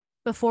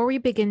Before we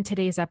begin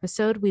today's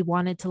episode, we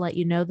wanted to let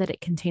you know that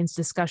it contains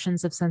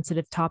discussions of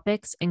sensitive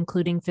topics,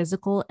 including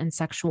physical and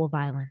sexual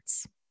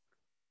violence.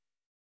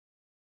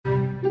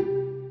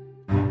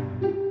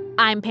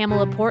 I'm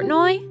Pamela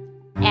Portnoy,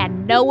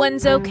 and no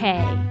one's okay.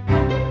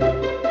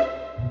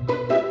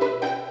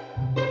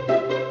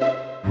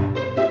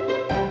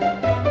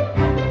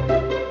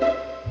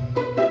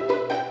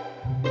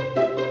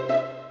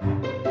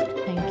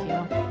 Thank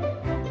you.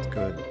 It's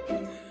good.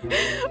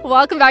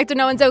 Welcome back to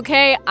No One's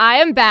Okay. I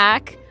am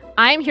back.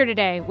 I am here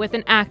today with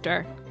an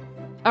actor,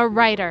 a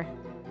writer,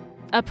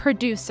 a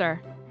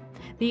producer,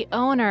 the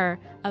owner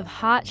of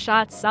Hot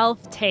Shot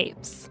Self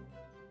Tapes.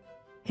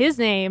 His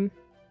name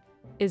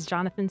is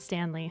Jonathan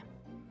Stanley.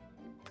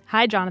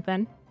 Hi,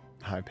 Jonathan.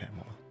 Hi,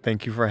 Pamela.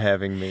 Thank you for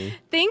having me.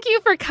 Thank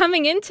you for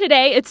coming in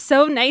today. It's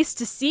so nice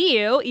to see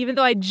you, even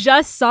though I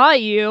just saw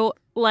you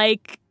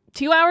like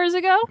 2 hours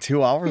ago.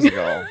 2 hours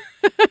ago.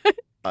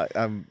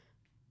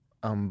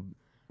 I'm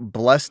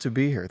blessed to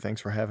be here.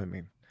 Thanks for having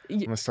me. I'm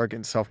gonna start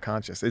getting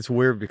self-conscious. It's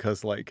weird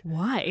because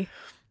Why?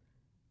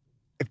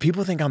 if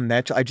people think I'm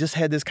natural. I just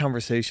had this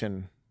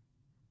conversation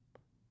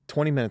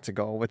 20 minutes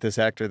ago with this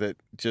actor that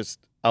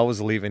I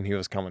was leaving. He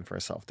was coming for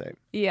a self-tape.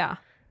 Yeah.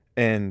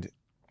 And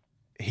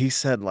he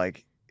said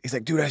he's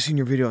like, dude, I seen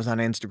your videos on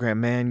Instagram,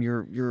 man.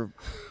 You're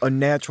a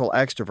natural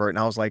extrovert. And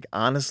I was like,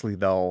 honestly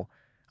though,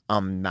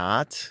 I'm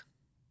not.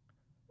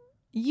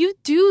 You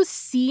do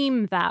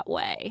seem that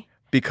way.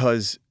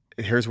 Because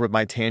here's where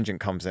my tangent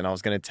comes in. I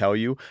was going to tell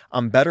you,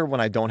 I'm better when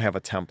I don't have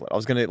a template. I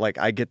was going to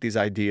I get these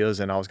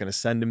ideas and I was going to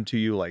send them to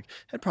you.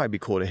 It'd probably be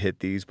cool to hit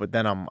these, but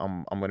then I'm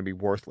going to be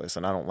worthless.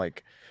 And I don't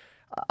like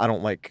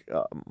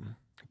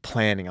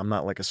planning. I'm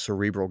not like a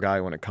cerebral guy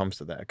when it comes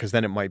to that. Cause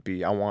then it might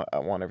be, I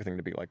want everything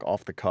to be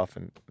off the cuff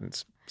and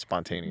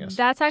spontaneous.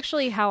 That's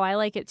actually how I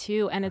like it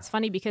too. And it's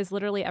funny because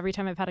literally every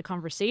time I've had a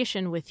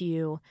conversation with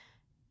you,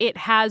 it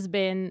has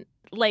been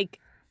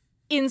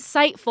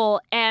insightful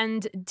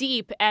and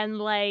deep,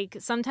 and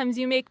sometimes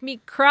you make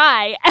me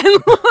cry,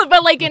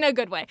 but in a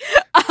good way.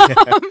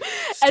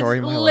 Story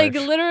of my life.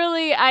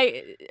 Literally,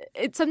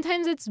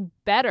 sometimes it's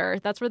better.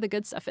 That's where the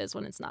good stuff is,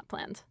 when it's not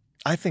planned.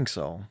 I think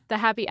so. The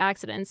happy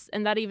accidents,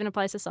 and that even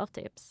applies to self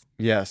tapes,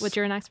 Yes. which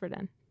you're an expert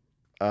in.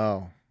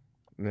 Oh,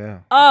 yeah.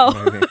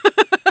 Oh,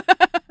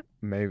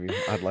 Maybe.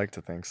 I'd like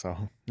to think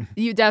so.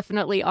 you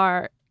definitely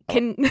are.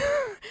 Can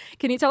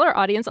you tell our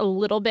audience a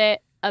little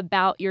bit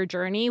about your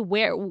journey?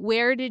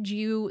 Where did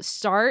you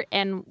start,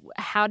 and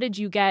how did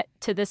you get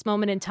to this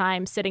moment in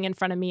time sitting in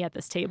front of me at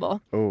this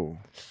table? Oh,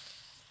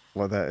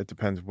 well, it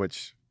depends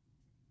which.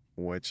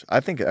 I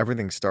think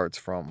everything starts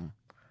from,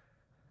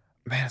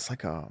 man, it's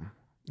like a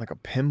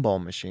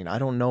pinball machine. I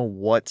don't know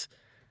what.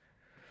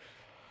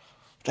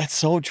 That's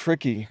so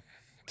tricky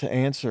to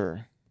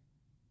answer,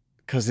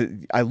 because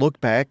I look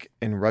back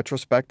in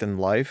retrospect in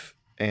life,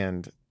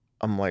 and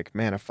I'm like,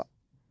 man, if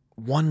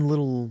one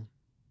little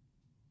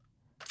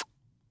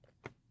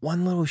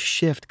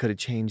shift could have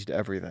changed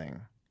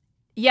everything.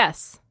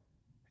 Yes.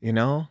 You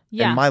know?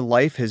 Yeah. And my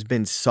life has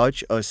been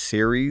such a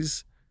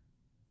series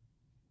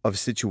of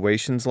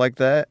situations like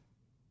that.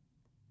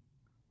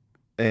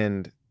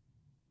 And,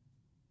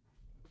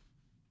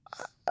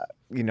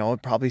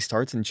 it probably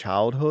starts in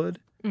childhood.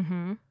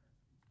 Mm-hmm.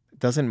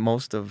 Doesn't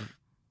most of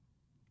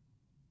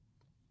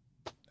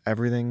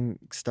everything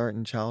start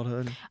in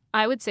childhood?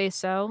 I would say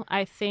so.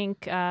 I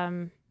think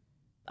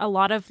a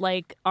lot of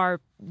our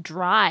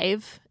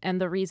drive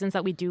and the reasons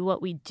that we do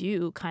what we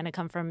do kind of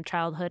come from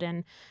childhood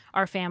and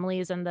our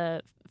families and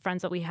the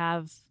friends that we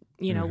have,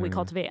 we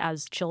cultivate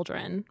as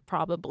children,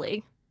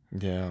 probably.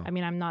 Yeah. I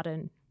mean, I'm not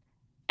an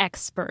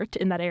expert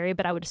in that area,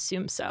 but I would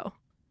assume so.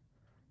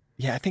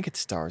 Yeah, I think it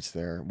starts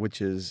there,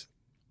 which is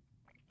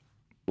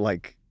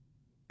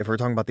if we're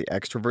talking about the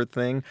extrovert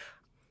thing,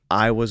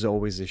 I was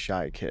always a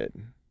shy kid.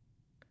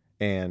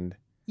 And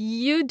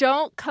you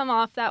don't come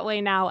off that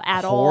way now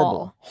at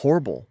all.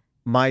 Horrible.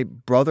 My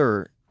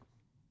brother,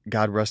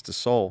 God rest his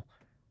soul,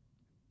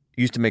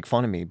 used to make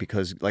fun of me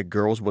because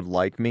girls would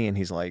like me, and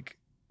he's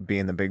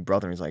being the big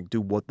brother, and he's like,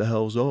 dude, what the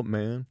hell's up,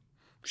 man?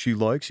 She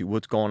likes you.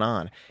 What's going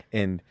on?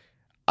 And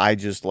I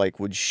just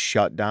would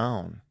shut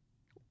down.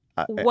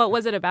 What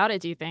was it about it,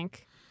 do you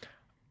think?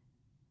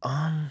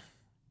 I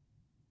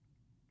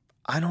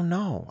don't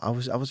know. I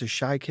was a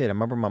shy kid. I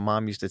remember my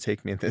mom used to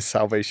take me in the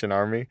Salvation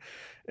Army,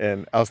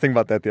 and I was thinking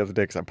about that the other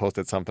day because I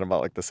posted something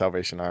about the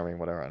Salvation Army,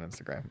 whatever, on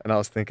Instagram. And I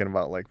was thinking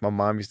about my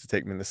mom used to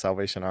take me in the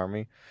Salvation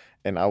Army,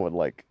 and I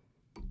would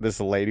this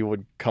lady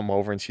would come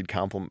over and she'd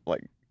comment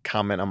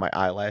on my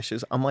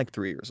eyelashes. I'm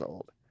 3 years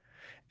old,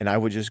 and I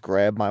would just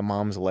grab my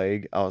mom's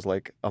leg. I was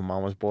like a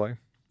mama's boy.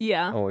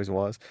 Yeah. Always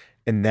was.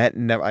 And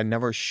I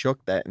never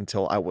shook that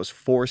until I was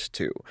forced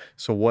to.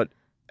 So what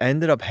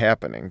ended up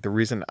happening, the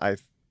reason I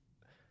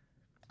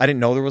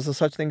didn't know there was a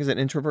such thing as an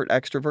introvert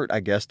extrovert.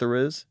 I guess there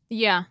is.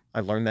 Yeah.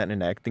 I learned that in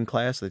an acting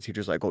class. The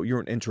teacher's like, oh, you're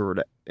an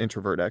introvert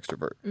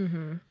extrovert.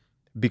 Mm-hmm.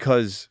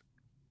 Because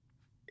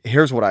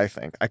here's what I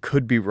think. I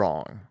could be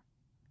wrong,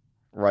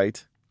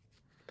 right?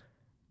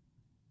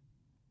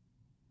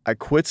 I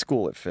quit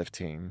school at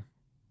 15.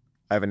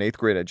 I have an 8th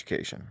grade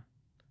education.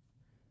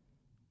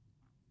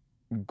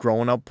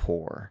 Growing up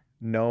poor,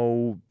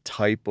 no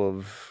type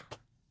of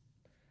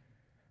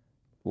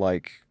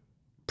like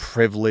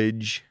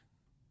privilege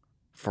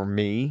for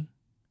me.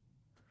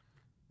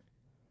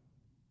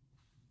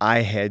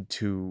 I had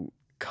to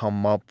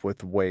come up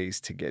with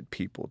ways to get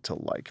people to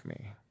like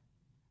me.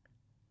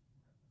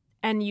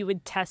 And you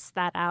would test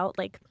that out?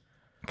 Like,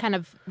 kind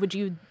of, would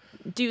you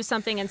do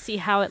something and see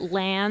how it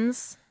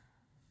lands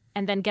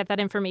and then get that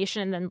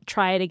information and then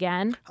try it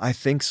again? I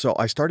think so.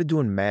 I started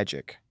doing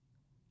magic.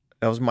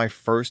 That was my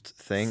first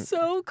thing.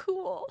 So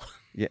cool.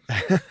 Yeah.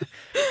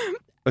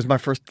 It was my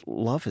first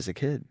love as a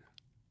kid.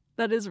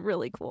 That is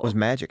really cool. It was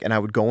magic. And I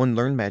would go and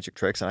learn magic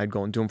tricks, and I'd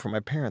go and do them for my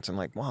parents. I'm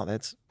like, wow,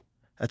 that's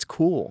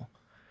cool.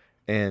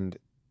 And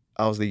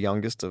I was the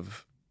youngest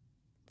of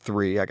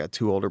 3. I got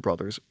 2 older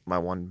brothers. My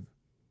one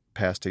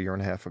passed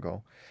 1.5 years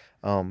ago.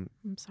 I'm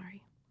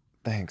sorry.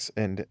 Thanks.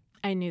 And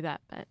I knew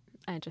that, but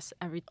I just,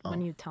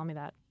 when you tell me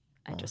that,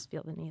 I just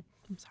feel the need.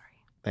 I'm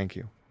sorry. Thank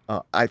you.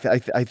 I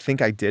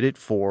think I did it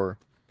for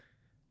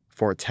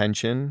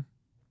attention,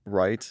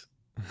 right?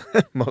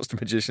 Most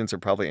magicians are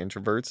probably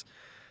introverts.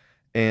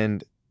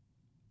 And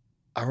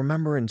I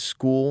remember in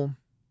school,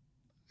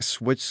 I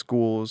switched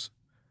schools.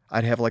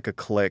 I'd have like a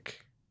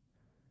clique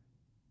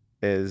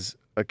as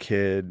a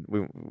kid.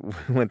 We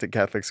went to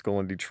Catholic school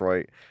in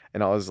Detroit,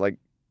 and I was like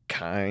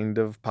kind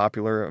of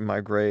popular in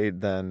my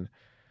grade. Then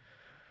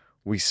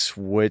we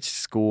switched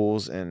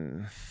schools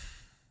in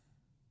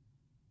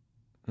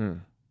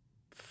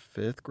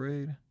 5th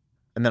grade.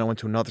 And then I went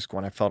to another school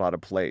and I felt out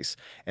of place.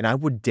 And I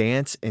would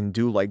dance and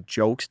do like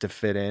jokes to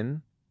fit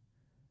in.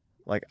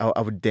 Like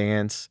I would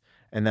dance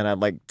and then I'd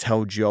like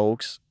tell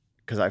jokes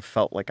because I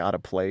felt like out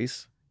of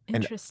place.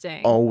 Interesting.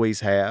 And always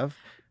have.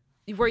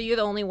 Were you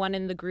the only one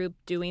in the group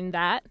doing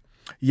that?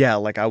 Yeah,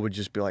 like I would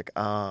just be like,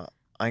 I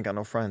ain't got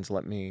no friends.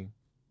 Let me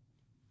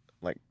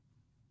like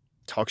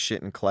talk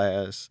shit in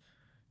class,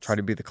 try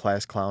to be the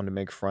class clown to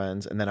make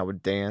friends. And then I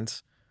would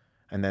dance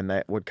and then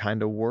that would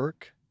kind of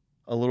work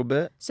a little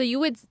bit. So you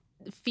would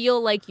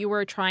feel like you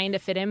were trying to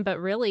fit in, but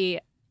really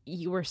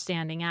you were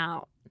standing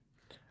out.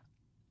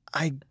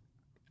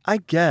 I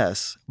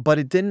guess, but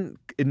it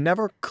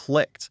never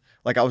clicked.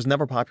 Like I was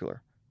never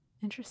popular.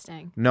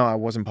 Interesting. No, I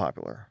wasn't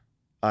popular.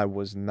 I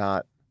wasn't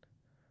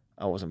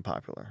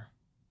popular.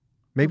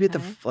 Maybe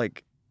Okay.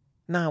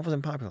 no, I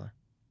wasn't popular.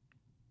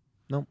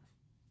 Nope.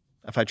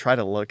 If I try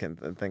to look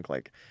and think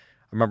like,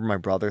 I remember my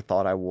brother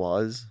thought I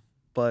was,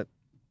 but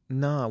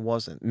no, I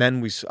wasn't. And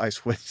then I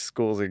switched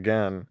schools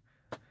again.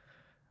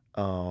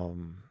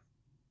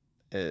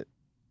 At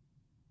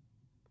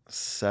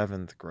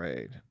 7th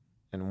grade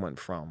and went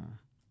from,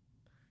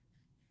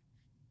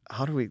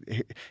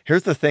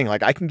 here's the thing,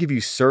 like I can give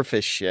you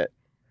surface shit,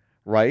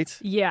 right?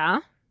 Yeah.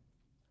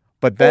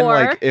 But then Or-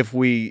 like if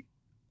we,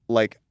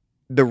 like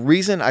the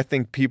reason I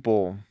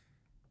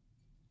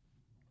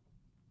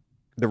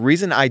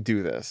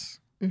do this,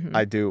 Mhm.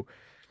 I do,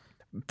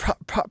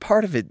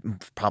 part of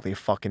it, probably a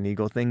fucking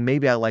ego thing.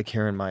 Maybe I like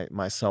hearing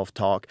myself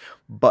talk,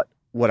 but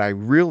what I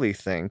really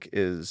think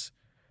is,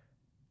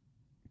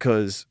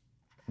 because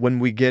when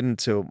we get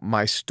into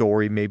my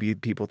story, maybe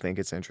people think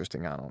it's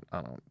interesting. I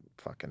don't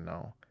fucking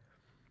know.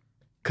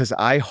 Because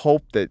I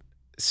hope that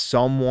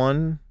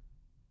someone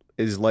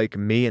is like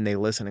me and they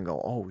listen and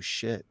go, oh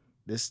shit,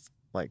 this,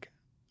 like,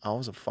 I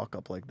was a fuck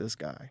up like this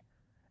guy.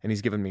 And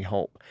he's giving me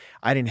hope.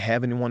 I didn't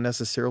have anyone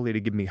necessarily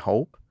to give me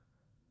hope.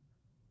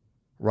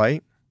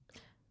 Right?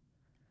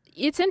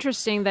 It's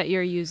interesting that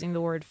you're using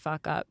the word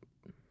fuck up.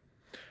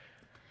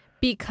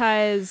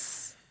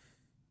 Because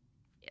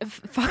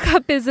fuck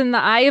up is in the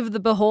eye of the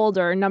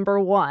beholder, number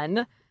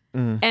one.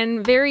 Mm.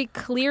 And very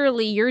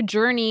clearly,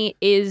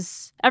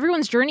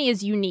 everyone's journey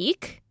is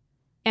unique,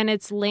 and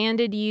it's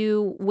landed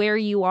you where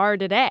you are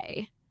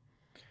today.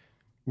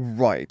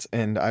 Right.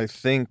 And I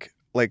think,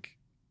 like,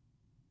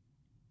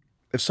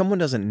 if someone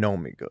doesn't know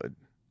me good,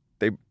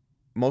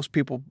 most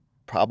people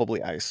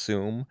probably, I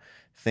assume,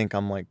 think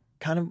I'm like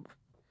kind of,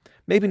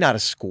 maybe not a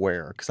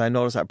square, because I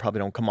notice I probably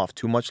don't come off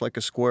too much like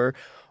a square,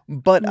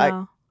 but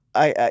No.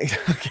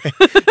 okay.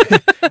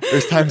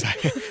 There's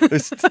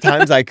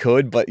times I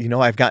could, but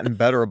I've gotten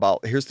better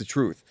about, here's the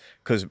truth,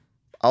 because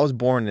I was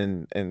born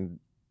in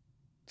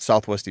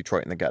Southwest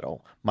Detroit in the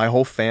ghetto. My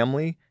whole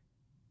family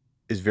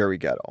is very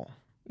ghetto.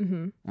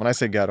 Mm-hmm. When I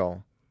say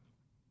ghetto,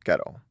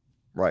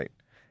 right?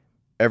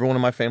 Everyone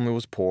in my family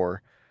was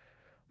poor.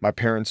 My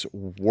parents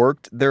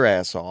worked their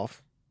ass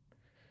off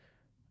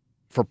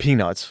for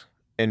peanuts,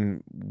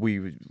 and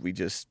we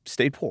just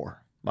stayed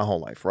poor my whole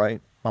life,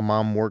 right? My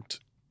mom worked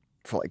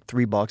for like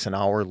 $3 an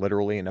hour,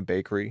 literally, in a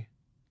bakery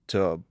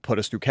to put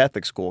us through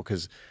Catholic school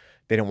because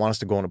they didn't want us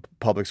to go into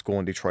public school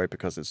in Detroit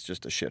because it's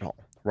just a shithole,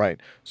 right?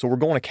 So we're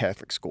going to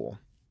Catholic school,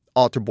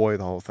 altar boy,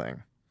 the whole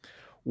thing.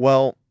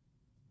 Well,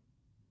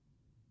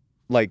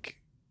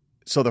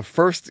 so the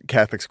first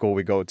Catholic school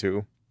we go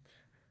to,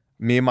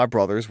 me and my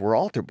brothers were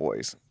altar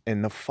boys,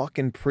 and the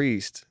fucking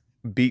priest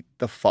beat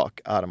the fuck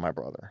out of my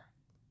brother.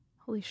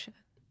 Holy shit.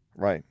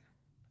 Right.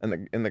 And the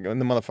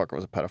motherfucker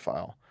was a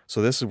pedophile.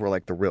 So this is where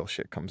like the real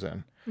shit comes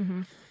in.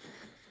 Mm-hmm.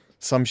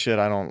 Some shit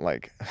I don't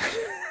like.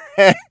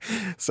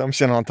 Some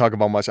shit I don't talk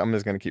about much. I'm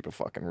just gonna keep it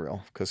fucking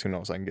real because who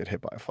knows? I can get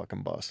hit by a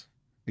fucking bus.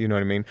 You know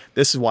what I mean?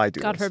 This is why I do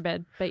God this.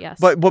 forbid, but yes.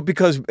 But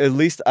because at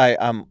least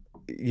I'm,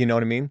 you know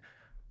what I mean?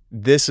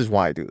 This is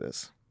why I do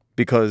this.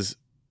 Because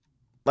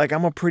like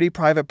I'm a pretty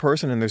private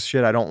person and there's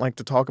shit I don't like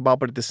to talk about.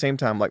 But at the same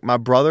time, like my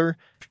brother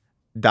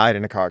died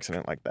in a car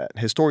accident like that.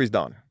 His story's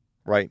done,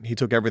 right? He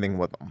took everything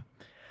with him.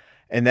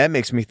 And that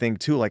makes me think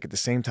too, like at the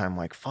same time,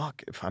 like,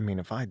 fuck, if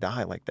I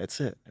die, like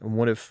that's it. And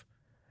what if,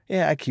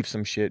 yeah, I keep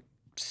some shit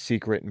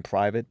secret and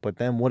private, but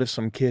then what if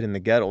some kid in the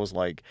ghetto is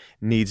like,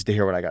 needs to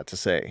hear what I got to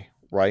say,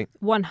 right?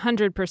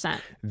 100%.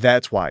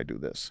 That's why I do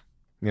this,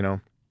 you know?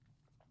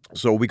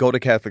 So we go to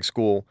Catholic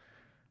school.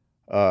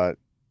 The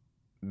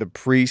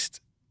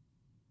priest,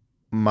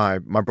 my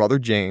brother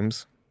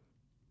James,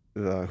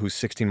 who's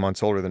 16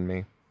 months older than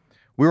me,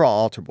 we were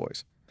all altar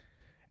boys.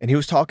 And he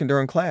was talking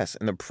during class,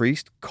 and the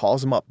priest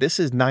calls him up.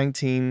 This is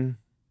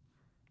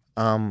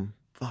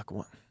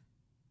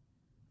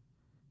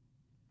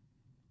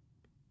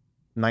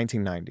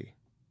 1990.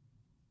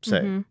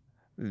 Say.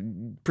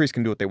 Mm-hmm. Priests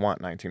can do what they want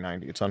in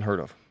 1990. It's unheard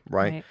of,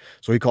 right?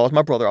 So he calls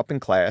my brother up in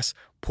class,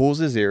 pulls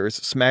his ears,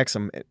 smacks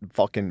him,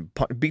 fucking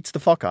beats the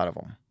fuck out of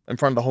him in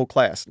front of the whole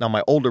class. Now,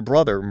 my older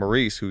brother,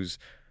 Maurice, who's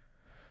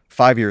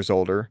 5 years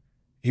older,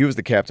 he was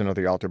the captain of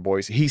the altar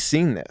boys. He's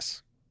seen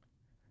this.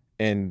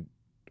 And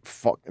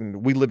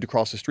we lived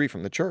across the street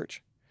from the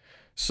church.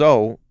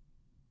 So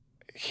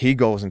he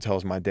goes and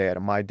tells my dad,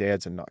 and my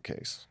dad's a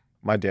nutcase.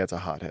 My dad's a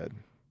hothead.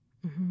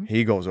 Mm-hmm.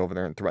 He goes over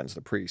there and threatens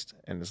the priest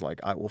and is like,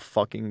 I will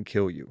fucking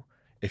kill you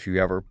if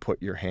you ever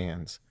put your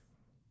hands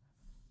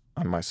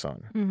on my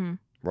son. Mm-hmm.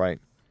 Right?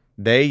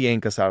 They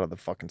yank us out of the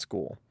fucking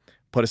school,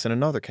 put us in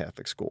another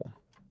Catholic school.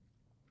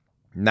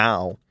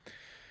 Now,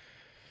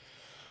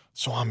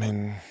 so I'm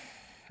in.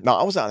 Now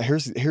I was on.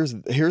 Here's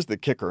the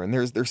kicker, and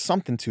there's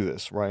something to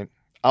this, right?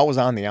 I was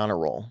on the honor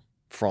roll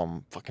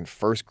from fucking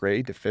first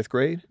grade to fifth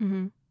grade,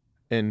 Mm-hmm.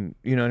 and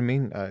you know what I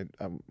mean.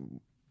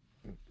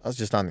 I was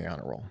just on the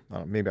honor roll.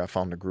 Maybe I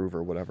found a groove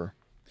or whatever.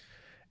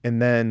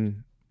 And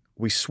then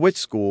we switched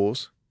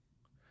schools,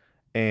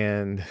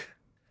 and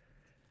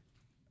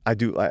I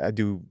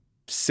do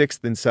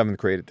sixth and seventh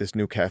grade at this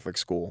new Catholic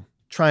school,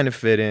 trying to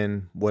fit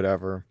in,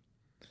 whatever.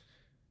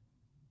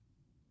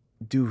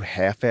 Do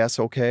half-ass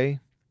okay.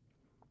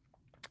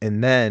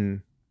 And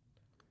then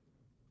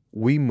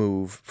we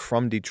move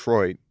from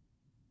Detroit.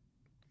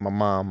 My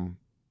mom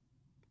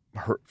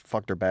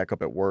fucked her back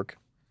up at work,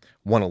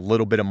 won a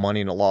little bit of money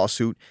in a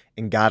lawsuit,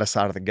 and got us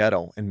out of the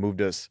ghetto and moved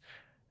us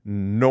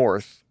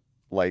north,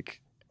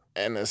 like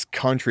in this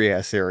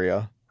country-ass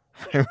area,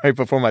 right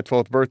before my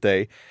 12th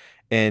birthday.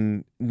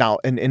 And now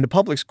in the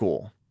public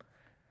school,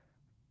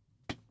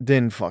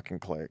 didn't fucking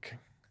click.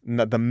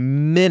 The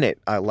minute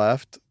I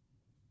left,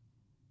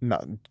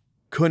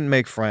 couldn't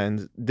make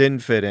friends,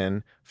 didn't fit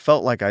in,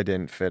 felt like I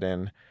didn't fit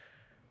in.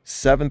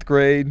 Seventh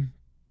grade,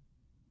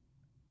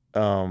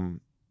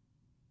 I'm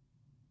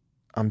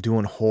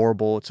doing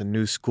horrible. It's a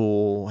new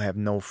school, have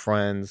no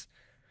friends.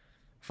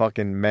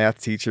 Fucking math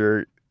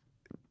teacher.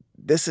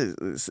 This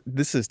is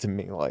to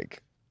me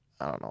like,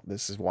 I don't know.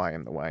 This is why I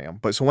am the way I am.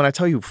 But so when I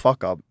tell you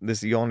fuck up, you'll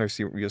see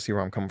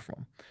where I'm coming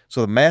from.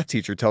 So the math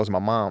teacher tells my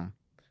mom,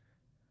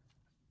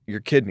 your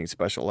kid needs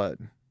special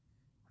ed.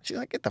 She's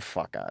like, get the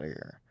fuck out of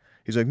here.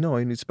 He's like, no,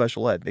 he needs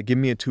special ed. They give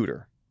me a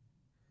tutor.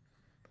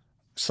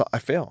 So I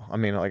fail. I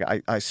mean, like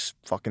I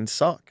fucking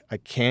suck. I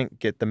can't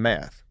get the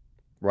math,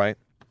 right?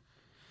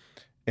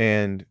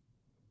 And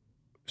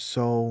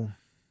so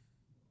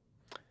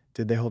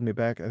did they hold me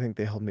back? I think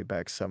they held me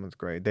back seventh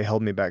grade. They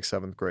held me back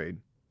seventh grade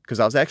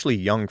because I was actually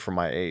young for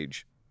my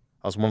age.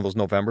 I was one of those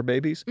November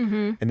babies,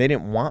 Mm-hmm. and they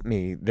didn't want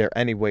me there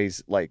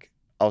anyways. Like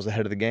I was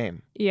ahead of the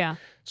game. Yeah.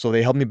 So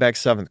they held me back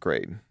seventh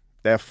grade.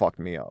 That fucked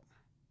me up.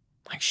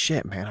 Like,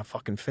 shit, man, I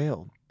fucking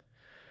failed.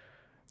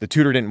 The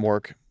tutor didn't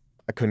work.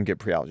 I couldn't get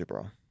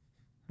pre-algebra,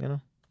 you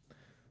know?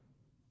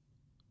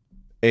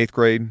 Eighth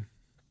grade,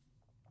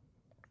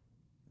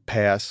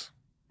 pass.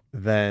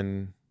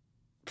 Then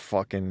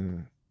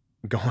fucking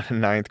going to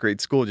ninth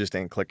grade, school just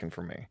ain't clicking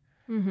for me.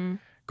 Mm-hmm.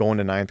 Going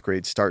to ninth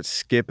grade, start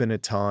skipping a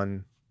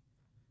ton,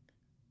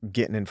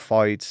 getting in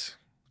fights,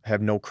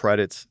 have no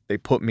credits. They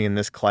put me in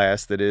this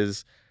class that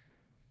is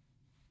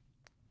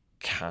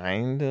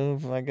kind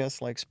of, I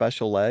guess, like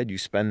special ed. You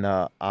spend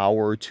an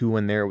hour or two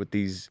in there with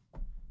these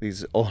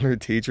older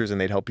teachers,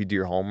 and they'd help you do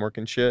your homework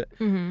and shit.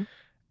 Mm-hmm.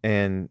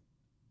 And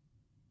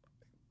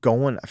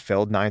I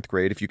failed ninth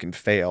grade. If you can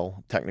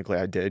fail, technically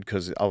I did,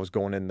 because I was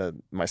going into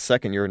my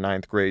second year of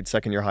ninth grade,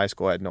 second year of high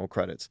school, I had no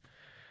credits.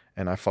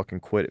 And I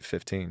fucking quit at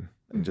 15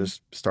 and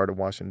just started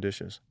washing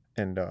dishes.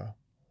 And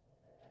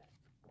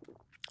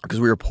because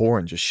we were poor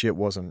and just shit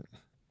wasn't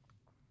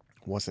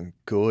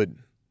good.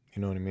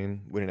 You know what I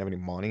mean? We didn't have any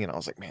money, and I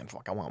was like, man,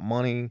 fuck, I want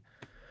money,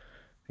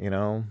 you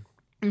know?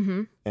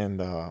 Mm-hmm.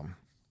 And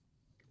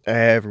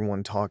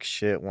everyone talks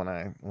shit when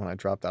I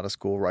dropped out of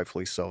school,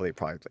 rightfully so. They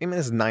probably, I mean,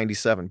 this is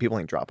 97. People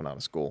ain't dropping out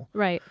of school,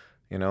 Right.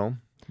 you know?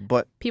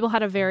 But People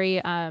had a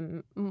very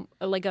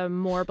like a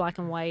more black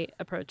and white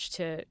approach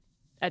to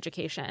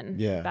education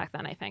back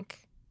then, I think.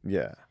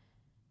 Yeah.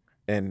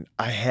 And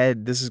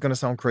this is going to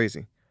sound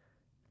crazy.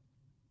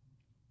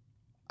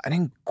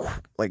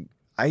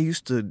 I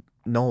used to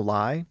no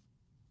lie,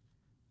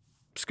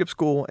 skip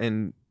school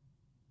and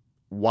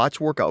watch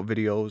workout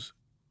videos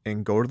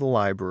and go to the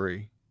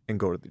library and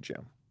go to the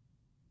gym.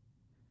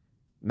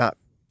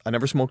 I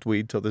never smoked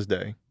weed till this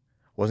day.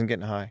 Wasn't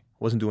getting high.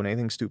 Wasn't doing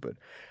anything stupid.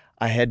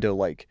 I had to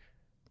like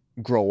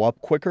grow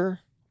up quicker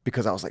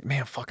because I was like,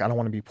 man, fuck, I don't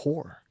want to be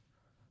poor.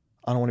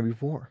 I don't want to be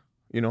poor.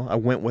 You know, I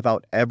went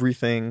without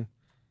everything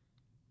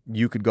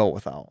you could go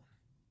without.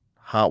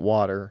 Hot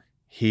water,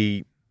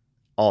 heat,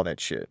 all that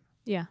shit.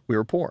 Yeah. We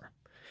were poor.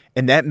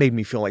 And that made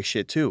me feel like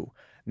shit too.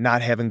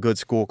 Not having good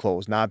school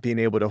clothes, not being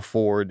able to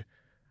afford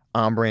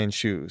on-brand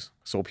shoes.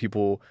 So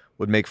people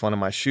would make fun of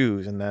my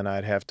shoes and then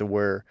I'd have to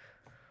wear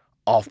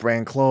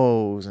off-brand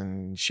clothes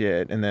and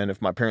shit. And then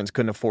if my parents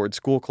couldn't afford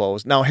school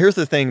clothes. Now, here's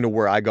the thing to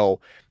where I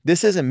go,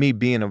 this isn't me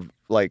being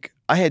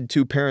I had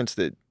two parents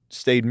that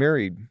stayed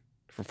married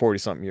for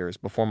 40-something years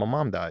before my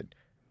mom died.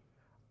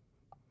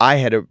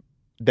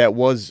 That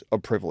was a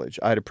privilege.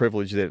 I had a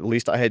privilege that at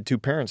least I had two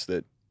parents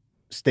that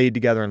stayed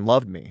together and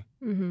loved me.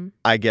 Mm-hmm.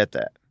 I get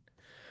that.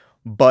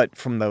 But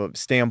from the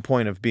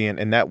standpoint of being,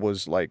 and that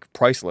was like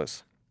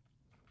priceless,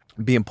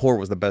 being poor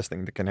was the best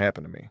thing that can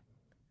happen to me.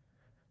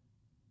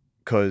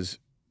 Because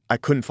I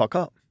couldn't fuck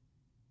up.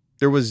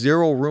 There was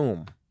zero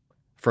room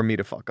for me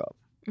to fuck up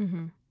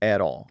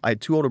at all. I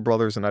had two older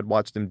brothers and I'd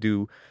watch them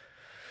do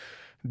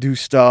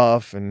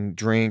stuff and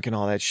drink and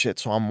all that shit.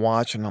 So I'm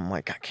watching, I'm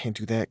like, I can't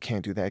do that,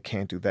 can't do that,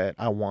 can't do that.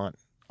 I want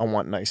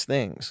nice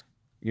things.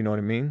 You know what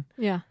I mean?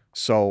 Yeah.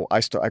 So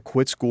I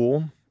quit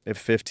school at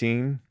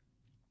 15.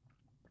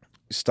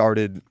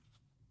 Started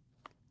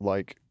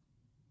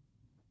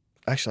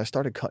I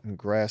started cutting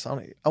grass.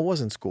 I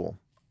was in school.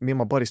 Me and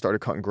my buddy started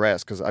cutting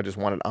grass because I just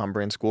wanted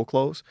on-brand school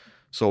clothes.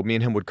 So me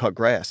and him would cut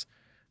grass.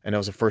 And that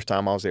was the first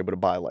time I was able to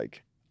buy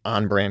like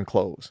on-brand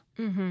clothes.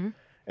 Mm-hmm.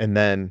 And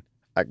then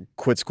I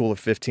quit school at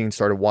 15,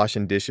 started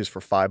washing dishes for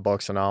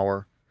 $5 an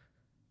hour.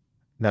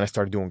 And then I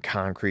started doing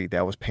concrete.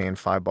 That was paying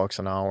 $5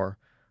 an hour.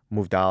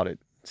 Moved out at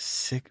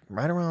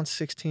right around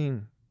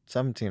 16,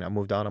 17. I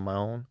moved out on my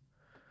own.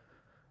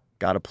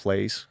 Got a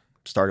place.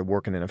 Started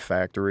working in a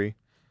factory.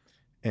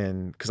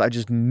 And because I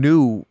just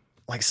knew,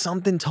 like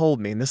something told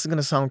me, and this is going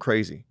to sound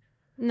crazy.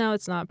 No,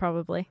 it's not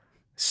probably.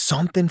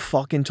 Something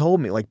fucking told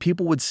me. Like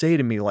people would say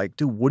to me like,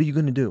 dude, what are you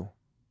going to do?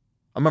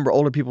 I remember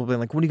older people being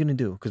like, what are you going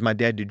to do? Because my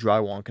dad did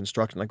drywall and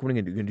construction. Like, what are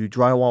you going to do? You're going to do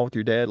drywall with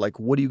your dad? Like,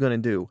 what are you going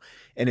to do?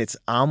 And it's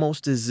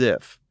almost as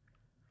if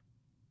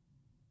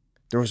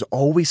there was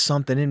always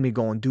something in me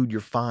going, dude, you're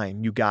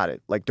fine. You got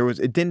it. Like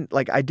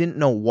I didn't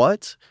know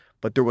what,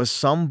 but there was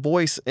some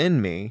voice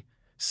in me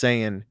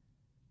saying,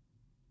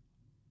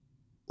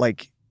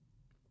 like,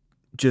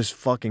 just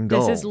fucking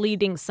go. This is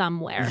leading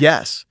somewhere.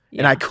 Yes.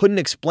 Yeah. And I couldn't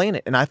explain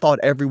it. And I thought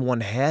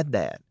everyone had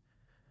that.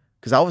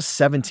 Because I was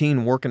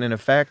 17 working in a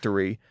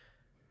factory.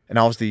 And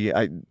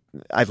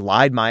I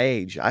lied my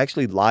age. I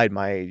actually lied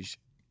my age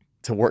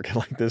to work at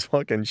like this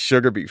fucking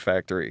sugar beet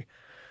factory.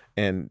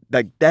 And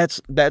like that's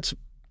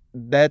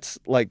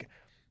like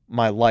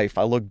my life.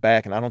 I look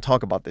back and I don't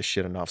talk about this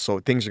shit enough. So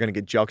things are going to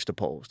get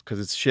juxtaposed because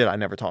it's shit I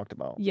never talked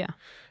about. Yeah.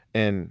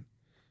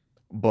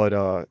 But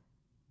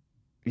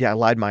I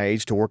lied my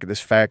age to work at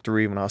this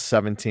factory when I was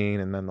 17.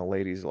 And then the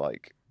lady's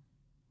like,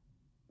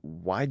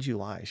 why'd you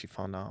lie? She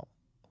found out.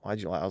 Why'd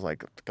you lie? I was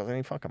like, because I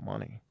ain't fucking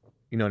money.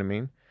 You know what I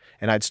mean?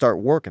 And I'd start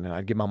working and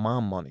I'd give my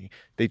mom money.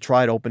 They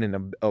tried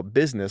opening a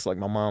business. Like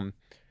my mom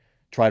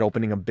tried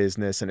opening a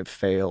business and it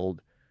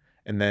failed.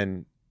 And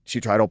then she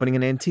tried opening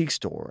an antique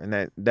store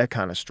and that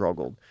kind of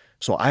struggled.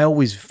 So I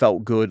always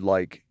felt good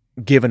like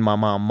giving my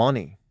mom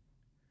money.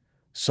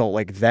 So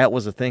like that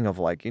was a thing of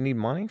like, you need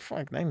money?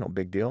 Fuck, that ain't no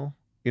big deal.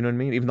 You know what I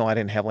mean? Even though I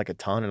didn't have like a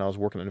ton and I was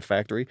working in a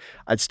factory,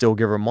 I'd still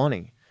give her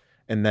money.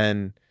 And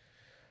then,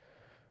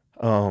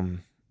 so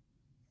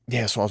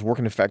I was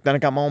working in a factory. Then I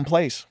got my own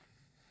place.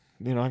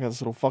 You know, I got this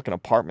little fucking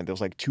apartment. There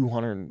was like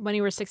 200. When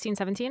you were 16,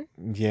 17?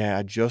 Yeah,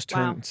 I just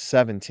turned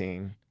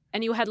 17.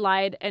 And you had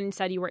lied and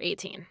said you were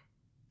 18.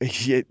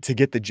 Yeah, to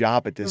get the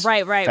job at this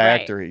factory.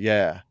 Right.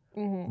 Yeah.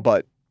 Mm-hmm.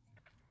 But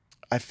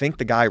I think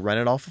the guy I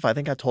rented off of, I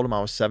think I told him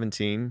I was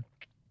 17.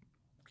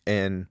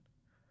 And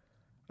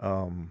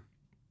I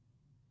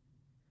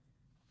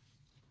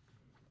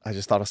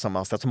just thought of something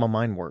else. That's how my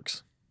mind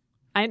works.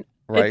 I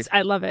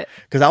love it.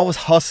 Because I was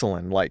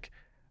hustling. Like,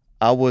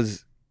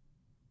 as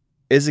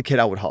a kid,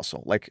 I would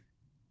hustle. Like,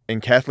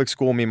 in Catholic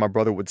school, me and my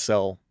brother would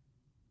sell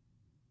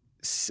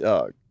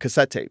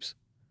cassette tapes.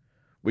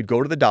 We'd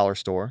go to the dollar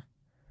store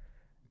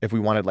if we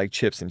wanted, like,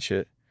 chips and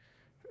shit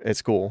at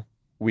school.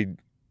 We'd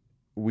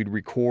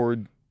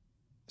record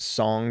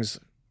songs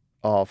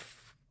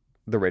off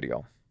the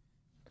radio,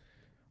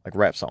 like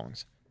rap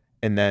songs.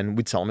 And then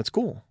we'd sell them at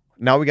school.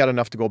 Now we got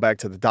enough to go back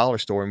to the dollar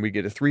store and we'd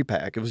get a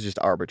 3-pack. It was just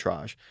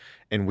arbitrage.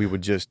 And we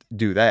would just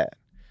do that.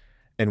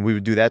 And we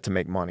would do that to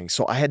make money.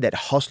 So I had that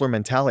hustler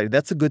mentality.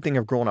 That's a good thing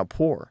of growing up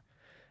poor.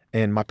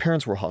 And my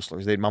parents were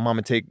hustlers. My mom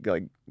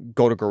would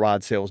go to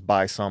garage sales,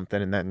 buy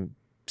something, and then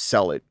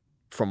sell it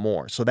for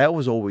more. So that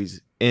was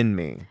always in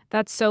me.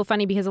 That's so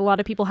funny because a lot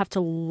of people have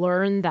to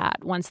learn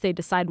that once they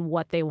decide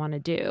what they want to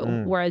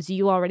do. Whereas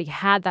you already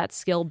had that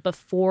skill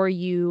before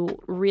you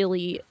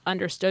really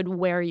understood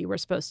where you were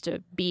supposed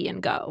to be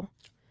and go.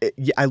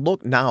 I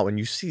look now and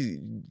you see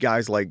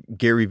guys like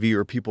Gary Vee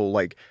or people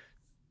like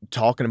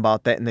talking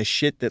about that and the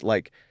shit that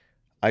like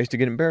I used to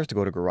get embarrassed to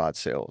go to garage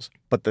sales.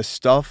 But the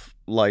stuff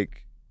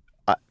like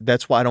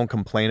that's why I don't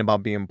complain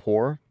about being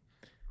poor.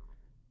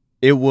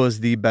 It was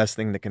the best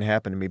thing that can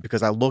happen to me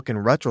because I look in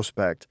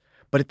retrospect.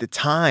 But at the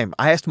time,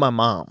 I asked my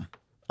mom.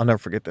 I'll never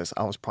forget this.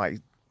 I was probably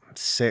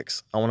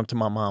 6. I went up to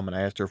my mom and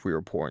I asked her if we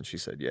were poor and she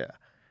said, yeah.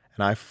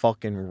 And I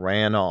fucking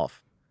ran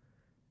off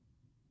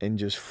and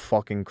just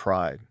fucking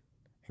cried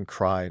and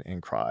cried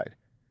and cried.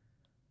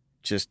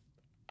 Just,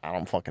 I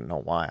don't fucking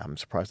know why. I'm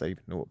surprised I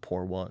even knew what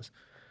poor was.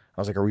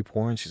 I was like, are we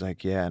poor? And she's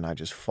like, yeah. And I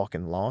just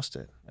fucking lost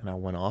it. And I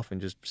went off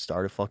and just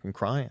started fucking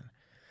crying.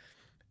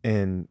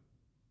 And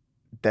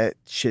that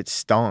shit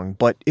stung.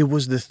 But it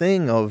was the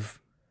thing of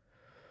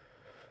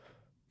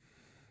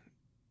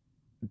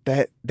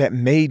that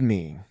made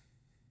me,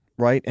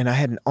 right? And I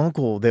had an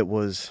uncle that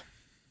was,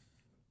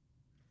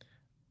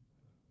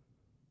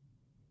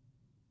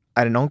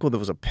 a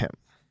pimp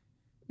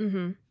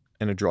and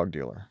a drug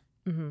dealer.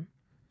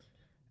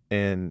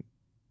 And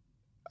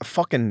I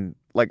fucking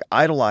like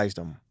idolized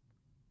him.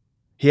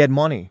 He had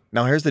money.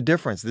 Now here's the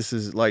difference. This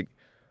is like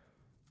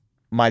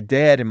my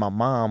dad and my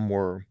mom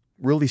were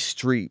really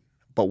street,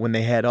 but when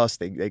they had us,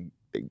 they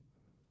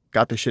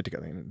got their shit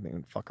together. They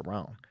didn't fuck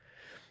around.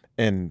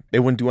 And they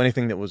wouldn't do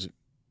anything that was,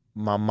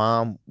 my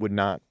mom would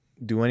not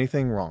do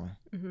anything wrong.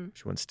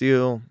 She wouldn't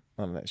steal,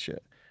 none of that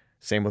shit.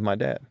 Same with my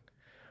dad.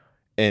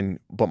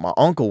 But my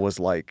uncle was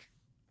like,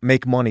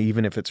 make money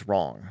even if it's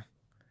wrong.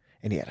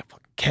 And he had a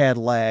fucking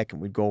Cadillac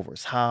and we'd go over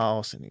his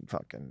house and he'd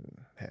fucking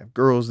have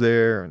girls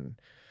there. And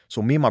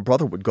so me and my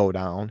brother would go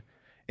down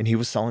and he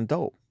was selling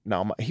dope.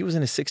 Now, he was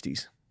in his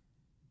 60s.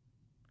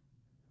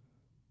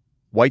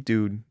 White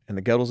dude in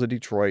the ghettos of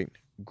Detroit,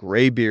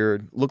 gray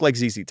beard, looked like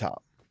ZZ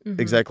Top.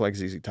 Exactly like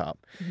ZZ Top.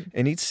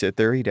 And he'd sit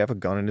there, he'd have a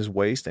gun in his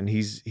waist and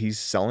he's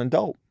selling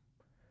dope.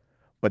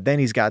 But then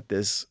he's got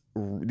these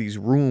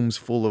rooms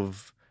full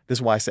of, this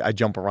is why I say I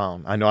jump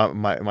around. I know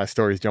my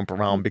stories jump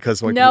around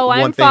because like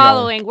I'm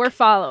following. We're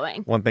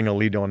following. One thing will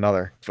lead to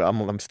another.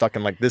 I'm stuck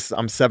in like this.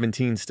 I'm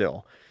 17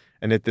 still.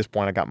 And at this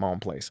point I got my own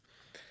place.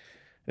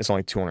 It's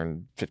only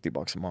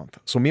 $250 a month.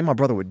 So me and my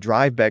brother would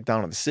drive back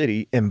down to the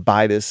city and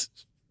buy this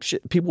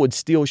shit. People would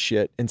steal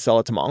shit and sell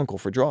it to my uncle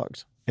for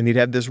drugs. And he'd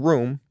have this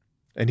room.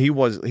 And he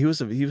was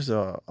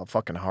a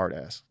fucking hard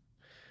ass.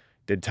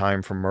 Did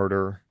time for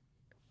murder.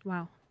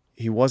 Wow.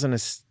 He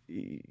wasn't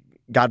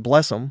God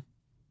bless him.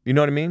 You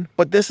know what I mean?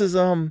 But this is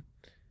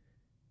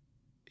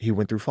he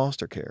went through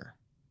foster care.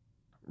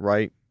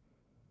 Right?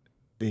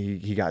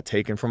 He got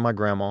taken from my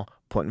grandma,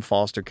 put in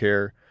foster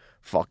care,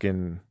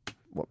 fucking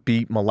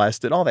beat,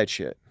 molested, all that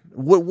shit.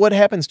 What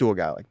happens to a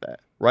guy like that?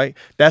 Right?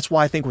 That's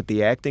why I think with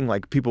the acting,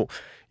 like people,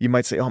 you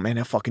might say, oh man,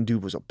 that fucking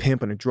dude was a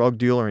pimp and a drug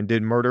dealer and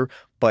did murder,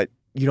 but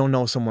you don't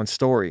know someone's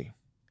story.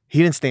 He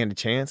didn't stand a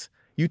chance.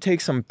 You take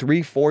some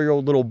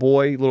 3-4-year-old little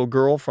boy, little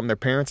girl from their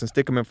parents and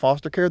stick them in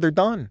foster care, they're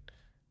done.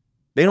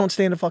 They don't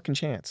stand a fucking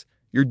chance.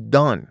 You're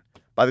done.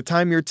 By the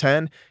time you're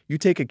 10, you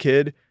take a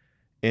kid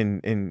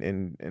and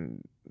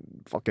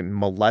fucking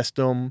molest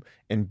them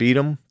and beat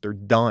them, they're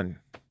done.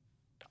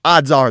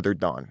 Odds are they're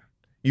done.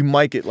 You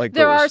might get like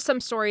there are some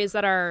stories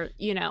that are,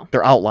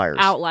 they're outliers.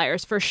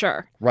 Outliers for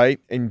sure. Right?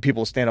 And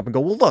people stand up and go,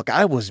 well, look,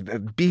 I was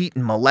beat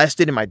and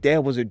molested and my dad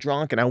was a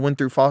drunk and I went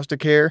through foster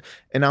care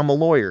and I'm a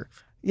lawyer.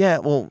 Yeah,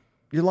 well,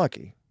 you're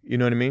lucky. You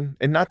know what I mean?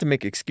 And not to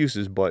make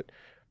excuses, but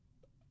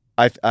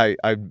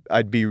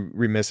I'd be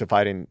remiss if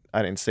I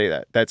didn't say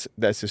that.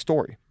 That's his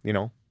story,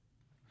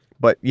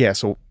 But yeah,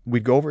 so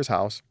we'd go over his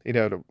house. He'd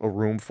have a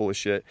room full of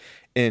shit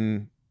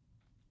and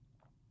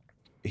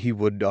he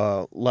would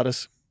let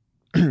us.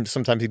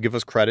 Sometimes he'd give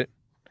us credit.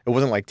 It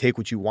wasn't like, take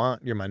what you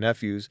want, you're my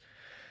nephews.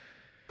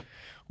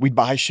 We'd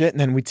buy shit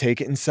and then we'd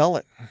take it and sell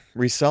it,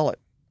 resell it.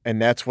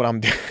 And that's what I'm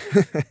doing.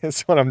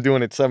 That's what I'm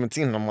doing at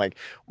 17. And I'm like,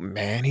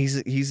 man,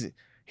 he's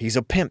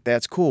a pimp.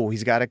 That's cool.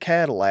 He's got a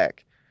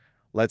Cadillac.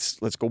 Let's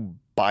go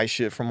buy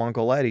shit from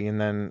Uncle Eddie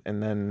and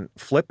then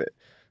flip it.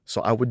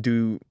 So I would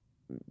do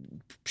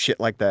shit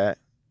like that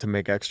to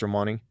make extra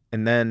money.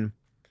 And then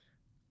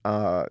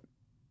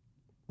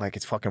like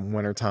it's fucking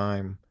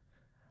wintertime.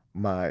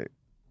 My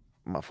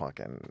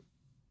fucking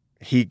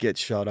heat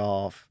gets shut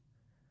off.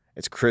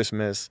 It's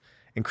Christmas.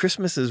 And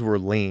Christmases were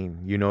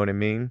lean, you know what I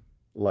mean?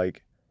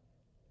 Like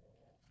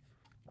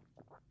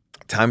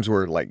times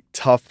were like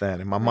tough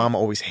then. And my mom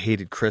always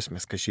hated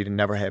Christmas because she'd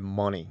never had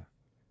money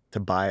to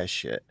buy us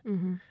shit.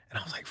 And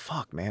I was like,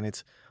 fuck, man.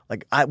 It's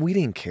like we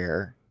didn't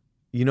care.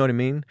 You know what I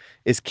mean?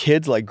 As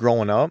kids, like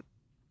growing up,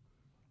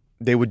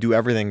 they would do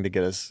everything to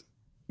get us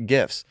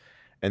gifts.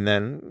 And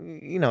then,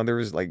 there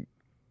was like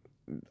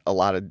a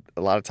lot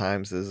of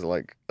times as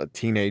like a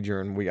teenager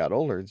and we got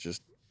older, it's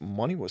just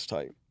money was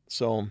tight.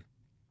 So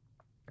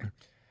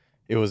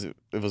it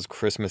was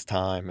Christmas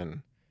time,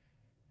 and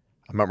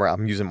I remember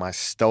I'm using my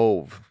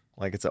stove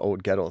like it's an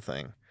old ghetto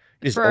thing.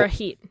 For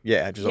heat.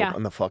 Yeah, just Yeah.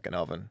 open the fucking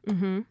oven.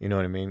 Mm-hmm. You know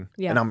what I mean?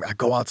 Yeah. And I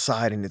go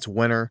outside and it's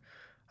winter.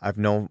 I have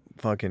no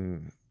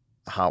fucking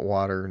hot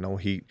water, no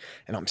heat,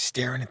 and I'm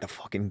staring at the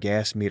fucking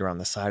gas meter on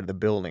the side of the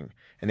building,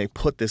 and they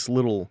put this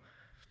little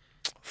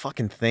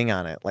fucking thing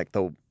on it, like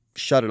they'll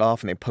shut it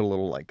off and they put a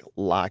little like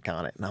lock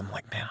on it, and I'm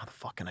like, man, how the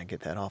fuck can I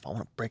get that off? I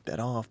want to break that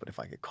off, but if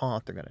I get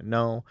caught, they're gonna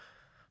know.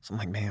 So I'm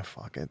like, man,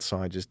 fuck it. So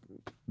I just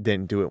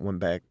didn't do it, went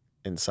back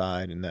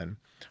inside, and then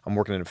I'm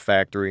working in a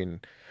factory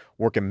and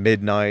working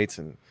midnights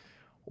and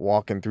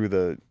walking through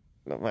the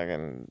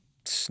fucking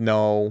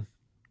snow,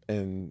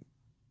 and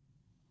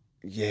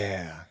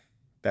yeah,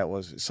 that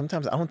was,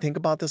 sometimes I don't think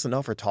about this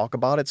enough or talk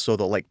about it, so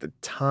the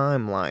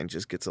timeline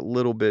just gets a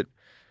little bit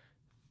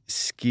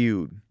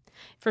skewed.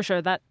 For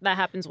sure, that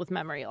happens with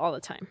memory all the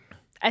time.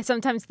 I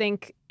sometimes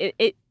think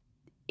it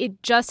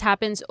just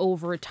happens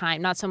over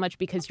time, not so much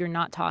because you're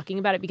not talking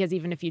about it, because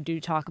even if you do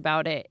talk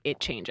about it, it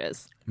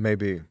changes.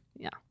 Maybe.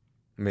 Yeah.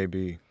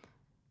 Maybe.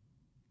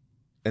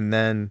 And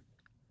then,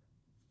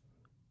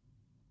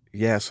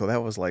 yeah, so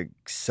that was like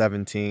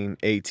 17,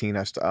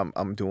 18.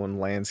 I'm doing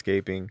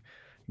landscaping,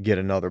 get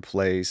another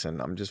place,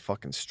 and I'm just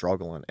fucking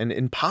struggling.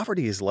 And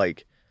poverty is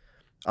like,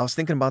 I was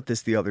thinking about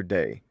this the other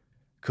day,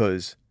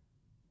 because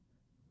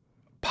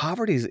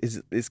poverty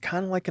is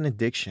kind of like an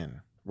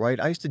addiction, right?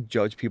 I used to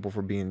judge people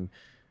for being,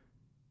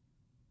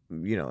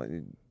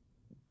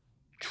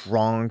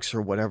 drunks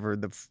or whatever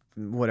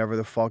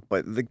the fuck,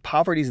 but like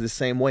poverty is the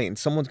same way, and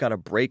someone's got to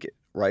break it,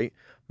 right?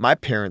 My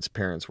parents'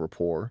 were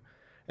poor,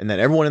 and then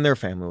everyone in their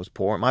family was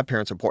poor, and my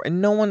parents are poor, and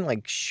no one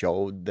like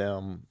showed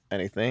them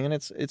anything, and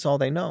it's all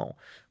they know.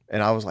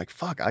 And I was like,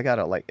 fuck, I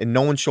gotta and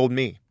no one showed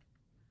me.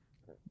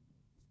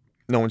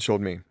 No one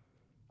showed me.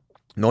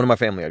 No one in my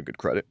family had good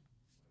credit.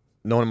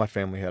 No one in my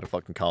family had a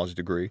fucking college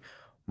degree.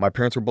 My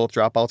parents were both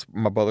dropouts.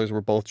 My brothers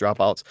were both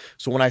dropouts.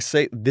 So when I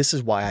say, this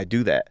is why I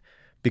do that,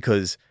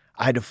 because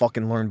I had to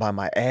fucking learn by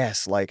my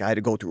ass. Like, I had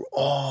to go through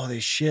all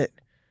this shit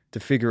to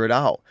figure it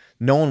out.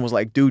 No one was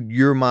like, dude,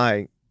 you're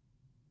my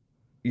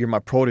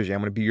protege.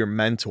 I'm going to be your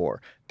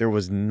mentor. There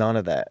was none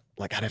of that.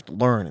 Like, I'd have to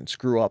learn and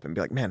screw up and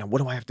be like, man,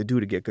 what do I have to do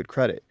to get good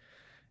credit?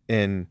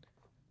 And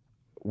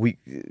we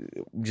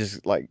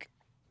just like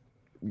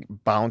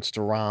bounced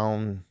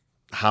around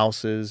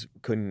houses,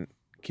 couldn't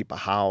keep a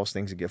house,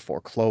 things would get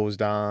foreclosed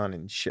on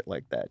and shit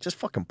like that. Just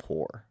fucking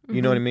poor.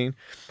 You know what I mean?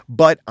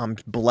 But I'm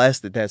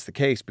blessed that that's the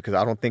case, because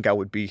I don't think I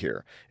would be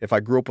here if I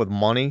grew up with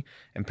money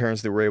and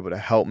parents that were able to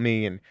help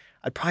me, and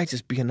I'd probably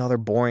just be another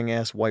boring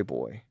ass white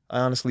boy.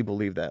 I honestly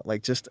believe that.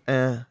 Like, just you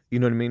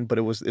know what I mean? But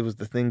it was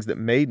the things that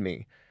made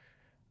me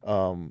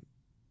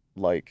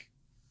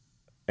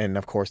and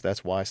of course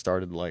that's why I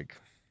started like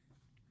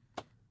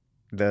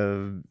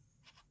the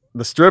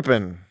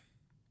stripping,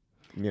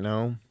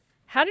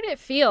 How did it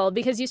feel?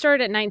 Because you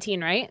started at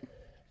 19, right?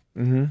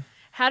 Mm-hmm.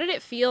 How did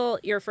it feel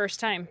your first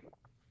time?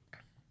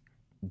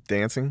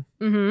 Dancing?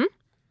 Mm-hmm.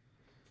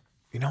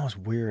 It's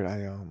weird.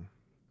 I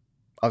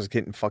was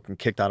getting fucking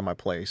kicked out of my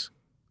place.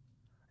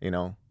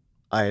 I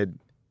had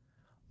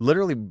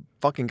literally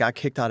fucking got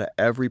kicked out of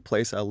every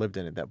place I lived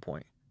in at that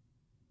point.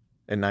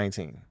 At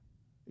 19.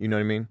 You know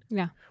what I mean?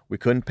 Yeah. We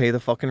couldn't pay the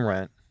fucking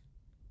rent.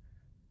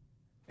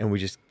 And we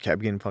just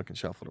kept getting fucking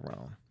shuffled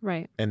around.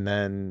 Right. And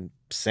then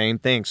same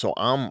thing. So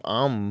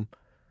I'm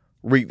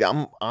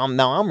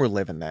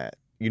reliving that.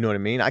 You know what I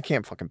mean? I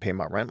can't fucking pay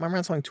my rent. My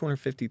rent's like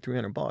 $250,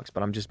 $300,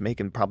 but I'm just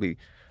probably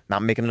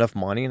not making enough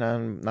money, and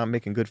I'm not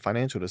making good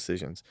financial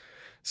decisions.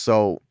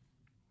 So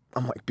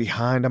I'm like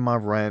behind on my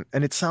rent,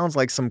 and it sounds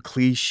like some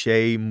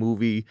cliche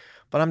movie,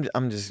 but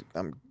I'm just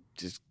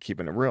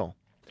keeping it real.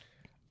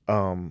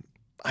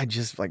 I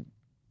just like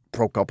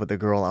broke up with the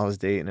girl I was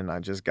dating, and I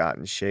just got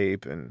in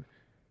shape, and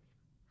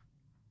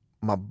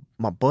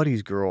my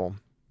buddy's girl,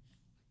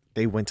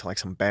 they went to like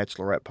some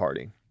bachelorette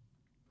party,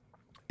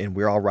 and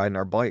we're all riding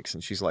our bikes,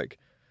 and she's like,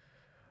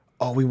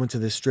 oh, we went to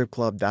this strip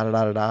club, da da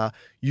da da da,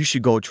 you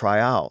should go try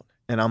out.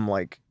 And I'm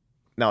like,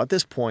 now at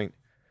this point,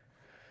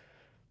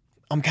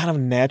 I'm kind of a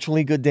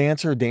naturally good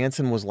dancer.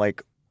 Dancing was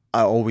like,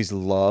 I always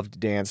loved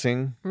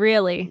dancing.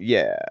 Really?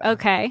 Yeah.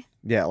 Okay.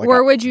 Yeah. Like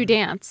where would you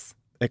dance?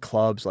 At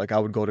clubs. Like, I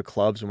would go to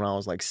clubs when I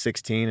was like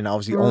 16, and I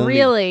was the only.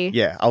 Really?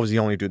 Yeah, I was the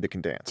only dude that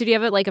can dance. Did you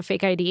have like a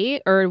fake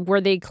ID, or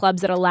were they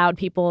clubs that allowed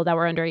people that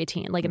were under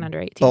 18, like an under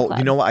 18 club?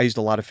 You know what? I used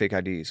a lot of fake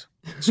IDs.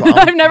 So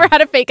I've never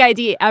had a fake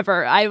ID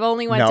ever. I've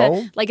only went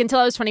No? to, like, until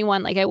I was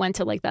 21, like I went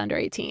to like the under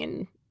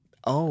 18.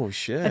 Oh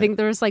shit! I think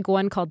there was like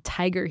one called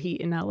Tiger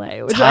Heat in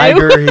LA.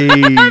 Tiger Heat. Have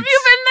you been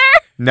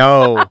there?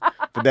 No,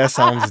 but that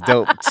sounds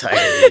dope.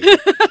 Tiger Heat.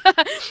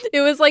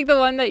 It was like the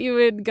one that you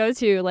would go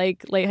to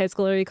like late high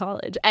school or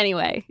college.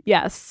 Anyway,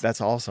 yes.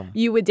 That's awesome.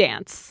 You would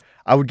dance.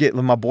 I would get,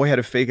 my boy had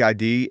a fake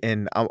ID,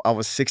 and I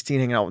was 16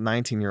 hanging out with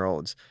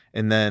 19-year-olds,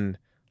 and then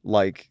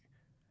like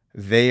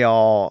they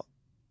all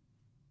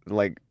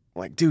like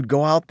dude,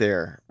 go out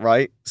there,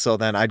 right? So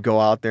then I'd go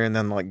out there, and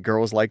then like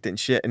girls liked it and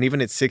shit. And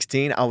even at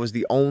 16, I was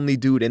the only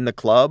dude in the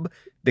club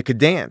that could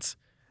dance.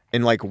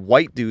 And like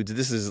white dudes,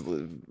 this is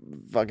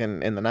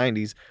fucking in the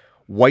 90s,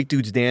 white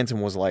dudes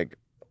dancing was like,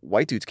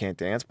 white dudes can't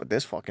dance, but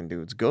this fucking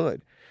dude's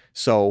good.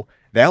 So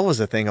that was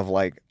a thing of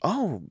like,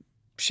 oh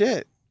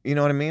shit, you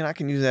know what I mean? I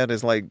can use that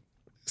as like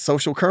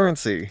social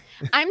currency.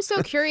 I'm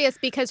so curious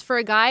because for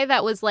a guy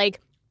that was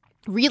like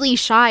really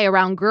shy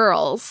around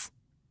girls,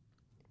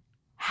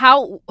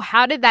 how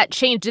did that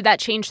change? Did that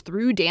change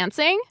through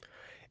dancing?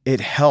 It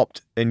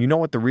helped. And you know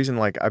what? The reason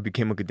like I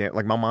became a good dancer,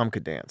 like my mom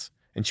could dance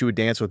and she would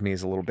dance with me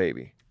as a little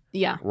baby.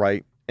 Yeah.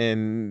 Right.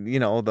 And, you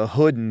know, the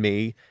hood in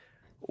me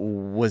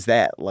was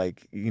that,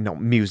 like, you know,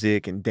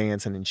 music and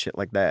dancing and shit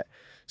like that.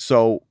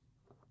 So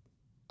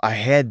I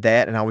had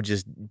that and I would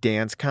just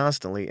dance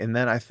constantly. And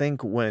then I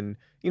think when,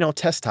 you know,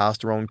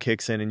 testosterone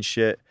kicks in and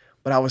shit,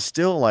 but I was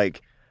still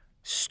like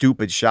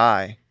stupid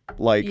shy.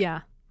 Like,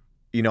 Yeah.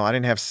 you know, I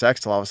didn't have sex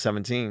till I was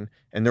 17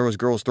 and there was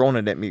girls throwing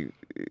it at me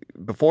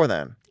before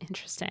then.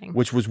 Interesting.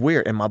 Which was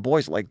weird. And my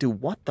boy's like,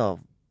 dude, what the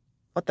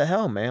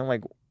hell, man?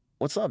 Like,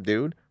 what's up,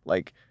 dude?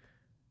 Like,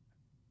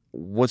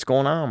 what's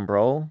going on,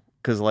 bro?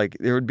 Because like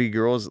there would be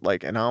girls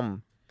like, and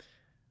I'm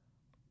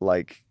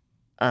like,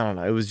 I don't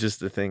know. It was just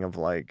the thing of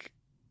like,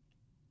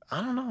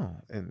 I don't know.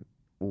 And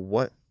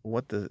what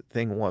the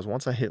thing was,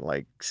 once I hit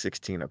like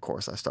 16, of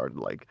course, I started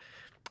like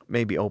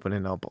maybe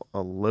opening up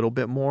a little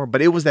bit more.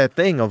 But it was that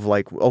thing of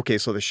like, okay,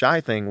 so the shy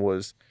thing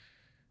was,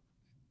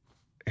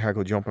 here I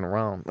go jumping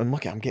around. And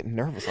look, I'm getting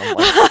nervous. I'm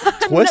like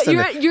twisting.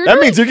 You're that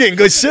means you're getting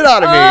good shit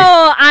out of me.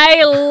 Oh,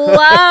 I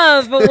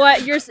love what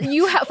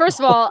first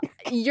of all,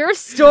 your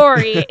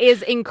story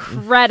is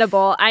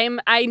incredible.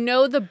 I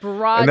know the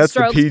broad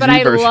strokes, but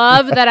I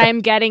love that I'm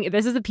getting,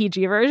 this is the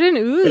PG version.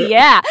 Ooh,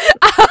 yeah.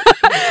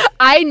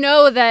 I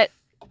know that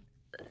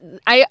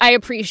I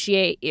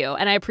appreciate you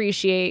and I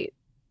appreciate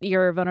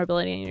your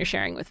vulnerability and your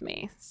sharing with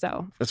me.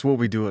 So that's what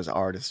we do as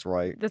artists,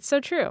 right? That's so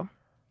true.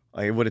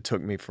 Like, it would have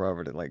took me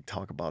forever to like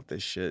talk about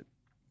this shit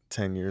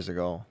 10 years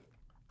ago.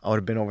 I would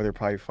have been over there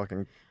probably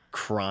fucking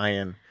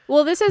crying.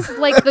 Well, this is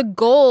like the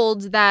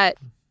gold that,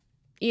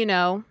 you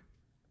know,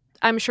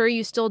 I'm sure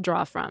you still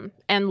draw from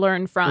and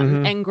learn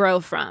from and grow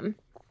from.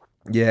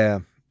 Yeah.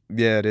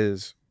 Yeah, it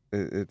is.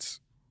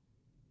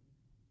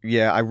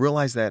 Yeah, I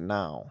realize that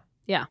now.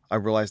 Yeah. I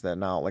realize that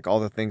now. Like all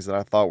the things that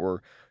I thought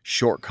were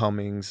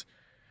shortcomings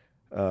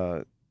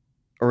or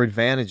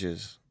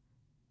advantages,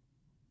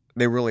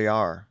 they really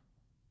are.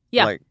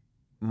 Yeah. Like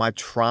my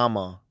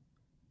trauma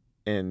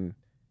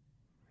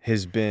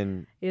has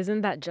been.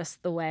 Isn't that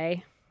just the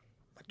way?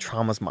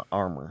 Trauma's my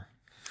armor.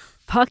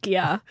 Fuck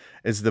yeah.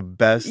 It's the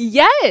best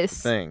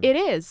thing. It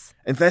is.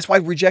 And that's why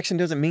rejection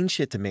doesn't mean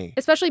shit to me.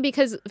 Especially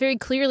because very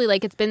clearly,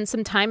 like, it's been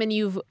some time and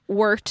you've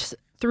worked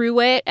through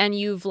it and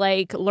you've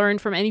like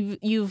learned from it and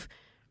you've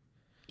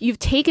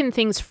taken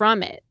things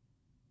from it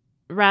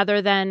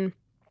rather than,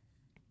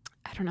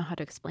 I don't know how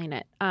to explain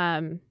it,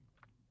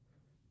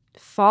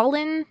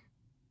 fallen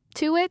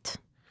to it,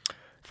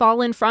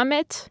 fallen from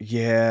it.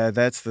 Yeah,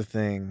 that's the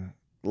thing.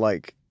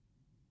 Like,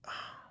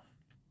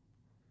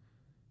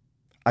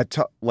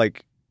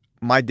 like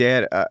my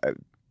dad's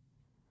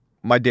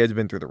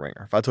been through the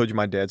ringer. If I told you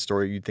my dad's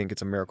story, you'd think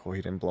it's a miracle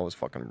he didn't blow his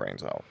fucking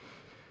brains out.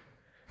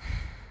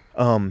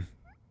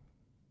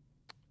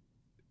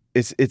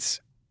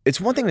 It's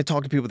one thing to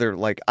talk to people that are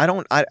like, I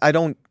don't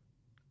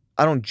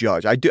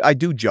judge. I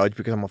do judge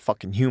because I'm a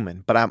fucking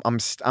human, but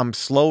I'm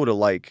slow to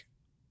like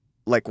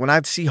when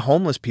I see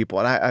homeless people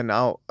and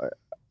I'll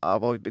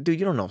dude,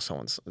 you don't know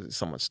someone's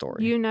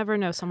story. You never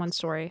know someone's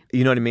story.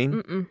 You know what I mean?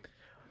 Mm-mm.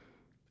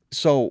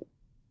 So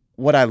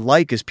what I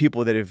like is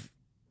people that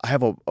I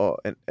have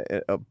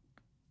a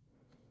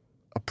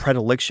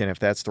predilection, if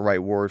that's the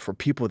right word, for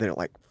people that are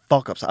like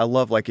fuck ups. I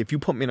love, like, if you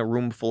put me in a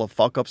room full of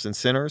fuck ups and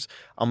sinners,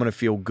 I'm gonna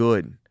feel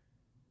good.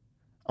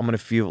 I'm gonna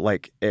feel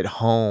like at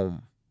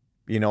home,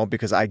 you know,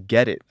 because I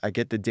get it. I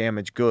get the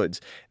damaged goods.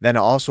 Then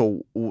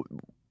also,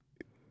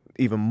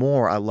 even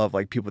more, I love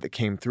like people that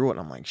came through it, and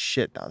I'm like,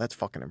 shit, now that's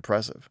fucking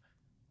impressive.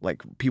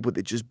 Like people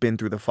that just been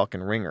through the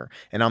fucking ringer,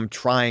 and I'm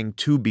trying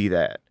to be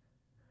that.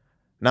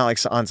 Not like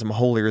on some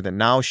holier than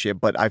thou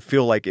shit, but I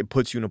feel like it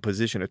puts you in a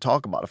position to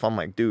talk about it. If I'm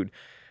like, dude,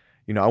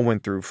 you know, I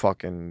went through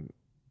fucking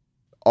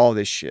all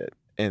this shit,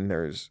 and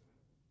there's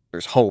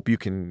hope. You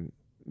can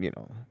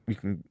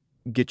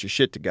get your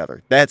shit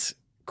together. That's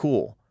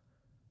cool.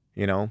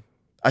 You know,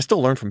 I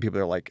still learn from people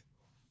that are like,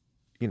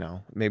 you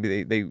know,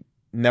 maybe they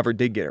never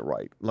did get it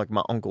right. Like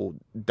my uncle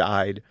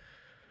died.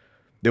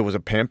 There was a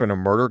pimp and a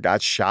murderer,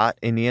 got shot,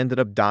 and he ended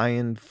up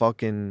dying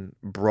fucking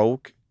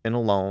broke and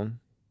alone,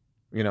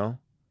 you know,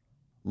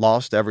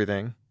 lost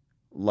everything.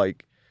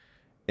 Like,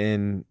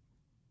 and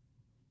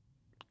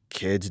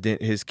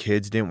his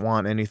kids didn't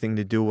want anything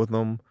to do with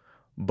him,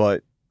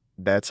 but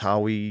that's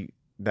how he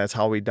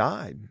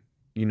died.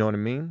 You know what I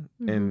mean?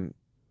 Mm-hmm. And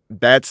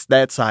that's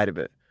that side of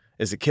it.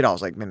 As a kid, I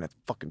was like, man, that's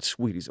fucking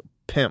sweet. He's a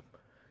pimp.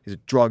 He's a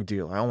drug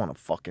dealer. I don't want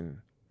to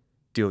fucking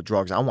deal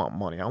drugs. I want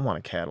money. I want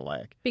a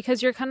Cadillac.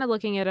 Because you're kind of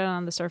looking at it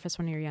on the surface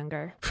when you're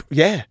younger.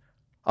 Yeah.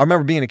 I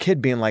remember being a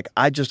kid being like,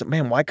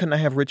 man, why couldn't I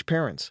have rich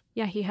parents?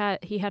 Yeah, he had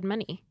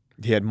money.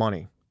 He had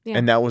money. Yeah.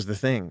 And that was the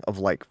thing of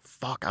like,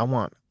 fuck, I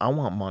want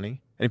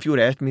money. And if you would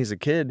ask me as a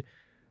kid,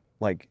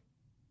 like,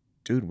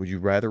 dude, would you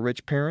rather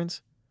rich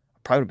parents? I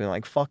probably would have been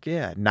like, fuck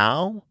yeah.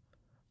 Now?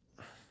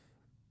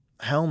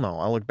 Hell no.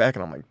 I look back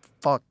and I'm like,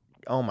 fuck,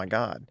 oh my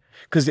God.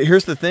 Because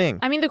here's the thing.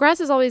 I mean, the grass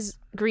is always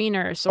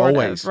greener, sort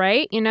Always. of,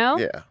 right? You know?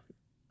 Yeah.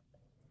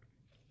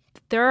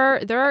 There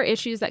are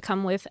issues that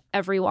come with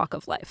every walk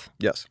of life.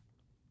 Yes.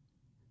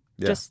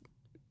 Yeah. Just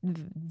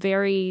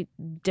very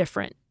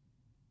different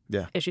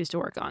issues to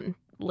work on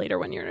later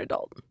when you're an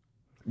adult.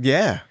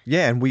 Yeah.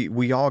 Yeah. And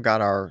we all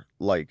got our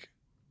like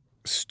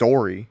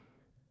story.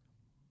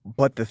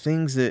 But the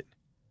things that,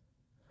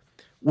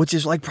 which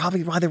is like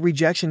probably why the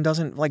rejection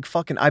doesn't like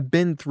fucking, I've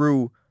been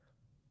through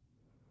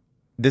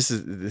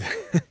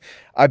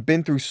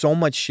so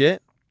much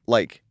shit.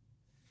 Like,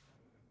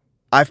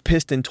 I've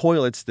pissed in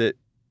toilets that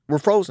were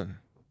frozen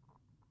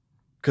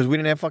because we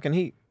didn't have fucking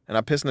heat. And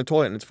I pissed in the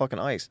toilet and it's fucking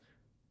ice.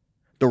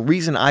 The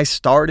reason I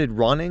started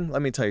running,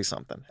 let me tell you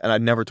something. And I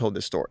never told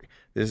this story.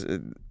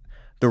 The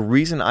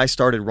reason I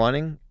started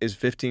running is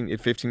 15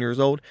 years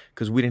old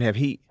because we didn't have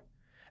heat.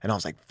 And I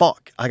was like,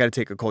 fuck, I got to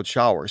take a cold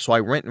shower. So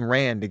I went and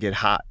ran to get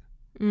hot.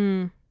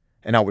 And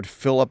I would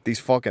fill up these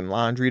fucking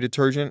laundry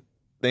detergent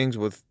things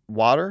with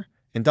water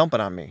and dump it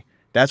on me.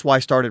 That's why I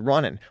started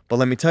running. But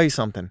let me tell you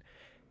something.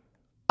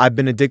 I've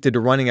been addicted to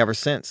running ever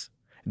since.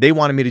 They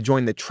wanted me to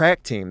join the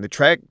track team. The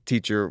track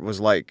teacher was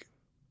like,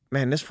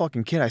 man, this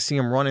fucking kid, I see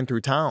him running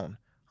through town.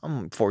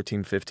 I'm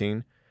 14,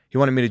 15. He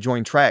wanted me to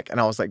join track. And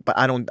I was like, but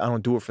I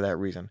don't do it for that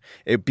reason.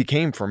 It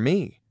became for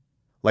me.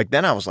 Like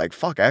then I was like,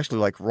 fuck, I actually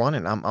like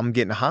running. I'm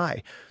getting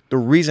high. The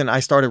reason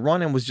I started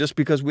running was just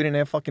because we didn't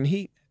have fucking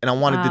heat. And I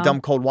wanted to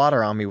dump cold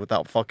water on me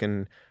without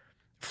fucking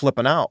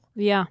flipping out.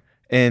 Yeah.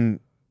 And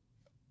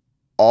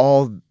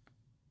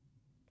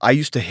I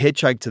used to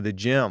hitchhike to the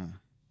gym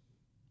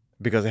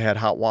because I had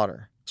hot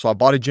water. So I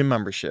bought a gym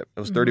membership. It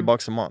was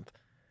 $30 a month.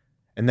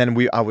 And then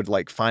I would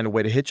like find a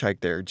way to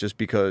hitchhike there just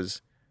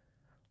because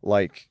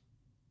like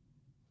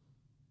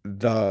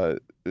the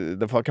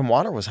fucking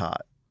water was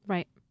hot.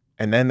 Right.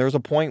 And then there was a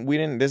point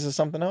this is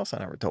something else I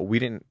never told.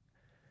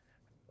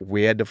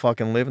 We had to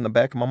fucking live in the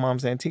back of my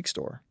mom's antique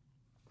store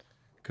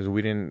because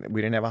we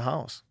didn't have a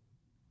house.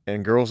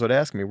 And girls would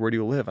ask me, where do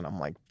you live? And I'm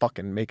like,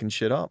 fucking making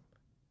shit up.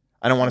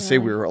 I don't want to say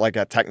we were like,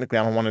 technically,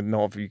 I don't want to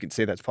know if you could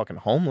say that's fucking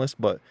homeless,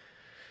 but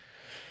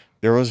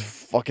there was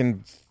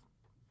fucking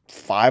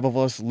 5 of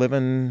us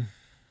living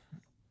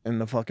in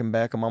the fucking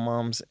back of my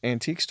mom's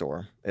antique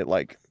store at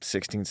like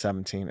 16,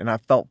 17. And I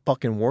felt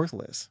fucking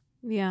worthless.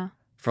 Yeah.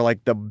 For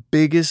like the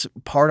biggest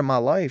part of my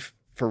life,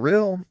 for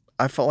real,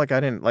 I felt like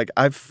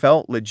I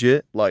felt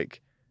legit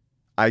like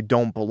I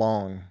don't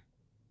belong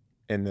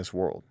in this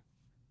world.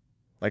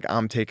 Like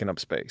I'm taking up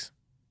space.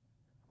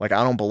 Like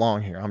I don't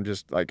belong here. I'm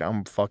just like,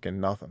 I'm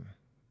fucking nothing.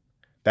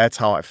 That's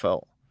how I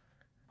felt.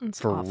 It's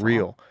for awful.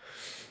 real.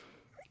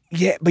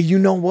 Yeah, but you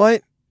know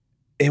what?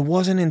 It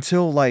wasn't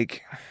until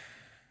like,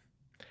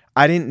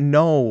 I didn't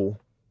know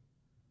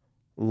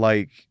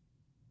like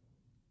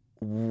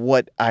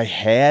what I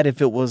had,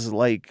 if it was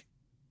like,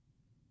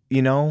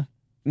 you know,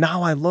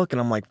 now I look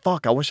and I'm like,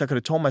 fuck, I wish I could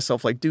have told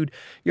myself like, dude,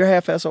 you're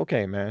half-ass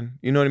okay, man.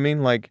 You know what I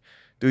mean? Like,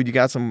 dude, you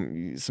got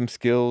some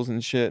skills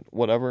and shit,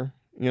 whatever,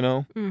 you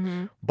know?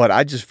 Mm-hmm. But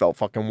I just felt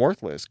fucking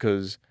worthless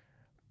because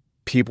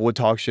people would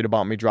talk shit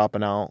about me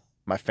dropping out.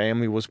 My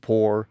family was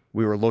poor.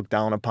 We were looked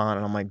down upon.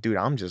 And I'm like, dude,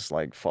 I'm just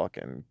like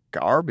fucking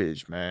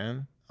garbage,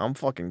 man. I'm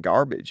fucking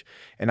garbage.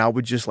 And I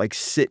would just like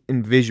sit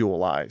and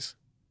visualize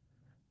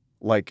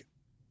like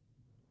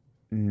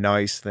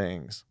nice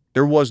things.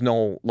 There was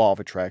no law of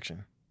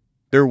attraction.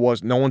 No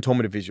one told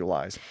me to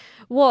visualize.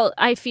 Well,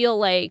 I feel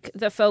like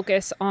the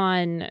focus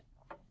on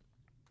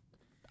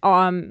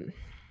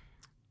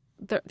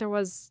there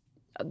was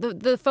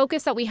the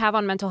focus that we have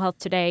on mental health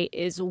today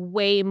is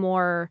way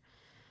more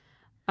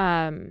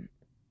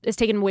is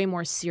taken way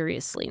more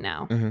seriously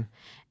now. Mm-hmm.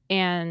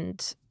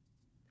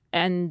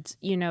 And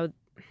you know,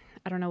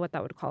 I don't know what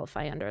that would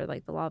qualify under,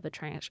 like the law of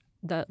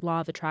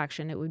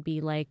attraction. It would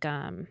be like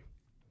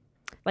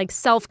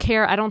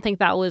self-care. I don't think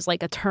that was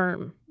like a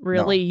term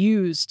really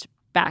used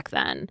back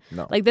then.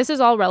 No. Like this is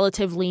all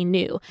relatively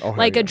new.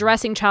 Like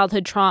addressing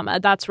childhood trauma,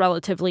 that's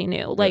relatively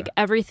new. Like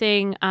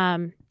everything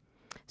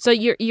so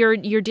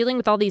you're dealing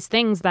with all these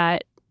things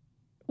that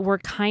were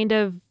kind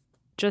of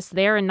just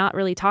there and not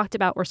really talked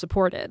about or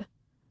supported.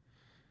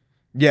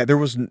 Yeah, there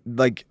was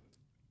like,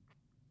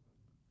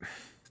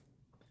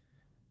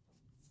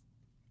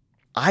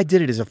 I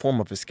did it as a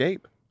form of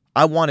escape.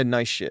 I wanted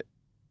nice shit.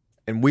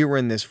 And we were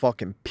in this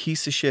fucking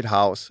piece of shit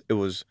house.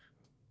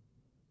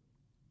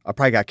 I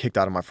probably got kicked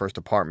out of my first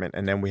apartment,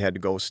 and then we had to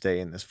go stay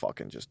in this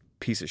fucking just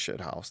piece of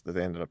shit house that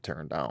they ended up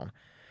tearing down.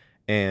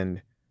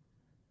 And,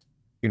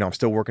 you know, I'm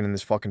still working in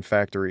this fucking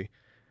factory.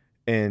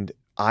 And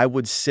I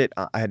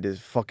had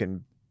this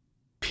fucking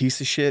piece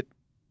of shit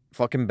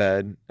fucking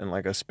bed and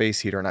like a space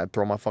heater, and I'd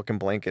throw my fucking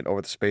blanket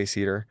over the space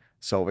heater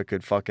so it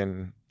could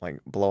fucking like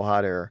blow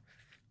hot air,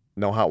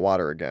 no hot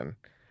water again.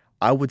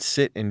 I would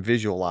sit and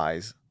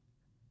visualize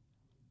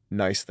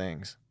nice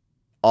things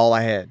All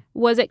I had.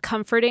 Was it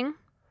comforting?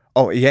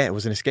 Oh, yeah, it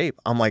was an escape.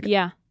 I'm like,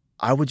 Yeah.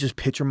 I would just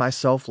picture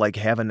myself like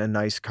having a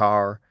nice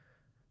car,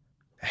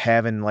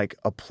 having like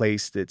a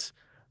place that's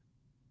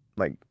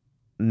like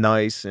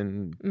nice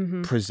and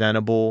Mm-hmm.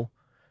 presentable,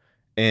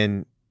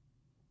 and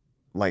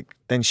like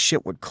then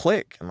shit would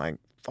click and like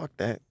fuck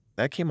that.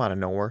 That came out of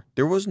nowhere.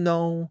 There was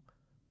no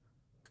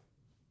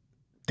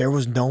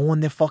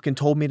one that fucking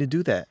told me to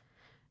do that.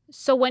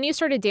 So when you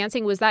started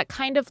dancing, was that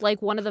kind of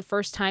like one of the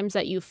first times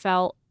that you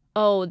felt,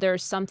 oh,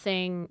 there's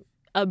something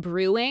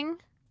brewing?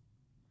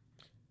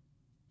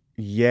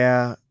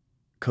 Yeah,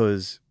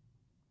 cause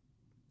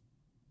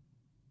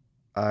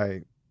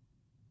I'll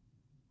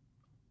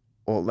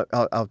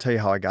tell you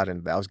how I got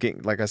into that. I was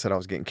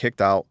getting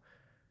kicked out,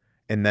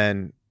 and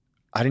then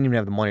I didn't even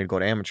have the money to go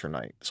to amateur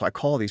night. So I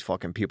call these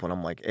fucking people and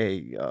I'm like,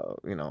 hey,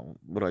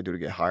 what do I do to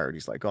get hired?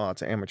 He's like, oh,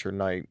 it's an amateur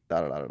night, da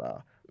da da da da.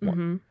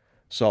 Mm-hmm.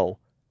 So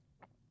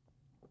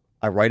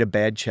I write a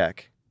bad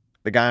check.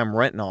 The guy I'm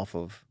renting off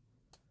of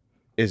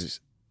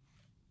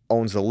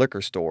owns the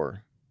liquor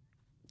store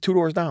 2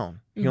 doors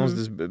down. He owns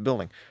this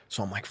building.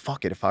 So I'm like,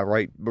 fuck it. If I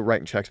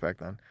writing checks back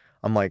then,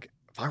 I'm like,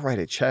 if I write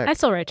a check. I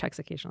still write checks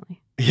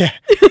occasionally. Yeah.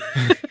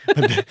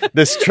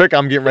 This trick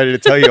I'm getting ready to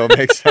tell you will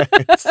make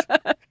sense.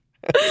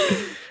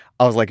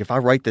 I was like, if I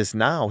write this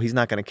now, he's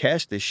not going to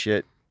cash this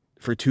shit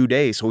for 2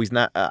 days. So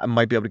I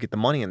might be able to get the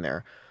money in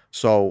there.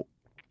 So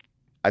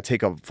I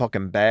take a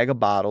fucking bag of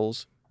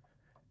bottles,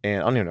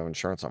 and I don't even have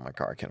insurance on my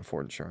car. I can't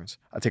afford insurance.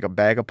 I take a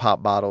bag of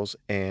pop bottles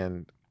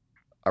and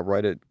I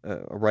write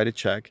a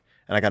check,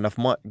 and I got enough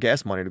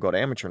gas money to go to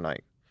amateur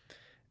night.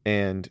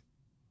 And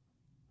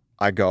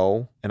I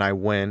go and I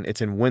win.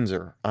 It's in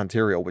Windsor,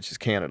 Ontario, which is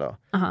Canada.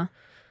 Uh-huh.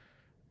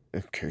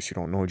 In case you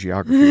don't know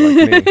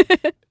geography like me.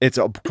 It's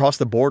across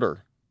the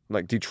border.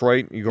 Like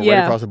Detroit, you go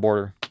right across the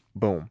border.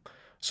 Boom.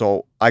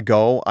 So I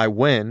go, I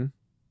win,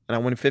 and I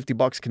win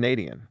 $50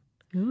 Canadian.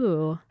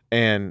 Ooh.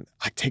 And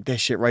I take that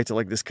shit right to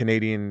like this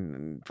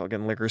Canadian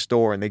fucking liquor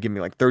store, and they give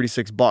me like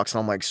 $36. And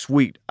I'm like,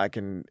 sweet, I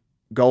can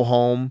go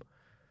home.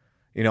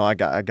 I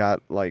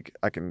got like,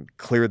 I can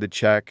clear the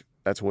check.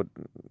 That's what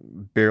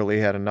barely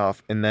had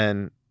enough. And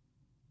then,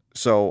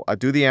 so I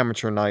do the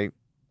amateur night.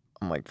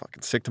 I'm like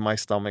fucking sick to my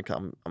stomach.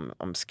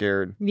 I'm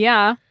scared.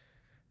 Yeah.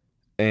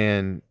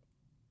 And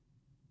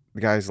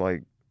the guy's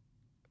like,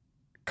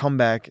 come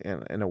back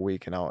in a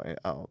week and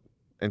I'll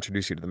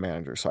introduce you to the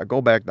manager. So I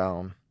go back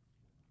down,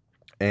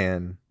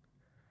 and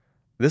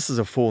this is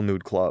a full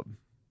nude club.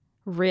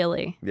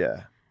 Really?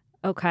 Yeah.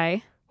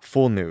 Okay.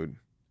 Full nude.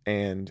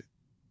 And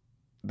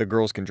the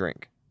girls can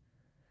drink.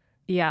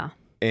 Yeah.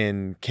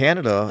 In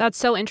Canada. That's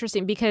so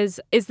interesting, because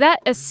is that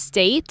a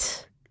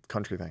state?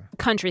 Country thing.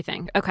 Country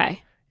thing.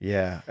 Okay.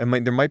 Yeah. And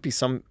there might be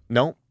some.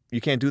 No,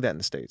 you can't do that in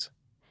the States.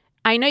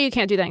 I know you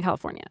can't do that in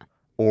California.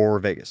 Or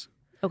Vegas.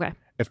 Okay.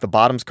 If the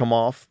bottoms come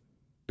off,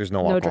 there's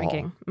no alcohol.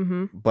 Drinking.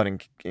 Mm-hmm. But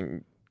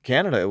in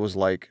Canada, it was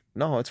like,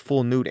 no, it's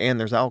full nude and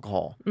there's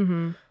alcohol.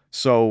 Mm-hmm.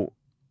 So,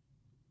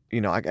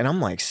 and I'm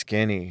like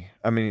skinny.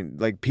 I mean,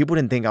 like people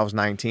didn't think I was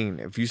 19.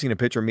 If you seen a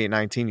picture of me at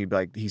 19, you'd be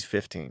like, he's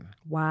 15.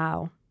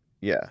 Wow.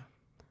 Yeah.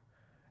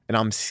 And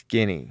I'm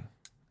skinny.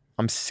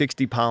 I'm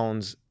 60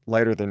 pounds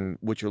lighter than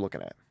what you're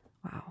looking at.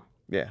 Wow.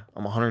 Yeah.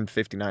 I'm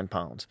 159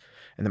 pounds.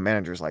 And the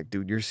manager's like,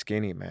 dude, you're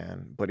skinny,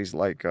 man. But he's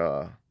like,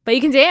 But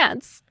you can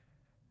dance.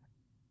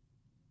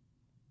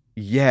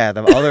 Yeah.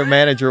 The other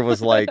manager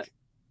was like,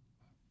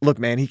 look,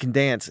 man, he can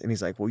dance. And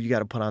he's like, well, you got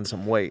to put on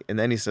some weight. And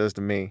then he says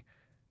to me,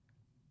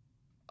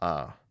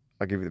 I'll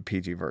give you the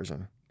PG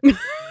version. He's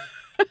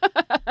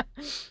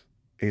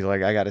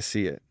like, I got to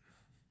see it.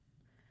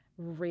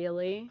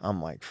 Really?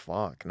 I'm like,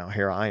 fuck. Now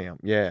here I am.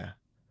 Yeah.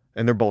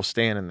 And they're both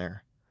standing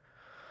there.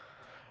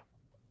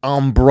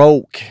 I'm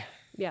broke.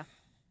 Yeah.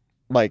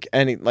 I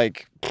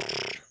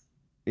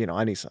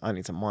need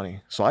some money.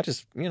 So I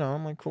just,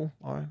 I'm like, cool.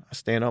 All right. I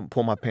stand up,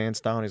 pull my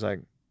pants down. He's like,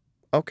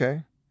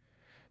 okay.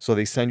 So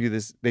they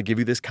give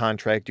you this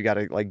contract. You got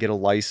to like get a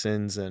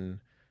license, and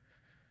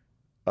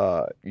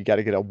you got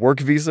to get a work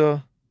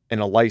visa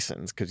and a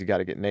license because you got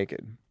to get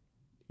naked.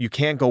 You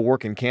can't go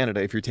work in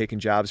Canada if you're taking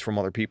jobs from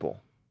other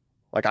people.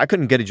 Like I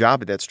couldn't get a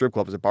job at that strip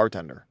club as a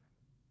bartender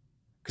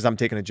because I'm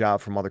taking a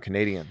job from other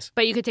Canadians.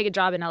 But you could take a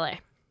job in LA.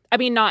 I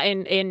mean, not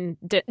in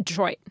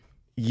Detroit.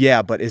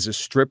 Yeah, but as a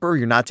stripper,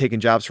 you're not taking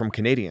jobs from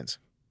Canadians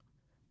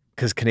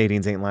because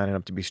Canadians ain't lining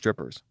up to be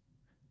strippers.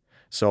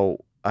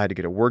 So I had to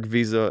get a work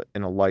visa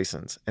and a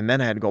license. And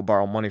then I had to go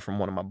borrow money from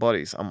one of my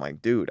buddies. I'm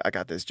like, dude, I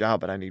got this job,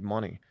 but I need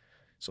money.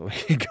 So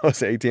he goes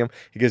to ATM.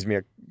 He gives me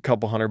a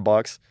couple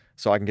 $100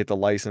 so I can get the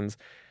license.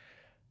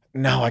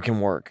 Now I can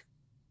work.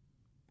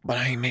 But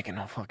I ain't making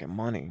no fucking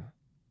money.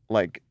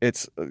 Like,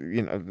 it's,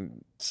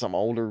 some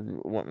older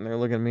woman, they're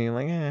looking at me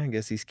like, I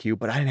guess he's cute.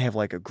 But I didn't have,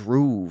 like, a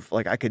groove.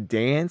 Like, I could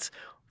dance,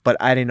 but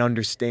I didn't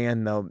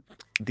understand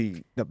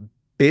the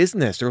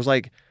business. There was,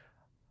 like...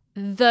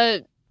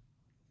 The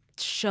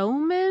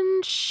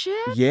showmanship?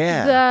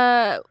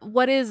 Yeah.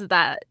 What is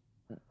that?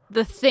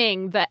 The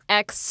thing, the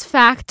X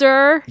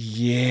Factor?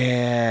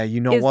 Yeah,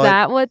 you know is what? Is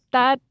that what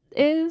that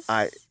is?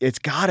 It's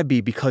got to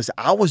be because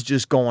I was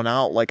just going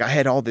out. Like, I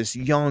had all this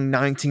young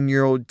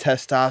 19-year-old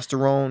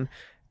testosterone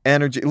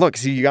energy. Look,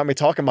 see, you got me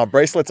talking about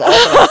bracelets off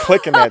and I'm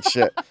clicking that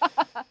shit.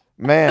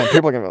 Man,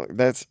 people are going to be like,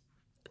 that's...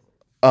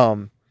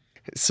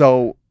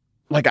 So,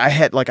 like,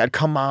 I'd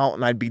come out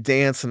and I'd be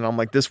dancing and I'm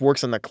like, this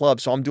works in the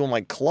club. So I'm doing,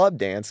 like, club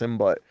dancing,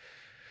 but...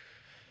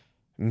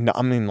 No,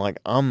 I mean, like,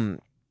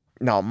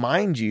 now,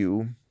 mind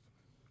you,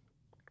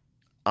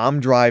 I'm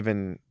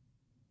driving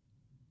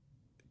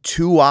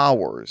 2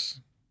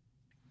 hours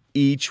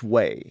each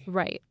way.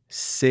 Right.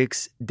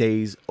 6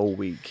 days a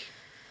week.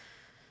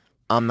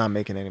 I'm not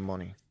making any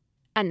money.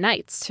 At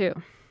nights,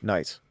 too.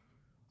 Nights.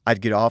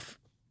 I'd get off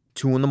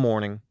 2 in the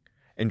morning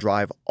and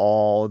drive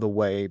all the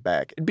way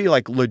back. It'd be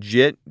like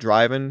legit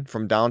driving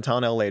from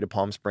downtown LA to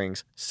Palm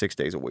Springs 6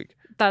 days a week.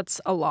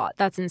 That's a lot.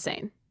 That's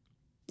insane.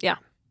 Yeah.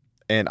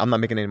 And I'm not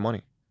making any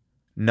money.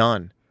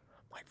 None.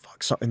 I'm like,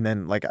 fuck. So, and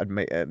then, like, I'd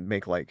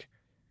make like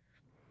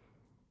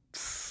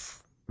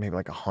maybe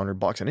like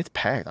 $100, and it's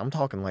packed. I'm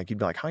talking like, you'd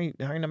be like, how are you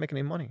not making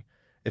any money?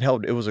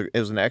 It was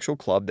an actual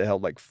club that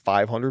held like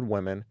 500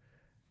 women,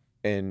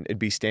 and it'd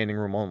be standing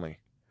room only.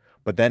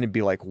 But then it'd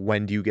be like,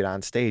 when do you get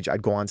on stage?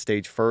 I'd go on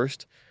stage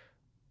first.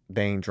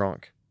 They ain't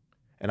drunk.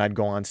 And I'd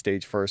go on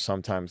stage first,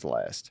 sometimes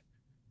last.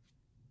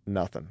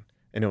 Nothing.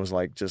 And it was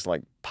like, just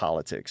like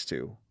politics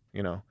too,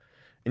 you know?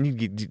 And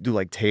you do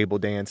like table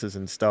dances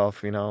and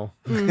stuff, you know,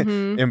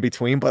 in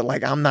between. But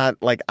like, I'm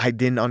not like, I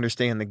didn't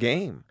understand the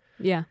game.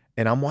 Yeah.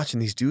 And I'm watching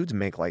these dudes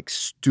make like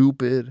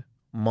stupid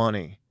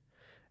money.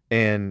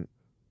 And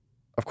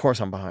of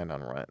course I'm behind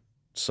on rent.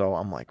 So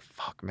I'm like,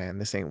 fuck, man,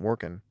 this ain't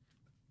working.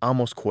 I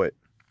almost quit.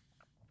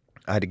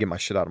 I had to get my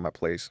shit out of my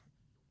place.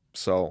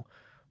 So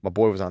my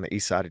boy was on the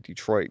east side of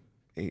Detroit.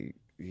 He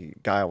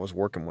guy I was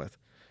working with.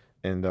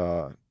 And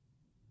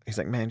he's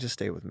like, man, just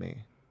stay with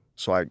me.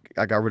 So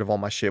I got rid of all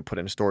my shit, put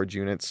it in a storage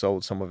unit,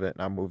 sold some of it,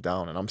 and I moved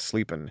down. And I'm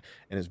sleeping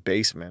in his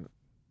basement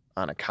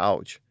on a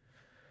couch.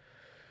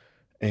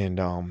 And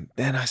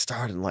then I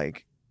started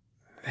like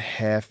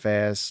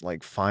half-ass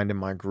like finding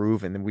my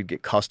groove, and then we'd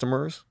get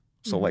customers.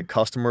 So like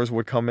customers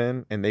would come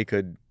in and they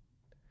could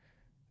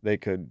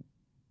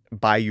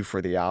buy you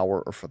for the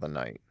hour or for the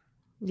night.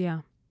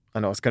 Yeah. I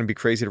know it's gonna be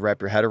crazy to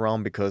wrap your head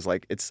around because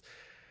like it's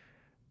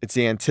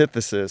the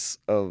antithesis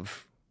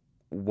of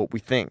what we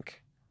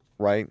think,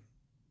 right?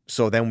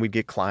 So then we'd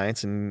get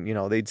clients and, you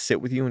know, they'd sit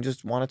with you and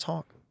just want to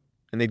talk.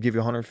 And they'd give you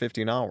 $150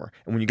 an hour.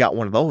 And when you got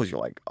one of those, you're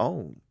like,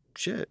 oh,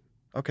 shit,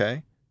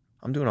 okay,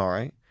 I'm doing all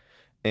right.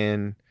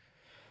 And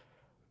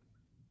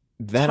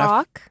then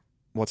talk?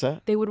 What's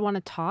that? They would want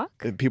to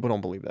talk? People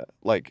don't believe that.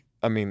 Like,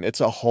 I mean,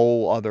 it's a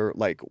whole other,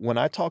 like, when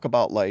I talk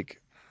about,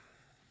 like,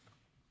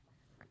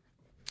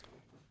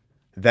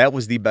 that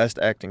was the best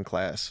acting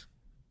class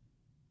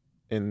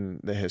in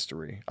the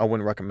history. I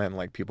wouldn't recommend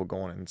like people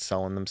going and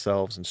selling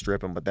themselves and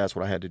stripping, but that's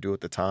what I had to do at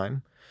the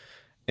time.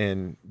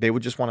 And they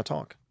would just want to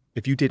talk.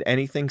 If you did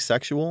anything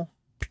sexual,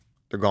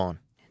 they're gone.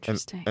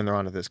 Interesting. And they're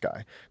onto this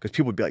guy. Because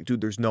people would be like, dude,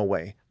 there's no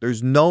way.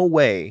 There's no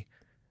way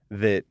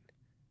that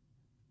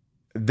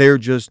they're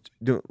just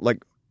doing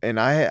like, and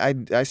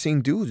I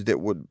seen dudes that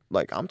would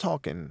like, I'm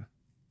talking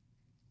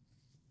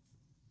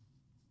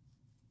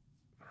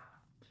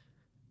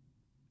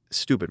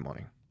stupid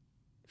money,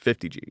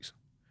 50 G's.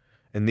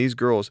 And these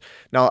girls,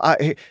 now,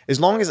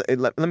 as long as,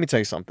 let me tell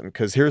you something,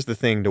 because here's the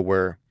thing to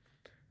where,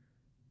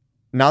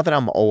 now that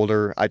I'm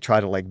older, I try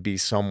to like be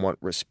somewhat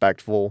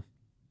respectful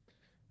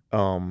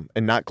and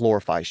not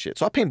glorify shit.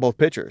 So I paint both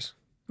pictures.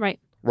 Right.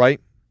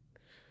 Right?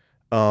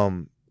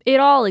 It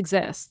all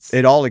exists.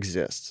 It all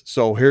exists.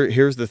 So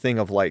here's the thing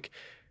of like,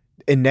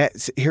 and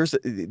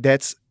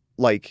that's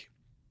like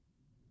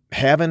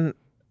having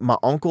my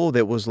uncle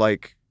that was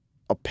like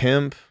a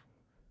pimp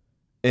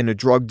and a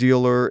drug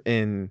dealer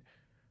and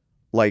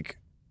like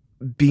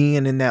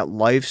being in that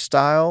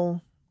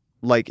lifestyle,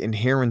 like and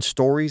hearing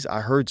stories. I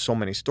heard so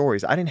many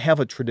stories. I didn't have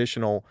a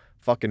traditional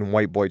fucking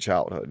white boy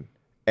childhood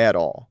at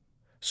all.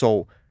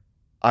 So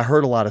I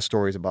heard a lot of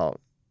stories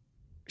about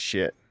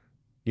shit.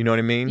 You know what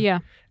I mean? Yeah.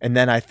 And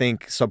then I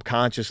think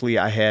subconsciously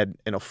I had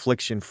an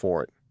affliction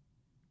for it.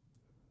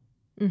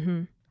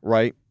 Mm-hmm.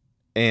 Right?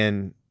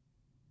 And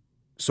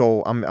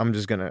so I'm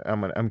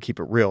gonna keep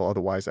it real.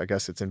 Otherwise, I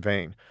guess it's in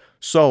vain.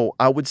 So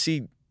I would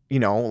see, you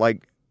know,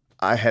 like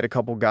I had a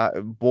couple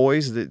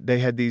boys that they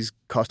had these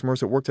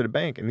customers that worked at a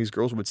bank, and these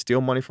girls would steal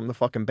money from the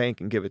fucking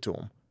bank and give it to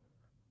them.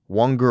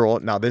 One girl,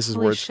 now this is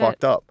where it's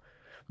fucked up.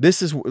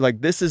 This is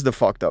the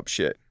fucked up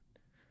shit.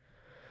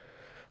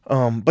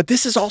 But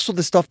this is also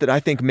the stuff that I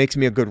think makes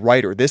me a good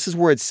writer. This is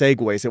where it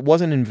segues. It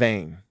wasn't in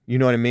vain. You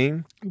know what I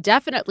mean?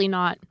 Definitely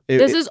not.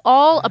 This is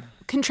all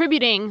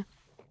contributing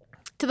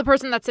to the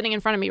person that's sitting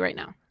in front of me right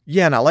now.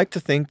 Yeah, and I like to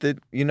think that,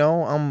 you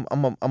know,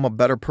 I'm a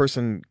better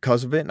person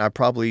because of it, and I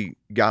probably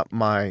got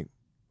my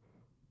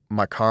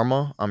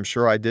karma. I'm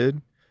sure I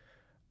did.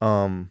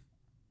 But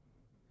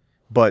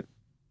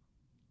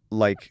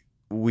like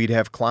we'd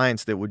have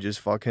clients that would just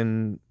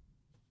fucking,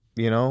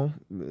 you know,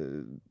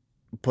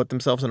 put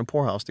themselves in a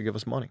poorhouse to give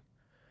us money.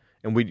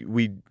 And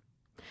we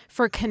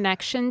for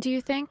connection, do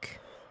you think?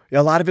 Yeah,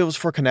 a lot of it was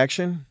for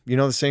connection. You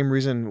know, the same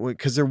reason,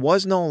 because there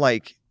was no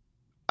like,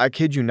 I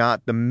kid you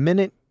not, the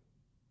minute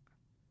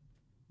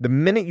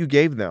you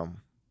gave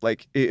them,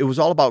 like it was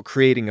all about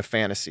creating a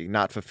fantasy,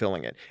 not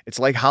fulfilling it. It's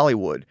like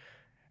Hollywood,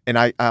 and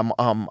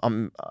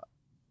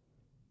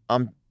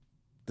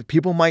the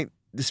people might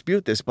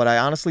dispute this, but I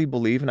honestly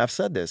believe, and I've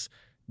said this,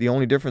 the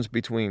only difference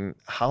between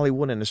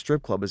Hollywood and a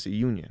strip club is a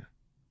union,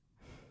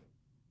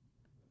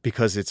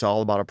 because it's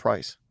all about a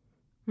price.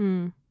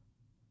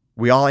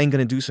 We all ain't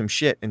gonna do some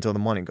shit until the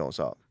money goes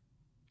up,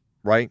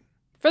 right?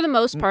 For the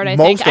most part, I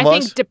Most think. of I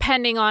us- think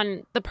depending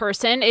on the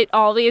person, it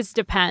always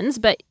depends.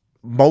 But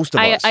Most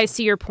of us. I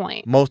see your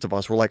point. Most of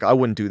us were like, I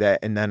wouldn't do that.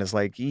 And then it's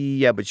like,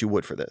 yeah, but you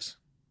would for this.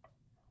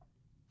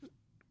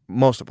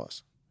 Most of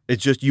us.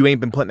 It's just you ain't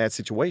been put in that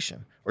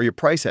situation, or your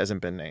price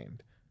hasn't been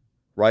named,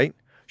 right?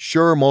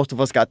 Sure, most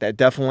of us got that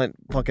definite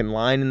fucking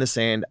line in the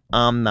sand.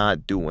 I'm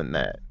not doing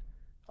that.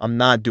 I'm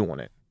not doing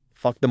it.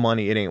 Fuck the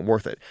money. It ain't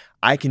worth it.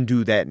 I can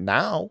do that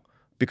now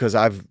because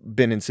I've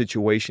been in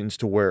situations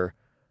to where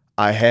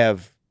I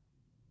have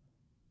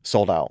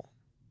sold out.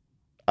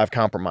 I've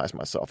compromised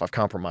myself. I've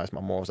compromised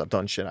my morals. I've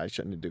done shit I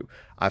shouldn't do.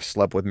 I've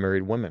slept with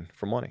married women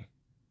for money.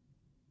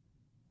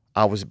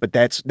 But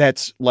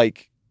that's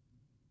like,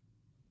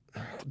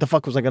 what the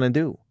fuck was I gonna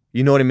do?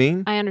 You know what I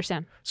mean? I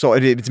understand. So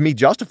it's me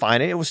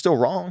justifying it. It was still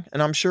wrong,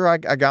 and I'm sure I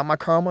got my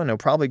karma, and I'll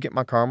probably get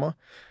my karma.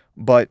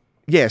 But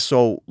yeah,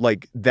 so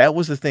like that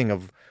was the thing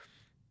of,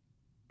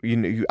 you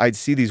know, I'd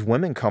see these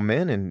women come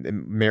in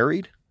and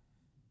married.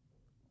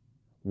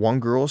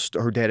 One girl,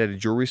 her dad had a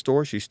jewelry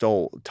store. She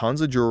stole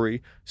tons of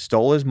jewelry,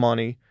 stole his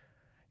money,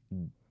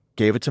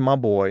 gave it to my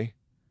boy.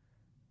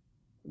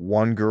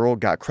 One girl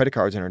got credit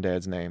cards in her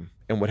dad's name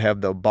and would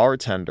have the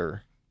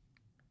bartender.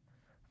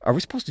 Are we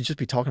supposed to just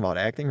be talking about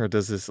acting, or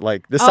does this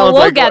like this sounds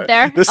we'll like get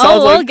there. This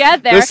sounds we'll like,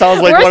 get there. This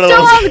sounds like We're one of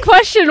still those. on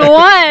question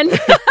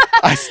one.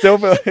 I still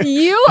feel like,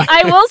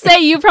 I will say,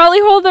 you probably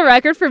hold the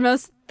record for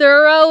most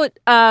thorough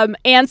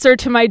answer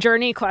to my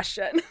journey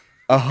question.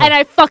 And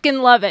I fucking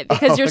love it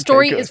because your Okay,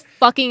 story good. is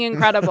fucking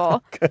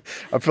incredible.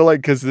 I feel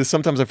like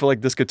sometimes I feel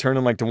like this could turn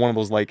in like to one of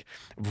those like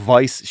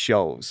Vice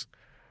shows.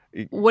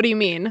 What do you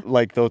mean?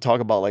 Like they'll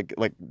talk about like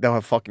they'll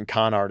have fucking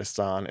con artists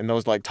on, and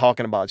those like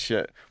talking about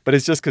shit. But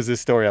it's just because this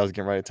story I was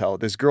getting ready to tell.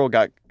 This girl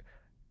got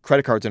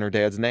credit cards in her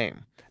dad's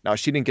name. Now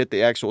she didn't get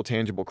the actual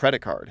tangible credit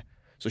card,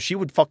 so she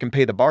would fucking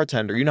pay the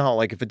bartender. You know how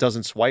like if it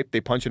doesn't swipe,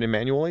 they punch it in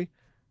manually.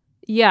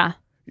 Yeah,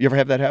 You ever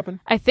have that happen?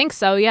 I think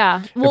so.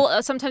 Yeah.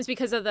 Well, sometimes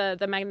because of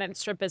the magnetic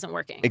strip isn't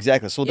working.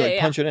 Exactly. So they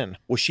Yeah. punch it in.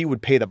 Well, she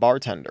would pay the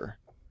bartender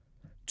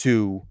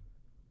to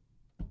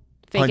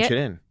Fake punch it? it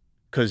in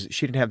because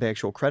she didn't have the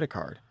actual credit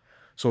card.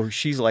 So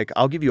she's like,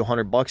 I'll give you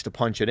 $100 to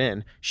punch it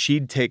in.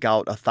 She'd take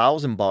out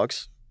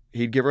 $1,000.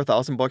 He'd give her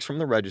 $1,000 from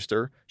the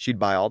register. She'd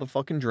buy all the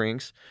fucking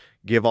drinks,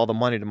 give all the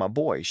money to my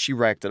boy. She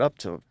racked it up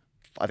to,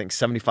 I think,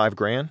 75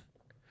 grand.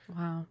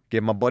 Wow.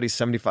 Gave my buddy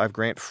 75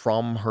 grand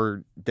from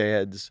her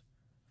dad's.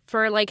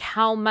 For like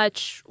how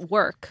much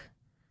work?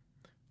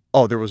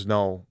 Oh, there was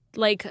no.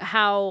 Like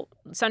how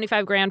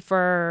 75 grand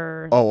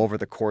for? Oh, over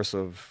the course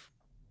of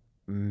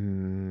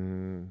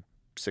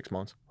 6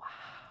 months. Wow.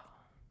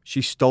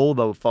 She stole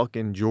the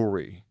fucking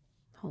jewelry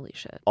Holy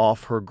shit.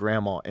 off her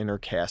grandma in her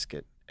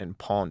casket and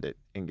pawned it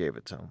and gave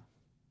it to him.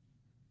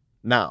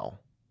 Now,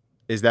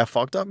 is that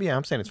fucked up? Yeah,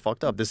 I'm saying it's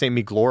fucked up. This ain't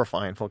me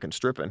glorifying fucking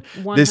stripping.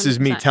 100%. This is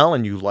me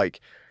telling you, like,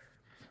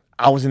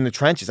 I was in the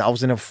trenches. I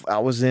was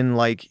in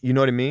like, you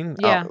know what I mean?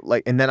 Yeah.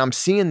 Like, and then I'm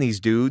seeing these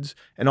dudes,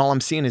 and all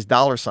I'm seeing is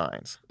dollar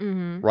signs,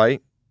 Mm-hmm.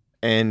 right?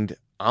 And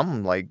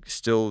I'm like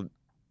still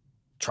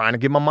trying to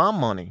give my mom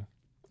money,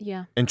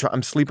 Yeah. and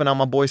I'm sleeping on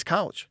my boy's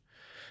couch.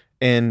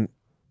 And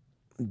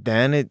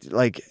then it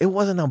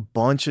wasn't a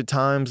bunch of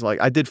times.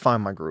 Like I did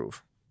find my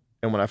groove.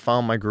 And when I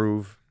found my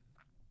groove,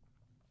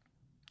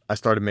 I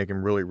started making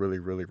really, really,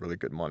 really, really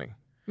good money.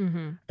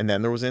 Mm-hmm. And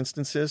then there was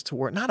instances to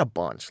where, not a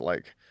bunch,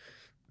 like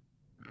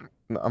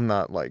I'm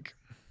not like,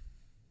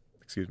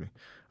 excuse me.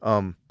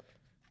 It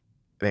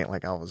ain't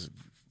like I was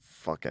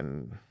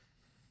fucking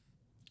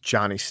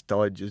Johnny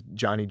Stud, just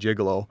Johnny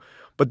Gigolo.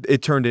 But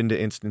it turned into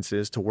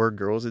instances to where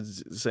girls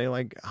would say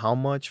like, how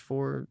much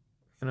for,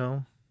 you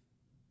know,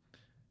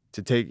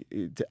 to take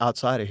to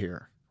outside of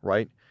here,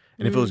 right?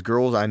 And if it was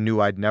girls I knew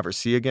I'd never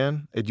see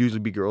again, it'd usually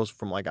be girls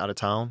from like out of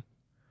town.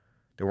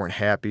 They weren't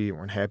happy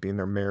in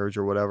their marriage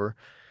or whatever.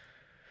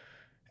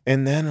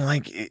 And then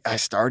like I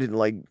started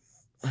like,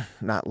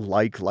 not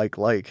like.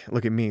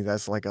 Look at me,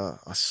 that's like a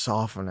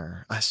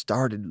softener. I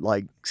started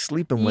like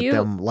sleeping with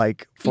them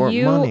like for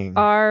money. You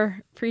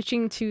are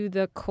preaching to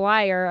the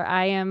choir.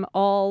 I am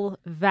all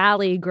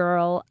valley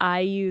girl. I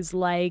use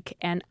like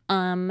and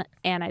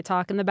I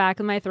talk in the back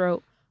of my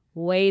throat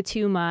way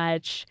too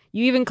much.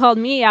 You even called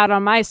me out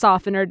on my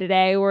softener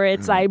today where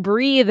it's I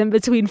breathe in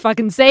between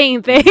fucking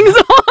saying things all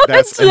the time.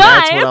 And that's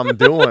what I'm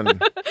doing.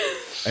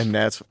 And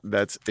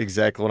that's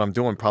exactly what I'm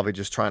doing. Probably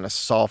just trying to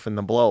soften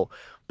the blow.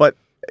 But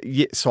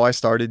yeah, so I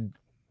started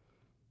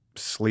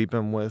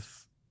sleeping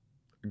with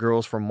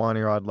girls for money,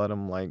 or I'd let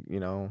them like, you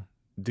know,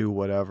 do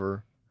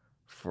whatever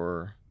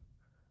for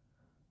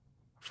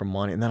for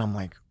money. And then I'm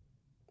like,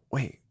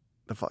 wait,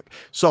 the fuck?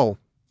 So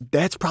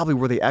that's probably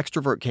where the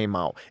extrovert came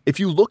out. If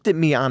you looked at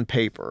me on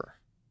paper,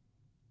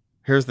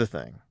 here's the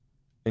thing,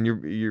 and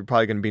you're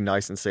probably going to be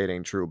nice and say it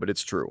ain't true, but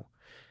it's true.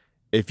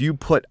 If you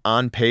put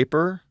on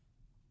paper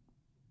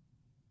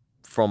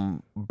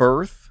from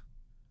birth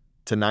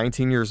to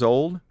 19 years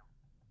old,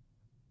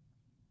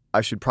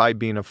 I should probably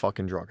be in a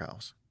fucking drug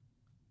house.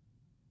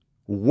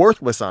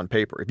 Worthless on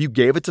paper. If you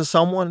gave it to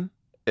someone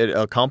at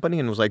a company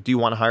and was like, do you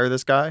want to hire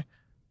this guy?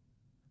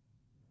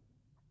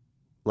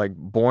 Like,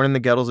 born in the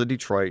ghettos of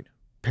Detroit,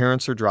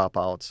 parents are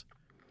dropouts.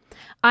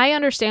 I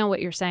understand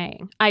what you're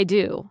saying. I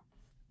do.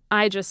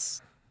 I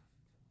just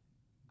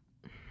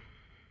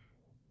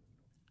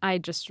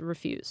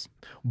refuse.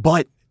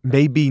 But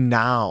maybe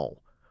now.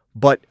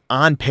 But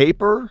on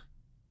paper?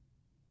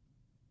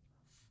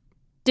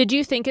 Did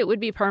you think it would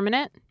be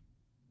permanent?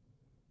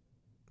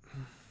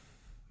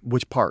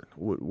 Which part?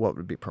 What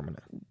would be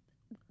permanent?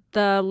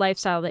 The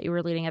lifestyle that you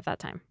were leading at that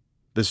time.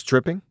 This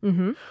tripping?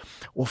 Mm-hmm.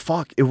 Well,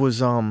 fuck. It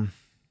was, I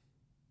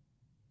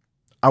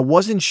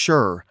wasn't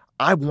sure.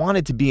 I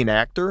wanted to be an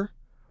actor.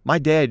 My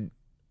dad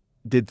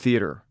did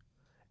theater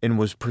and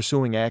was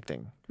pursuing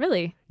acting.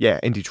 Really? Yeah,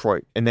 in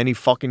Detroit. And then he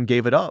fucking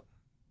gave it up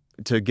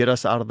to get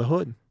us out of the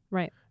hood.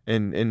 Right.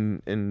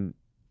 And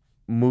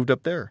moved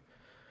up there.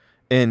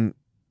 And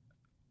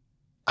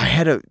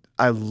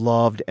I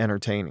loved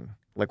entertaining,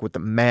 like with the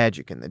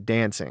magic and the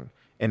dancing.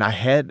 And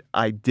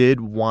I did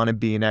want to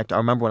be an actor. I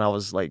remember when I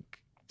was like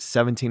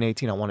 17,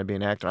 18, I wanted to be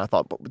an actor. And I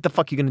thought, but what the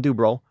fuck are you going to do,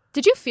 bro?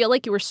 Did you feel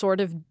like you were sort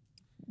of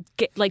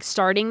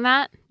starting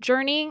that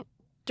journey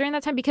during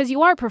that time? Because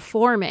you are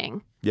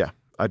performing. Yeah,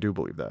 I do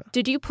believe that.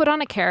 Did you put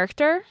on a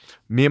character?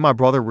 Me and my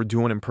brother were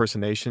doing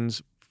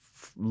impersonations,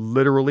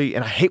 literally.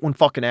 And I hate when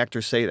fucking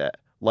actors say that.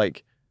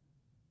 Like,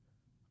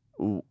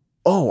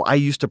 oh, I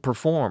used to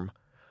perform.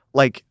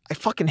 Like, I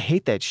fucking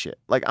hate that shit.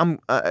 Like,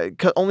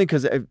 only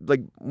because,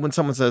 like, when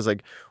someone says,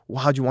 like,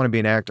 well, how'd you want to be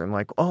an actor? I'm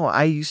like, oh,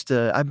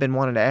 I've been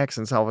wanting to act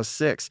since I was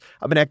 6.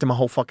 I've been acting my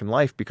whole fucking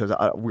life because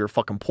we were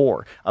fucking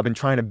poor. I've been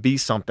trying to be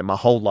something my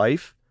whole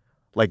life.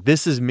 Like,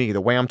 this is me.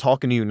 The way I'm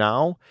talking to you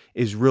now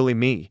is really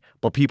me.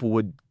 But people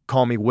would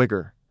call me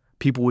wigger.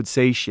 People would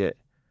say shit.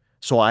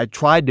 So I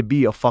tried to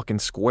be a fucking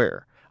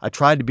square. I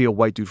tried to be a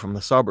white dude from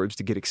the suburbs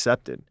to get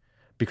accepted.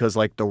 Because,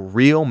 like, the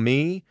real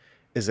me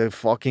is a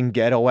fucking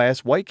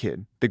ghetto-ass white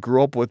kid that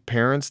grew up with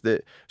parents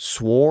that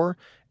swore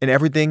and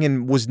everything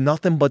and was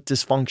nothing but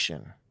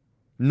dysfunction.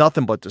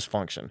 Nothing but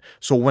dysfunction.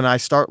 So when I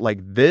start like,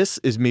 this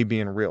is me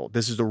being real.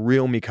 This is the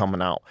real me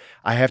coming out.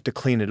 I have to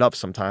clean it up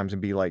sometimes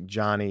and be like,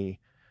 Johnny,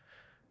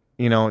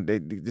 you know,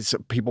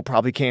 people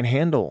probably can't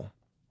handle.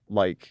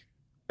 Like,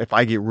 if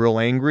I get real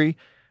angry,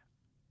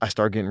 I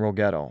start getting real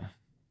ghetto.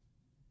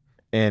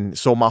 And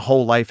so my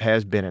whole life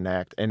has been an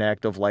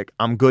act of like,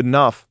 I'm good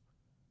enough.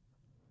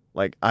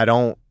 Like,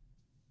 I'm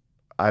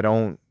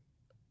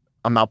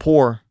not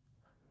poor.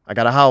 I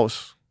got a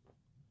house.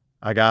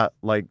 I got,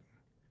 like,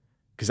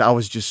 because I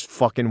was just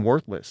fucking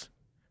worthless.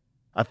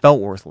 I felt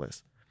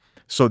worthless.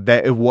 So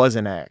that it was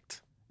an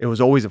act. It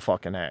was always a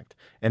fucking act.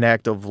 An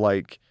act of,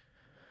 like,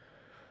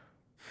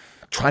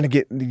 trying to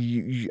get,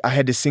 I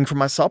had to sing for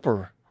my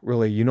supper,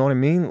 really. You know what I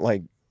mean?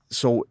 Like,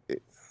 so,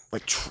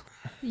 like.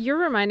 You're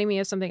reminding me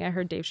of something I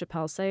heard Dave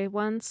Chappelle say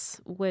once,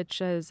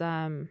 which is,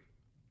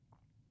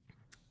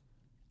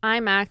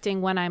 I'm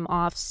acting when I'm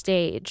off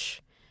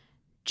stage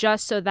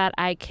just so that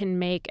I can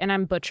make, and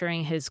I'm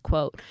butchering his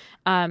quote,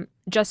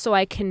 just so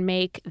I can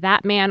make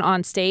that man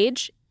on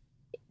stage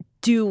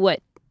do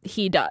what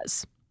he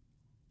does.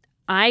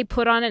 I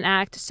put on an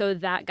act so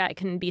that guy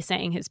can be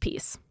saying his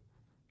piece.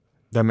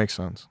 That makes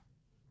sense.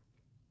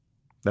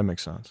 That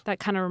makes sense. That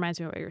kind of reminds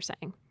me of what you're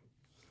saying.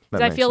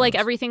 Because I feel like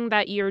everything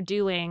that you're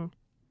doing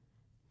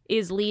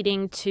is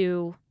leading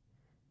to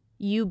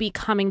you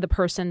becoming the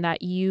person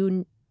that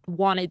you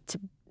wanted to,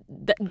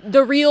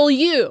 the real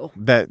you.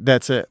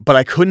 That's it. But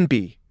I couldn't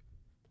be.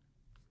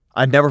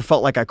 I never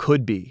felt like I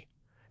could be.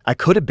 I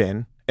could have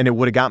been, and it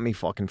would have got me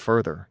fucking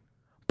further.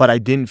 But I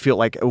didn't feel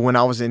like, when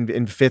I was in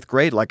 5th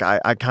grade, like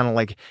I kind of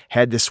like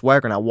had this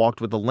swagger and I walked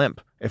with a limp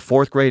at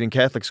 4th grade in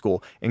Catholic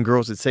school, and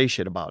girls would say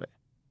shit about it.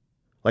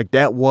 Like,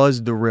 that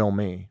was the real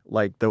me.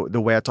 Like,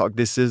 the way I talk,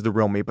 this is the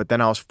real me. But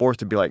then I was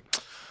forced to be like,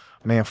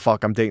 man,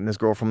 fuck, I'm dating this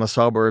girl from the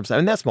suburbs.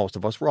 And that's most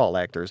of us. We're all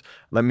actors.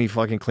 Let me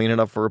fucking clean it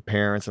up for her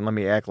parents and let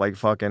me act like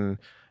fucking,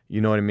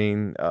 you know what I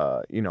mean?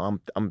 You know,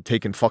 I'm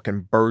taking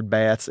fucking bird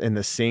baths in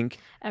the sink.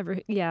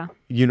 Yeah.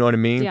 You know what I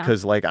mean? Yeah.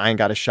 Because, like, I ain't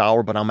got a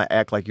shower, but I'm going to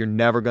act like you're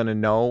never going to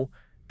know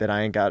that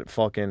I ain't got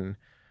fucking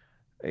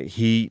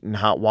heat and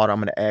hot water. I'm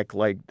going to act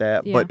like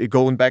that. Yeah. But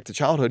going back to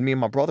childhood, me and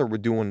my brother were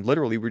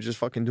we're just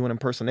fucking doing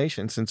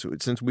impersonations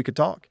since we could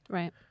talk.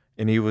 Right.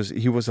 And he was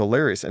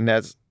hilarious. And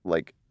that's,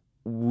 like,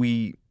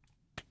 we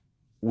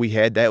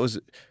had,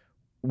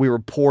 we were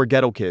poor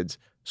ghetto kids.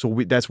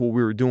 So that's what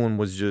we were doing,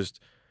 was just,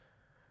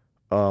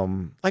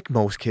 like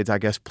most kids, I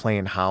guess,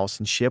 playing house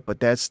and shit. But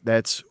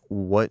that's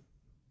what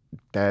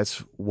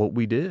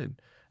we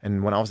did.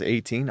 And when I was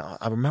 18,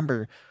 I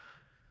remember,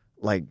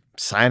 like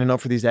signing up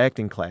for these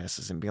acting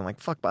classes and being like,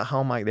 fuck, but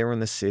how am I? They were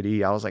in the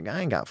city. I was like, I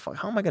ain't got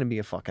how am I gonna be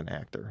a fucking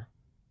actor?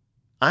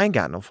 I ain't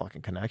got no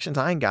fucking connections.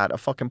 I ain't got a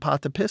fucking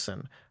pot to piss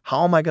in.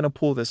 How am I gonna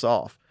pull this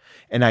off?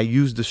 And I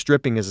used the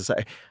stripping as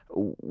a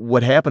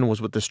what happened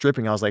was with the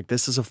stripping, I was like,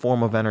 this is a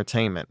form of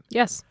entertainment.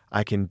 Yes.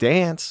 I can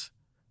dance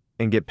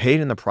and get paid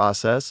in the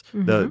process.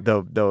 Mhm.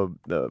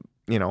 The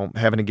you know,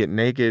 having to get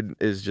naked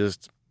is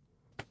just,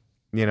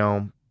 you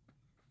know,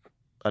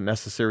 a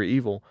necessary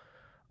evil.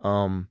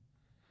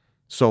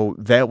 So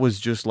that was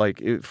just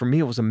like, for me,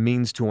 it was a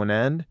means to an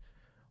end.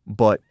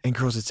 And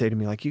girls would say to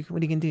me, like,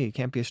 what are you gonna do? You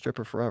can't be a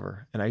stripper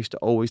forever. And I used to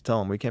always tell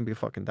them, we can't be a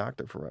fucking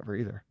doctor forever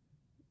either.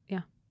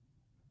 Yeah.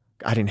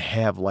 I didn't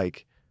have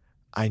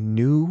I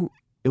knew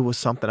it was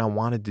something I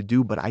wanted to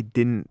do, but I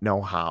didn't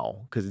know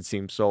how because it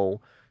seemed so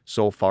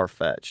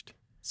far-fetched.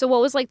 So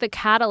what was like the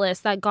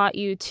catalyst that got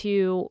you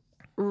to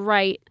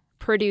write,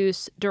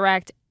 produce,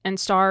 direct, and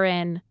star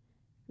in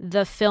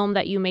the film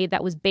that you made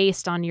that was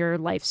based on your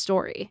life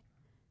story?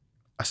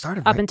 I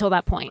started up until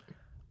that point,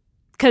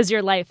 because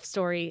your life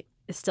story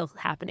is still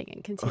happening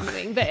and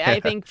continuing. But I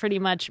think pretty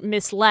much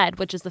Misled,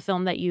 which is the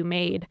film that you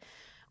made,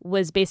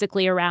 was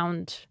basically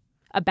around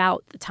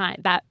about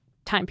that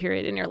time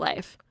period in your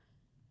life.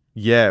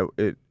 Yeah,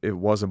 it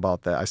was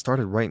about that. I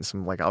started writing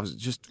some, I was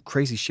just,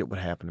 crazy shit would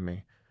happen to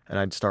me, and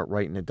I'd start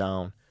writing it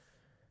down.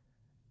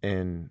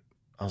 And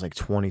I was like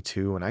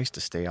 22, and I used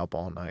to stay up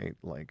all night,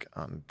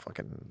 on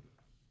fucking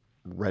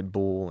Red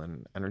Bull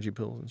and energy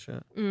pills and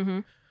shit. Mm-hmm.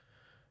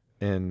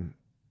 And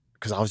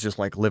because I was just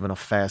living a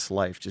fast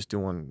life, just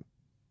doing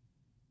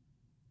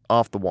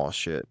off the wall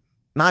shit,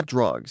 not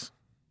drugs,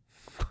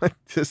 but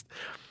just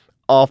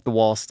off the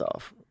wall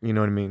stuff. You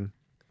know what I mean?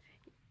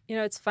 You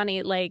know, it's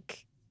funny,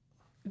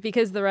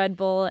 because the Red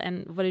Bull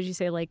and what did you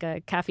say,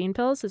 caffeine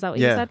pills? Is that what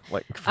you said? Yeah,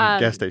 from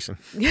gas station.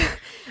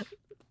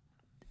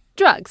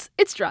 Drugs.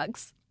 It's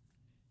drugs.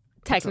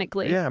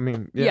 Technically. Yeah, I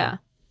mean, yeah.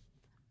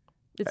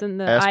 It's in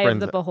the eye of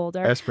the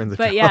beholder. Aspirin's a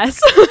but drug.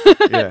 Yes.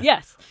 Yeah.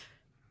 Yes.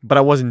 But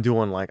I wasn't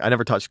doing I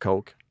never touched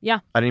coke.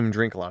 Yeah. I didn't even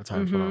drink a lot of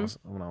times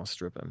Mm-hmm. when I was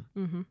stripping.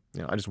 Mm-hmm.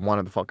 You know, I just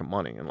wanted the fucking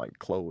money and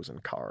clothes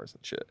and cars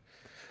and shit.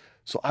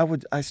 So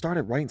I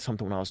started writing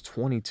something when I was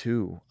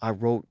 22. I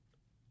wrote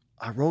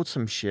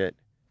some shit,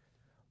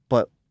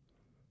 but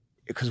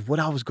because what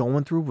I was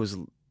going through was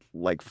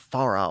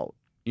far out.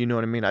 You know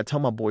what I mean? I tell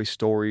my boys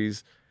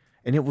stories,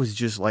 and it was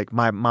just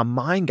my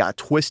mind got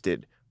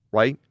twisted,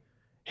 right?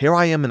 Here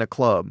I am in a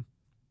club.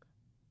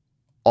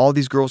 All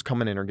these girls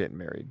coming in are getting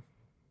married.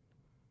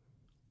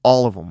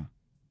 All of them.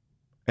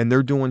 And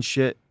they're doing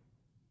shit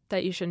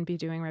that you shouldn't be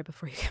doing right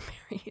before you get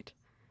married.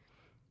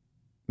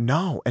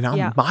 No, and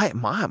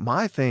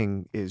my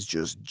thing is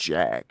just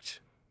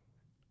jacked.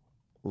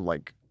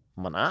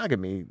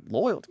 Monogamy,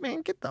 loyalty,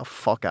 man, get the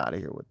fuck out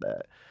of here with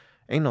that.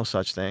 Ain't no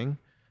such thing.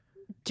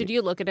 Did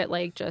you look at it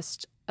like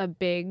just a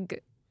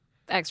big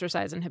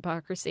exercise in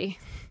hypocrisy?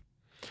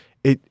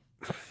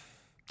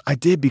 I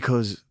did,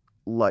 because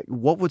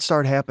what would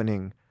start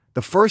happening,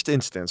 the first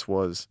instance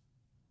was,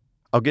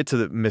 I'll get to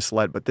the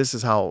Misled, but this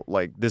is how,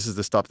 this is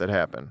the stuff that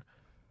happened.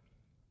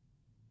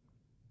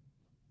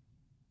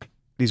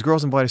 These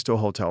girls invite us to a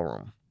hotel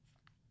room.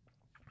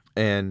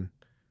 And,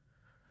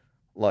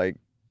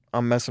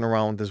 I'm messing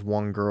around with this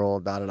one girl,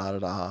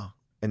 da-da-da-da-da.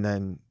 And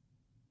then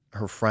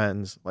her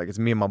friends, it's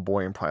me and my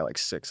boy and probably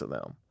 6 of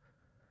them.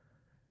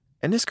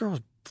 And this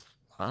girl's,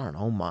 I don't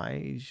know, my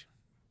age,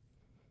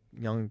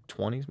 young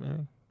 20s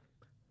maybe.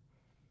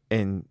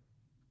 And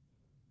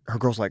her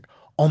girl's like,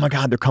 oh my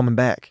God, they're coming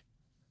back.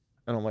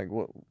 And I'm like,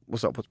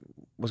 what's up?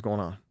 What's going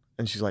on?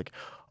 And she's like,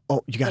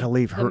 oh, you got to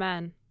leave. The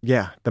men.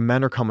 Yeah, the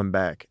men are coming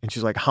back. And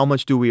she's like, how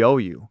much do we owe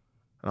you?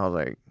 And I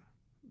was like,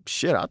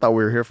 shit, I thought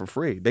we were here for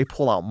free. They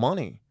pull out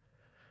money.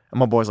 And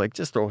my boy's like,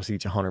 just throw us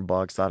each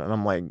 $100. And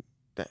I'm like,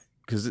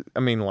 because, I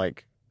mean,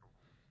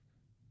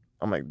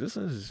 I'm like, this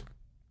is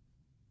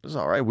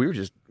all right. We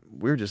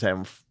were just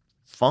having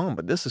fun,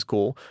 but this is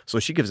cool. So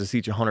she gives us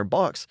each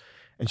 $100.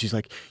 And she's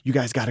like, you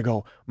guys got to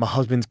go.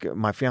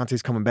 My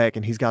fiance's coming back,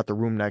 and he's got the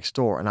room next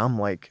door. And I'm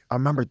like, I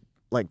remember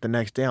the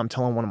next day I'm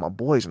telling one of my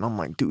boys, and I'm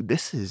like, dude,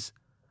 this is,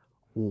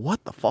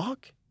 what the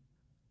fuck?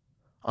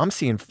 I'm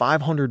seeing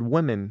 500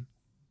 women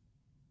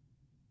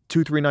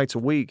 2-3 nights a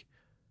week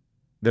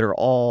that are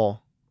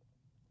all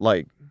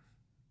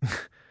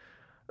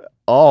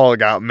all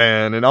got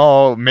men and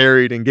all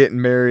married and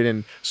getting married.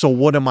 And so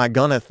what am I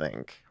gonna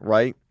think,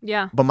 right?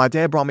 Yeah. But my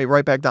dad brought me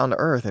right back down to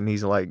earth, and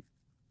he's like,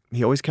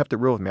 he always kept it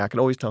real with me. I could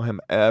always tell him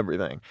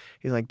everything.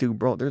 He's like, dude,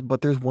 bro,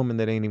 there's women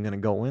that ain't even gonna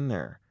go in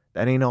there.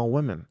 That ain't all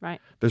women.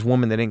 Right. There's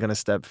women that ain't gonna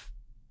step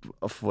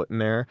a foot in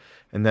there.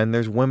 And then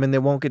there's women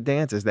that won't get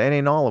dances. That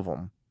ain't all of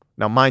them.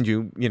 Now, mind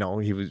you,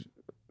 he was,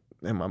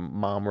 and my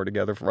mom were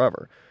together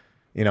forever.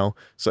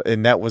 So,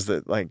 and that was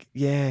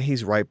yeah,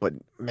 he's right. But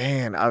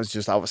man, I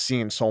was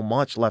seeing so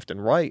much left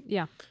and right.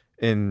 Yeah.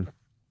 And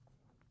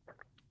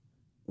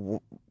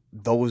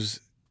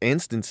those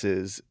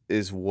instances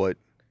is what,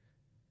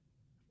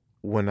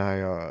 when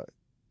I,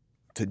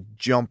 to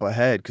jump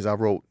ahead, because I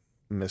wrote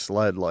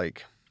Misled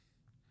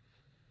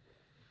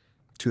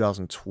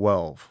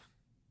 2012,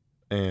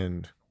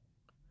 and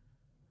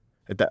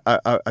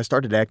I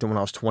started acting when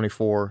I was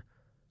 24.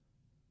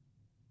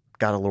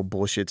 Got a little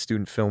bullshit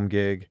student film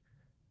gig.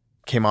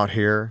 Came out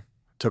here,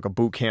 took a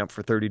boot camp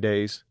for 30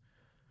 days.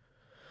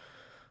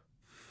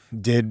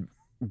 Did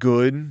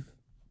good.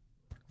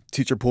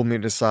 Teacher pulled me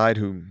to the side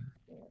who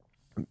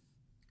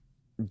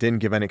didn't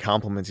give any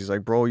compliments. He's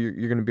like, bro, you're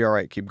going to be all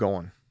right. Keep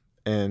going.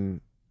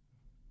 And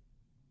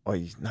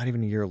not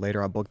even a year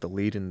later, I booked the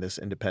lead in this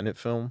independent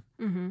film,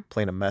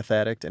 playing a meth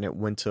addict, and it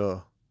went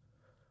to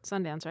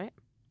Sundance, right?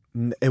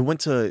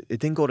 It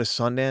didn't go to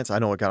Sundance. I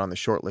know it got on the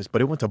short list, but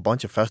it went to a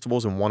bunch of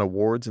festivals and won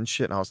awards and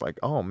shit. And I was like,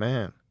 oh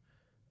man,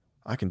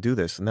 I can do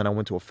this. And then I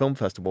went to a film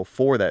festival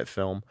for that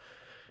film.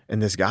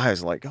 And this guy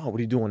is like, oh, what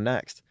are you doing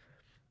next?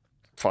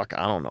 Fuck,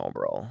 I don't know,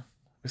 bro.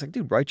 He's like,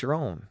 dude, write your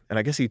own. And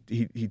I guess he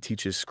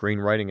teaches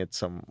screenwriting at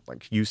some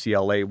like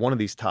UCLA, one of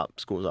these top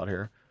schools out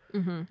here.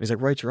 He's like,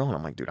 write your own.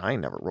 I'm like, dude, I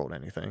ain't never wrote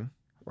anything,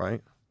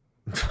 right?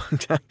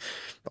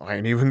 I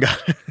ain't even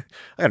got,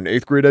 I got an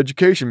 8th grade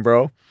education,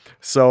 bro.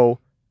 So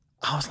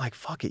I was like,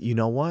 fuck it. You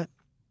know what?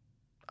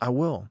 I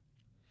will.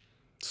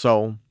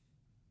 So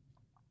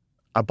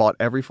I bought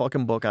every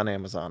fucking book on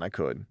Amazon I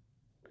could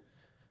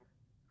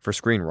for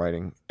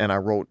screenwriting. And I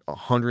wrote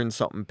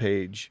 100-something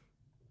page,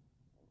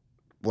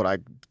 what I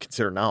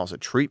consider now as a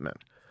treatment,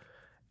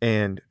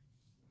 and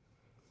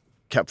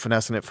kept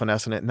finessing it.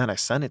 And then I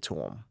sent it to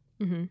him.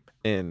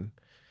 And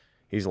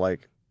he's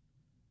like,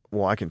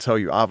 well, I can tell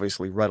you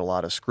obviously read a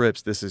lot of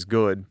scripts. This is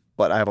good,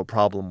 but I have a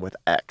problem with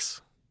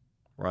X,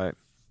 right?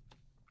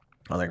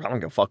 I was like, I don't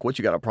give a fuck what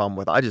you got a problem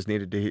with. I just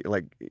needed to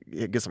like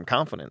get some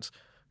confidence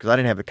because I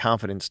didn't have the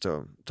confidence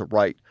to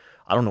write.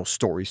 I don't know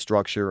story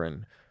structure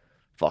and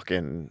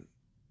fucking,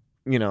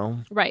 you know.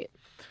 Right.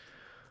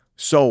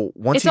 So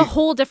once it's a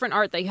whole different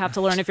art that you have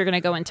to learn if you're going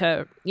to go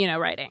into,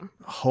 writing.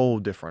 Whole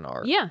different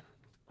art. Yeah.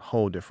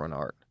 Whole different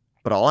art.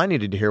 But all I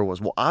needed to hear was,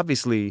 well,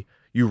 obviously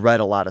you read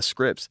a lot of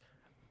scripts.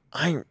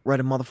 I ain't read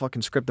a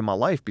motherfucking script in my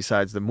life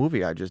besides the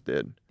movie I just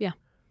did. Yeah.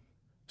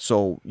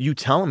 So you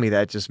telling me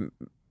that just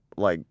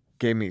like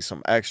gave me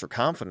some extra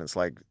confidence.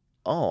 Like,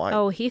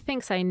 he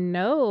thinks I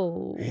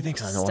know. He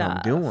thinks I know stuff. what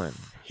I'm doing.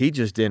 He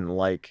just didn't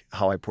like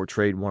how I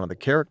portrayed one of the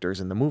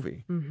characters in the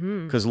movie.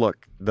 Because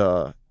look,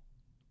 the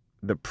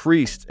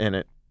priest in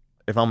it,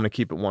 if I'm going to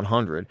keep it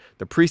 100,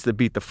 the priest that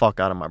beat the fuck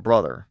out of my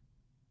brother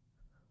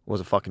was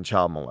a fucking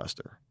child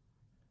molester.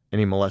 And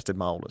he molested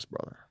my oldest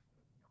brother.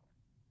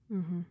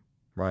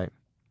 Right?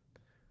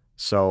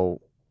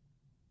 So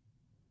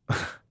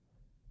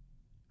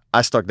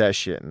I stuck that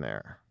shit in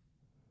there.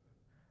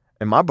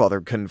 And my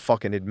brother couldn't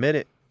fucking admit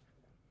it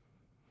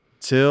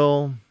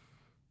till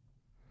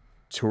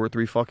 2 or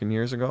 3 fucking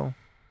years ago.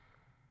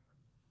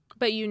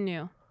 But you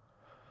knew.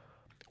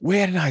 We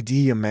had an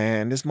idea,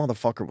 man. This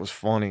motherfucker was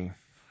funny.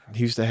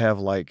 He used to have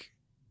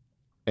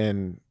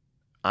and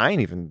I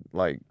ain't even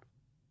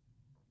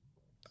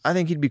I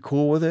think he'd be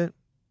cool with it,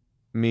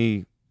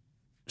 me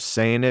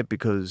saying it,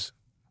 because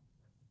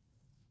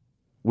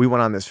we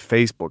went on this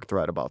Facebook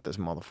thread about this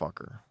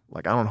motherfucker.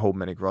 Like, I don't hold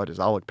many grudges.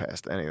 I'll look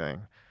past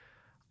anything.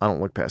 I don't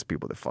look past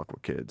people that fuck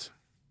with kids.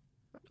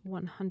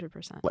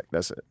 100%. Like,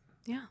 that's it.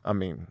 Yeah. I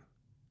mean,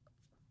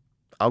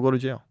 I'll go to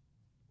jail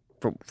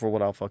for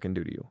what I'll fucking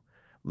do to you.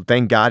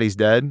 Thank God he's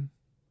dead.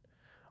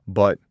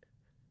 But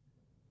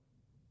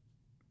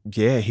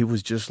yeah, he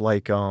was just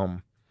like,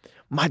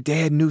 my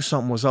dad knew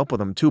something was up with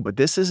him too, but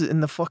this is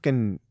in the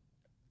fucking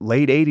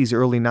late 80s,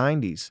 early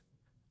 90s.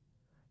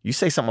 You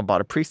say something about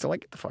a priest, they're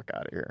like, get the fuck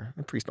out of here.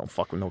 The priest don't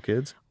fuck with no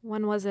kids.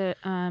 When was it?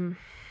 When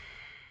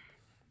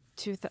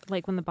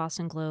the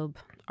Boston Globe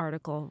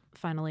article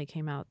finally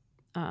came out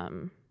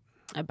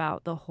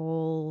about the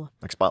whole...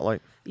 Like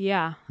Spotlight?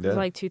 Yeah. It was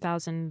like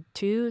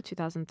 2002,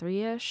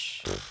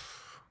 2003-ish.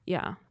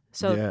 Yeah.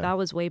 So that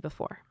was way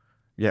before.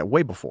 Yeah,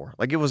 way before.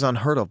 Like, it was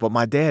unheard of. But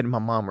my dad and my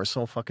mom were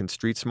so fucking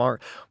street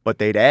smart. But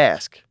they'd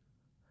ask,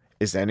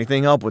 is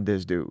anything up with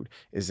this dude?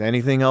 Is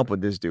anything up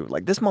with this dude?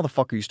 Like, this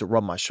motherfucker used to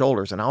rub my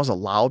shoulders, and I was a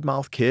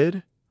loudmouth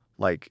kid.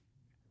 Like,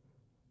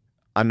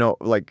 I know,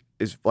 I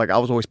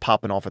was always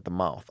popping off at the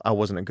mouth. I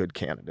wasn't a good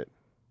candidate,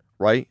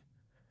 right?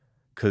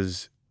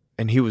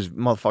 And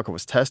motherfucker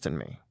was testing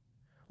me.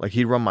 Like,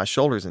 he'd rub my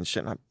shoulders and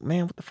shit. And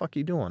man, what the fuck are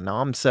you doing? Now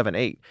I'm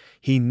 7'8".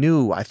 He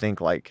knew, I think,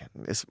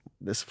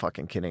 this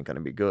fucking kid ain't gonna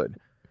be good.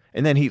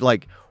 And then he,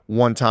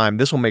 one time,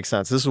 this will make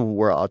sense. This is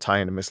where I'll tie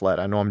into Misled.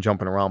 I know I'm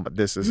jumping around, but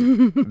this is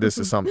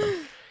something.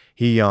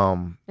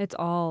 It's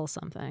all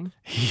something.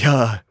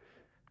 I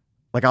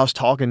was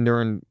talking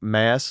during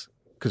mass,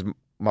 because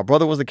my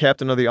brother was the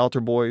captain of the altar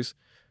boys,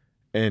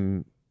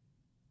 and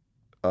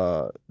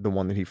the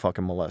one that he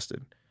fucking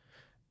molested.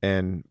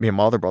 And me and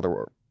my other brother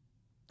were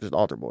just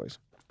altar boys.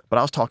 But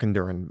I was talking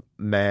during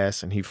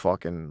mass, and he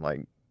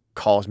fucking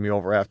calls me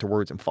over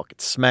afterwards and fucking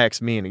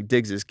smacks me, and he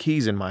digs his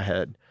keys in my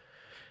head.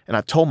 And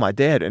I told my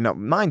dad, and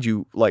mind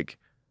you,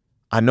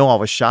 I know I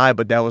was shy,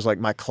 but that was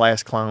my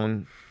class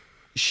clown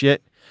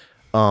shit.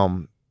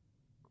 I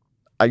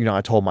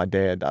told my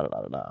dad,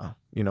 and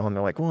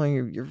they're like, well,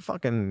 you're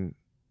fucking,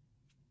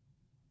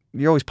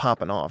 you're always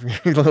popping off.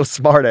 You're a little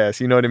smart ass,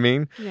 you know what I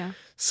mean? Yeah.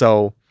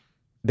 So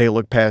they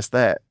look past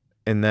that.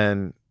 And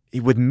then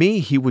with me,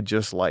 he would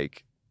just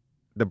like,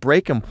 the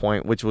breaking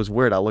point, which was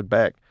weird. I look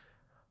back,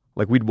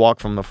 like we'd walk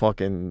from the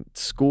fucking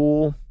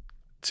school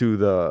to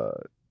the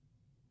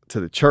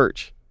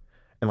church.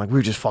 And like we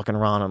were just fucking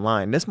around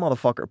online. This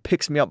motherfucker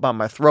picks me up by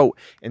my throat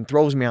and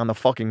throws me on the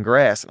fucking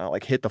grass. And I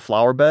like hit the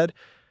flower bed.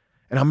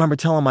 And I remember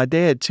telling my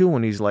dad too,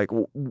 and he's like,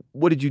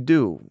 what did you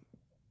do?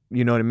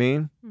 You know what I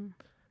mean? And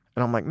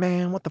I'm like,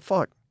 man, what the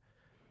fuck?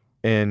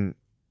 And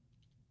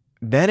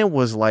then it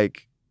was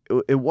like,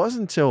 it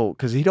wasn't until,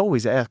 because he'd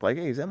always ask like,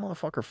 hey, is that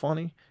motherfucker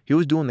funny? He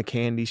was doing the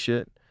candy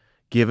shit,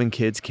 giving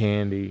kids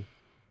candy.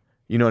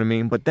 You know what I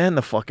mean? But then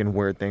the fucking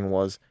weird thing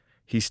was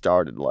he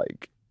started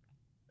like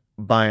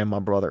buying my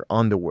brother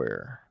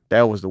underwear.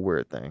 That was the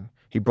weird thing.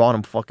 He brought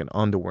him fucking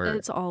underwear.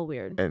 It's all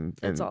weird. And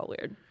it's all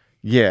weird.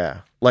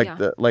 Yeah.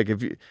 Like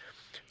if you,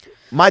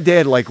 my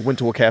dad like went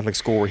to a Catholic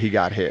school where he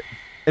got hit.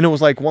 And it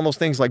was like one of those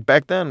things like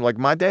back then, like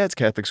my dad's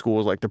Catholic school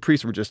was like the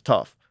priests were just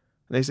tough.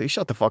 And they say,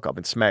 shut the fuck up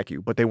and smack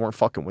you. But they weren't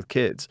fucking with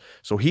kids.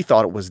 So he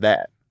thought it was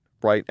that.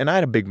 Right. And I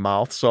had a big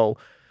mouth. So,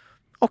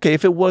 okay,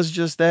 if it was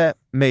just that,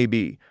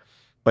 maybe.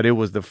 But it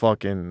was the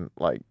fucking,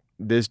 like,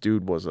 this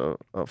dude was a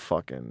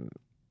fucking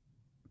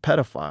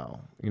pedophile.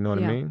 You know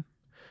what I mean?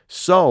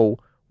 So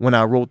when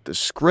I wrote the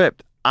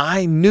script,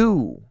 I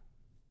knew,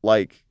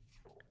 like,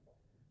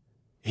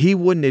 he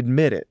wouldn't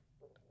admit it.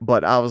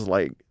 But I was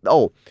like,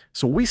 oh,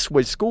 so we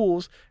switched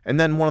schools. And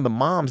then one of the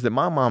moms that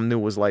my mom knew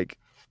was like,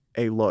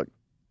 hey, look,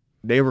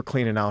 they were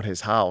cleaning out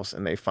his house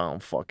and they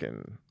found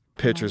fucking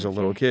pictures of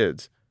little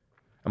kids.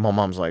 And my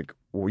mom's like,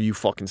 will you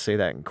fucking say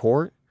that in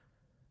court?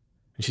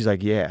 And she's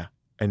like, yeah.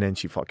 And then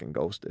she fucking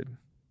ghosted.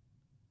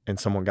 And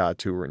someone got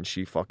to her and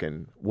she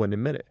fucking wouldn't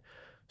admit it.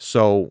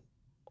 So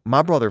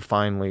my brother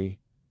finally,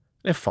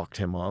 it fucked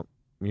him up.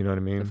 You know what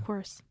I mean? Of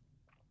course.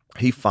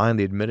 He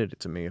finally admitted it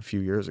to me a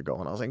few years ago.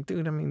 And I was like,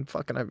 dude, we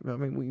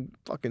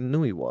fucking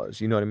knew he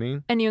was. You know what I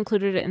mean? And you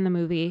included it in the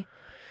movie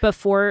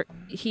before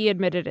he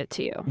admitted it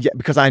to you. Yeah,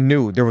 because I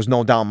knew there was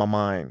no doubt in my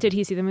mind. Did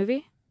he see the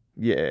movie?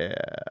 Yeah.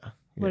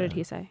 What did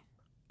he say?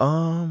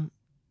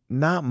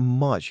 Not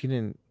much. He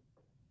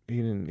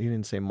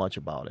didn't say much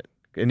about it.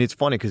 And it's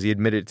funny because he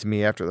admitted it to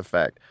me after the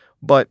fact.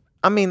 But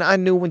I mean, I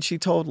knew when she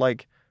told,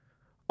 like,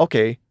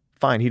 okay,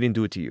 fine, he didn't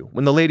do it to you.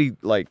 When the lady,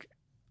 like,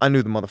 I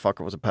knew the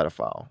motherfucker was a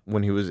pedophile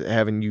when he was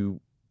having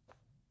you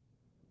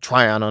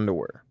try on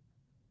underwear.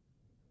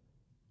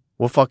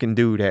 What fucking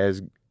dude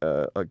has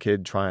a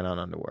kid trying on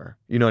underwear?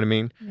 You know what I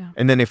mean? Yeah.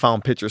 And then they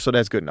found pictures, so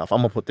that's good enough. I'm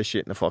gonna put this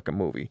shit in the fucking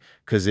movie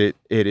because it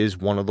is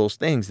one of those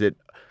things that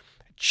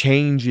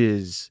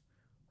changes,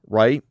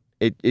 right?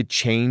 It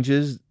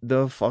changes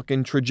the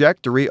fucking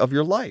trajectory of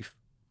your life.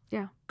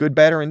 Yeah. Good,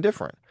 bad, or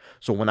indifferent.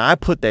 So when I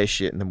put that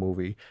shit in the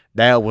movie,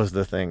 that was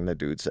the thing the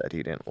dude said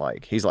he didn't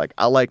like. He's like,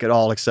 I like it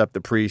all except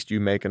the priest,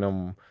 you making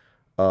him,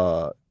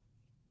 gay.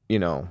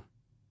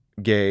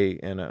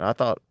 And I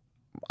thought,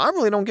 I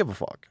really don't give a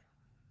fuck.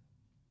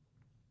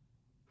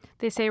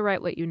 They say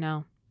write what you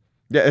know.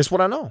 Yeah, it's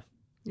what I know.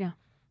 Yeah.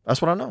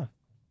 That's what I know.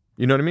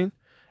 You know what I mean?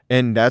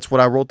 And that's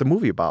what I wrote the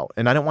movie about.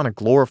 And I didn't want to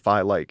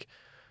glorify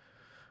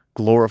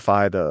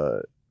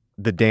the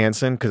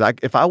dancing. Because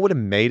if I would have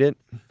made it,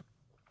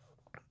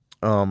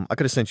 I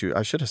should have sent you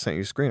a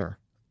screener.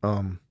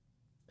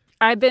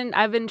 I've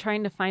been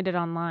trying to find it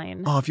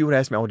online. Oh, if you would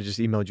ask me, I would have just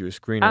emailed you a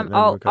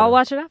screener. I'll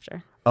watch it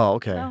after. Oh,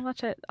 okay. I'll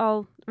watch it.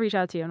 I'll reach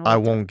out to you. And I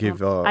won't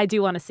give. I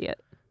do want to see it.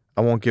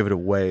 I won't give it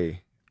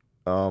away.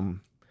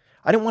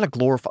 I didn't want to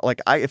glorify.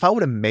 Like, if I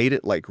would have made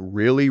it like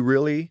really,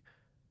 really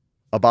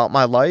about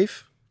my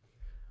life,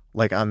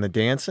 like on the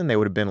dancing, they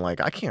would have been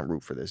like, I can't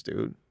root for this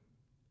dude.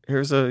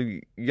 Here's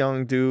a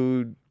young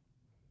dude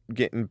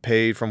getting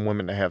paid from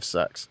women to have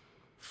sex.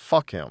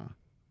 Fuck him,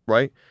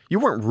 right? You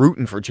weren't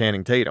rooting for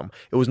Channing Tatum.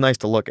 It was nice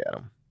to look at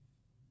him.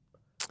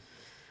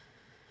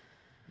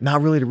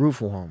 Not really to root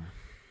for him.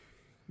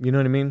 You know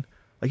what I mean?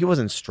 Like, he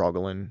wasn't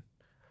struggling.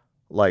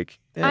 Like,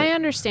 I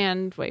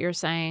understand what you're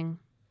saying.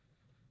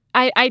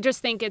 I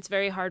just think it's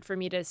very hard for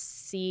me to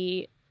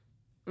see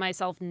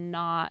myself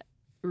not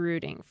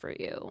rooting for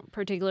you,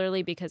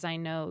 particularly because I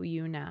know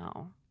you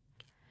now.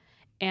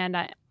 And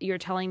you're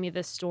telling me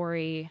this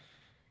story,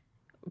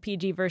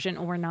 PG version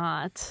or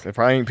not. It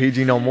probably ain't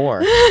PG no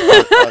more.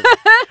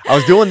 I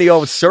was doing the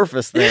old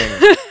surface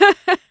thing.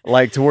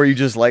 Like, to where you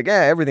just like,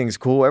 everything's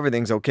cool,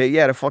 everything's okay.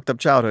 Yeah, the fucked up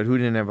childhood. Who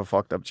didn't have a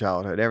fucked up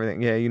childhood?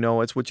 Everything.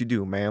 Yeah, it's what you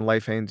do, man.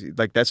 Life ain't,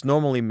 like, that's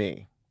normally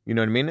me. You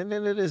know what I mean? And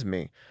it is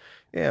me.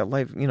 Yeah,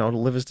 life, to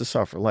live is to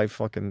suffer. Life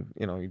fucking,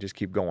 you just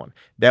keep going.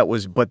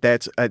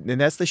 And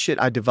that's the shit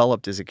I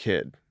developed as a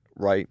kid,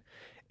 right?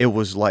 It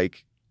was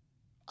like,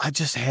 I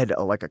just had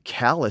a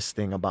callous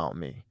thing about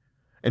me.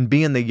 And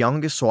being the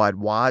youngest, so I'd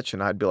watch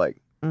and I'd be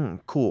like,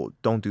 cool,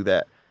 don't do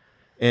that.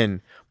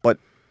 But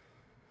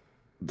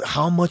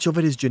how much of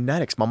it is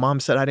genetics? My mom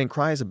said I didn't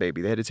cry as a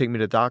baby. They had to take me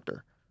to the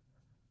doctor.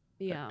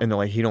 Yeah. And they're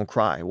like, he don't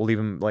cry. We'll leave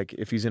him, like,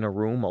 if he's in a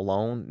room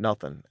alone,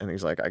 nothing. And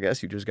he's like, I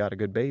guess you just got a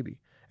good baby.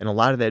 And a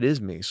lot of that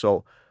is me.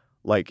 So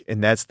Like,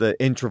 and that's the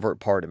introvert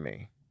part of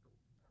me.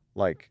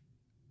 Like,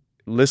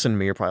 listen to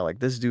me, you're probably like,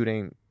 this dude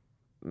ain't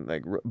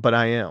like, but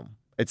I am.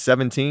 At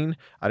 17,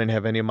 I didn't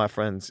have any of my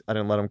friends. I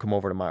didn't let them come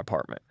over to my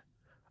apartment.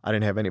 I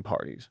didn't have any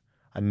parties.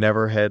 I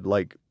never had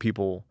like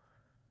people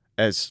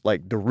as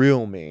like the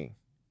real me,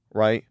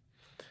 right?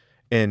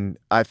 And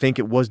I think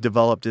it was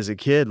developed as a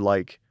kid,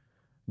 like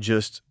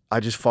I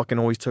just fucking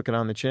always took it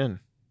on the chin.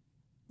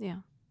 Yeah.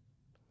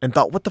 And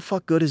thought, what the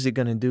fuck good is it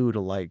gonna do to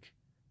like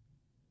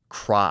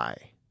cry?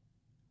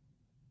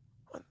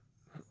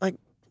 Like,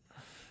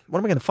 what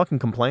am I gonna fucking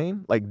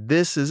complain? Like,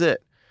 this is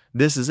it.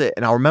 This is it.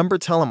 And I remember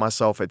telling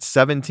myself at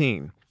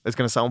 17, it's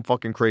gonna sound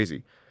fucking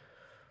crazy.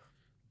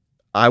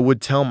 I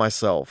would tell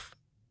myself,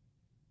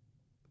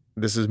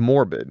 this is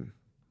morbid,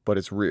 but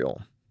it's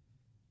real.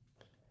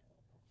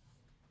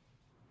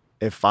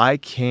 If I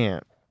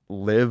can't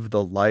live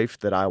the life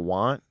that I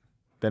want,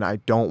 then I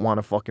don't want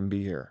to fucking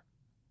be here.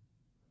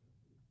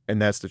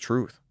 And that's the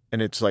truth.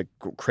 And it's like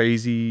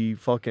crazy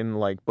fucking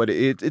like, but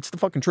it's the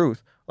fucking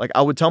truth. Like,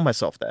 I would tell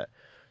myself that.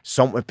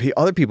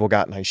 Other people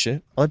got nice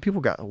shit.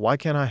 Why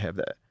can't I have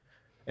that?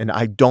 And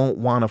I don't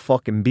want to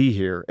fucking be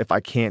here if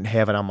I can't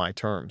have it on my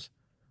terms.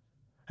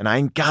 And I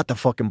ain't got the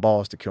fucking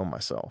balls to kill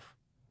myself.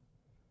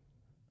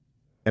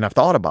 And I've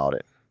thought about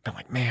it. I'm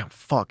like, man,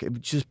 fuck. It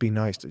would just be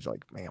nice to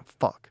like, man,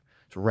 fuck.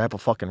 Just wrap a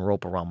fucking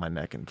rope around my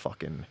neck and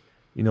fucking,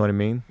 you know what I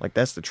mean? Like,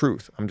 that's the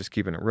truth. I'm just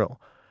keeping it real.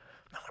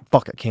 I'm like,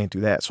 fuck, I can't do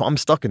that. So I'm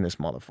stuck in this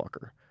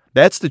motherfucker.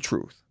 That's the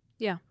truth.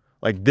 Yeah.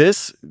 Like,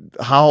 this,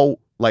 how,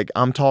 like,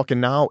 I'm talking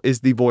now is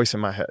the voice in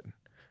my head.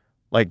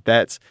 Like,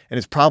 and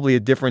it's probably a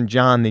different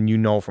John than you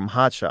know from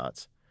Hot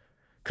Shots.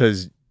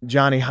 Because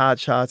Johnny Hot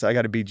Shots, I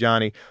got to be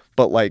Johnny.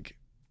 But, like,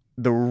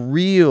 the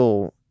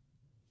real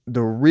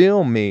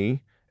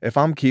me, if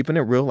I'm keeping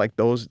it real, like,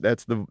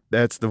 that's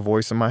the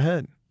voice in my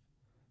head.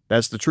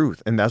 That's the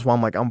truth. And that's why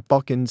I'm like, I'm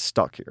fucking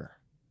stuck here.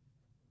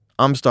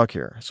 I'm stuck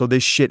here. So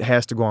this shit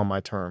has to go on my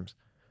terms.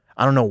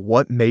 I don't know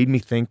what made me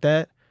think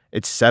that.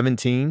 It's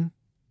 17.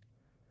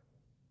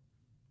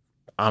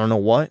 I don't know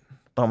what.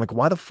 But I'm like,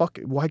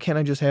 why can't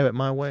I just have it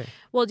my way?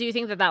 Well, do you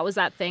think that was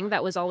that thing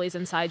that was always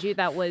inside you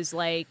that was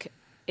like,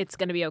 it's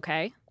going to be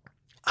okay?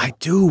 I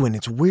do, and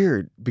it's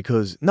weird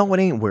because, no, it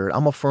ain't weird.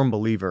 I'm a firm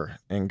believer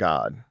in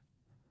God.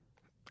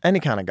 Any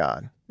kind of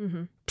God.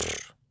 Mm-hmm.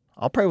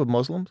 I'll pray with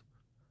Muslims.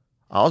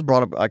 I was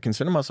brought up, I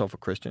consider myself a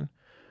Christian.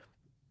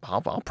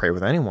 I'll pray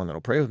with anyone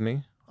that'll pray with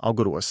me. I'll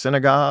go to a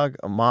synagogue,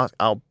 a mosque.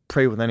 I'll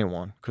pray with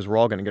anyone because we're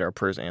all going to get our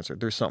prayers answered.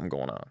 There's something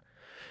going on.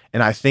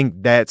 And I think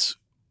that's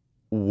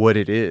what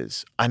it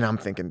is. And I'm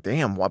thinking,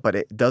 damn, why?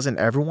 But doesn't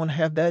everyone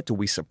have that? Do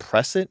we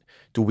suppress it?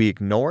 Do we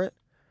ignore it?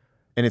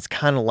 And it's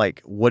kind of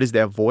like, what is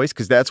that voice?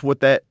 Because that's what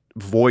that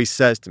voice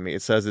says to me.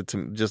 It says it to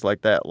me just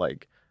like that.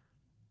 Like,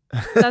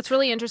 that's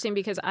really interesting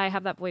because I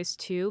have that voice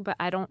too, but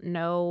I don't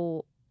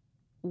know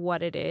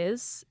what it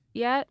is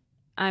yet.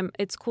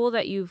 It's cool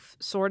that you've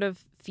sort of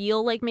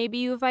feel like maybe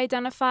you've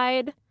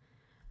identified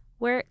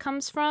where it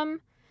comes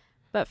from.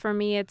 But for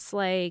me, it's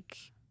like,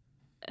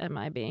 am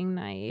I being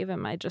naive?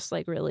 Am I just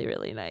like really,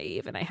 really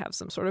naive? And I have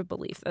some sort of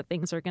belief that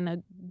things are going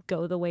to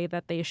go the way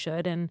that they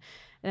should. And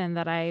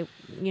that I,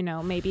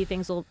 maybe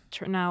things will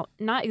turn out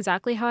not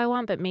exactly how I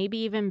want, but maybe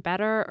even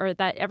better, or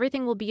that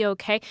everything will be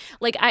okay.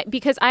 Like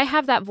because I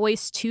have that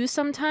voice too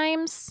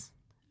sometimes.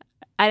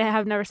 I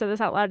have never said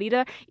this out loud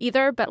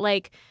either, but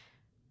like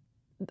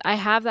I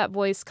have that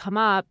voice come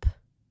up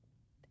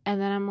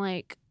and then I'm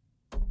like,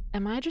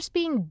 am I just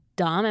being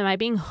dumb? Am I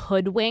being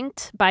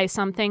hoodwinked by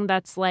something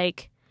that's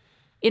like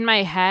in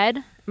my head?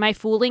 Am I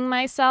fooling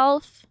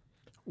myself?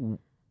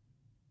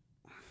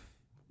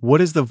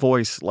 What is the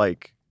voice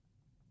like?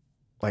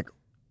 Like,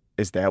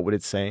 is that what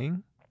it's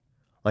saying?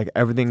 Like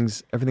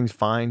everything's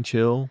fine,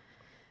 chill?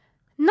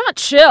 Not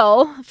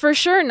chill, for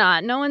sure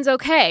not. No one's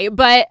okay,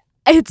 but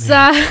it's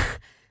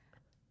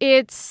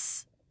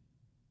it's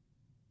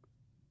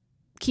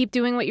keep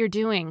doing what you're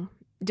doing.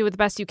 Do it the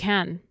best you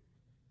can,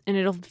 and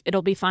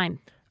it'll be fine.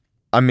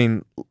 I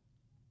mean,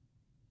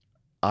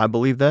 I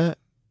believe that.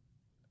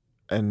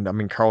 And I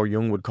mean, Carl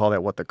Jung would call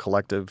that the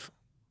collective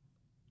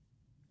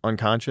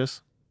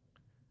unconscious.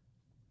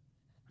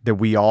 That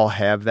we all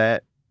have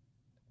that.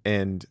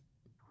 And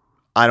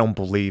I don't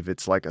believe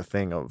it's like a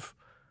thing of,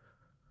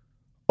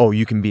 oh,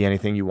 you can be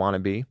anything you want to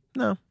be.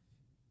 No,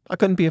 I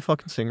couldn't be a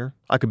fucking singer.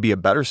 I could be a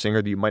better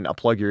singer that you might not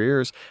plug your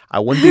ears. I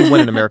wouldn't be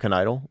winning American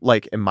Idol.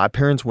 Like, and my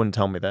parents wouldn't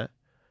tell me that.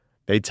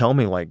 They'd tell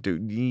me like,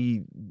 dude,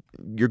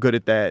 you're good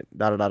at that,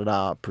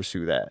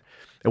 pursue that.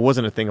 It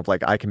wasn't a thing of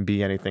like, I can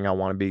be anything I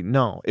want to be.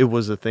 No, it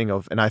was a thing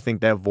of, and I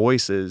think that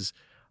voice is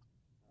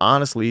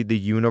honestly the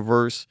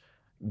universe,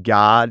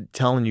 God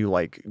telling you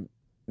like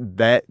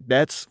that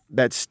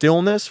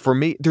stillness for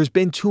me. There's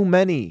been too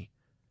many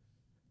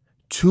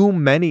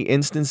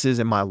instances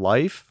in my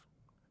life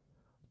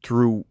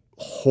through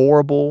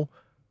horrible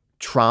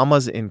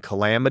traumas and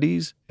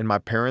calamities. And my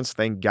parents,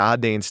 thank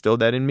God they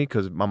instilled that in me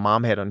because my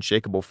mom had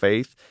unshakable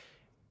faith.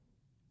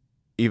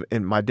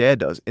 And my dad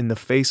does. In the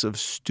face of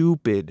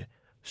stupid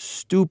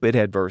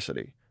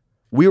adversity.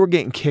 We were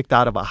getting kicked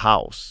out of a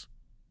house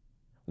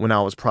when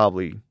I was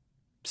probably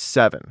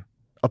 7.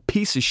 A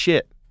piece of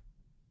shit.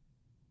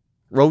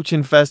 Roach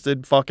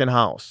infested fucking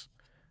house.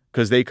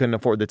 Because they couldn't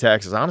afford the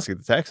taxes. Honestly,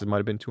 the taxes might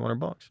have been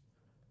 $200.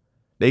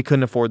 They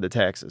couldn't afford the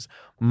taxes.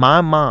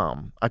 My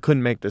mom, I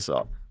couldn't make this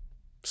up.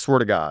 Swear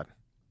to God.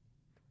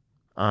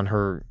 On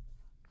her,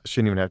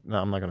 shouldn't even have, no,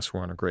 I'm not going to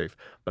swear on her grave.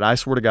 But I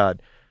swear to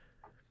God,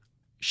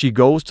 she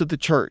goes to the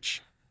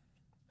church.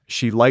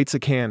 She lights a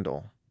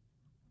candle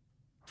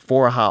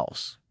for a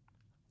house.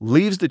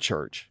 Leaves the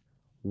church.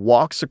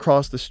 Walks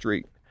across the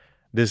street.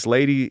 This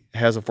lady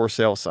has a for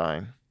sale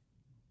sign.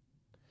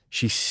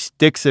 She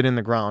sticks it in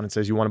the ground and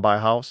says, "You want to buy a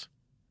house?"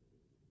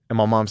 And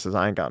my mom says,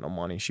 "I ain't got no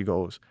money." She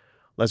goes,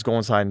 "Let's go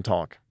inside and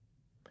talk.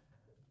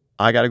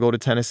 I got to go to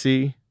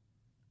Tennessee,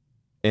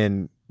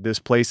 and this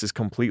place is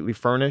completely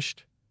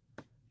furnished.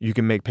 You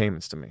can make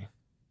payments to me."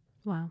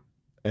 Wow.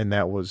 And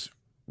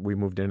we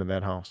moved into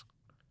that house.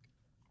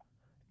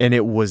 And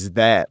it was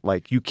that,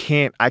 like,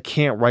 I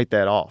can't write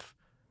that off.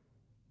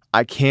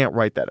 I can't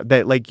write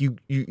that like,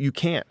 you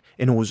can't.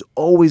 And it was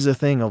always a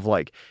thing of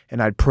like, and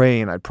I'd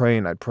pray and I'd pray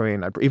and I'd pray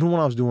and I'd pray. Even when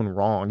I was doing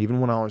wrong, even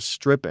when I was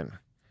stripping,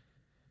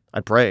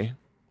 I'd pray.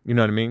 You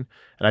know what I mean?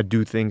 And I'd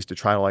do things to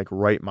try to like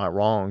right my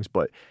wrongs.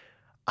 But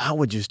I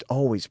would just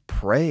always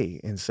pray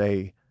and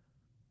say,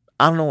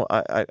 I don't know,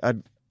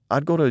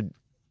 I'd go to,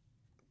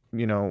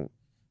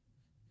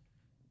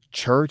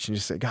 church and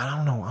just say, "God,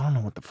 I don't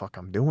know what the fuck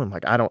I'm doing.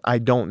 Like, I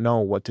don't know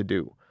what to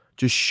do.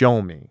 Just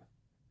show me."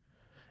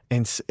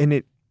 And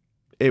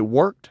it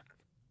worked.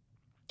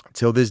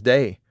 Till this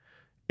day,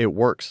 it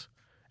works.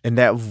 And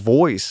that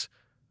voice,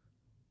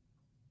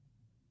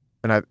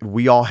 and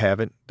we all have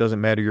it,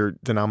 doesn't matter your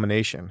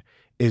denomination,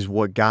 is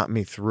what got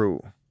me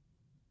through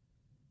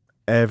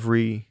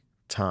every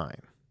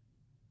time.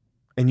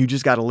 And you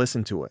just got to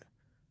listen to it.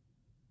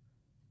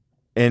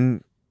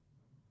 And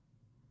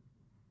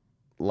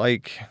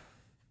like,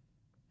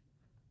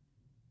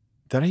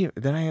 did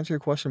I answer your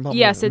question about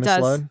Yes, it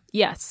misled? does.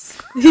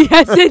 Yes.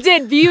 Yes, it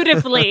did.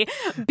 Beautifully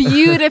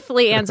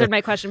answered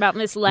my question about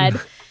misled.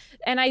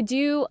 And I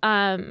do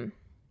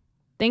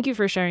thank you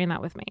for sharing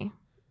that with me.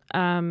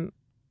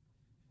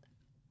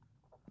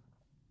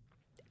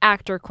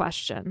 Actor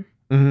question.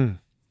 Mm-hmm.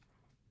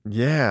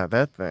 Yeah,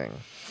 that thing.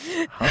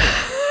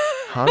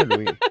 How did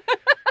we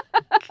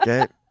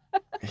get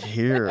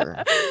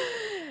here?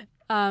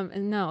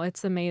 No,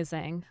 it's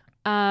amazing.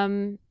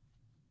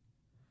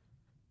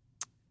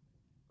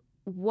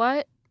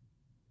 What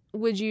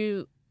would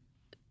you're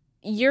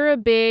a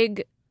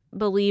big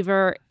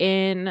believer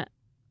in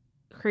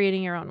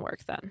creating your own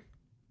work then?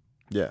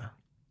 Yeah.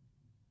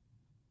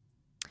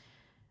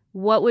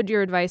 What would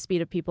your advice be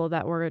to people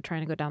that were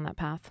trying to go down that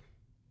path?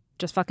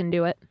 Just fucking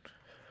do it.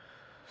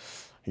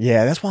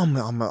 Yeah, that's why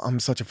I'm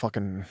such a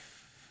fucking,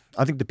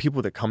 I think the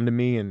people that come to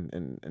me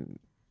and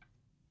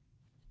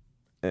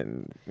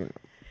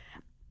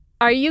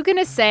Are you going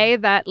to say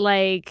that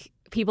like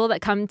people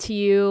that come to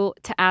you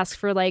to ask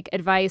for like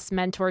advice,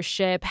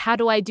 mentorship, how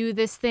do I do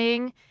this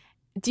thing?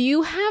 Do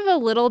you have a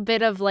little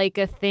bit of like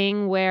a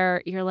thing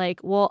where you're like,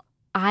 well,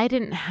 I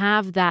didn't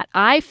have that.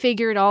 I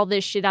figured all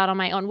this shit out on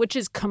my own, which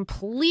is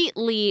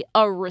completely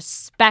a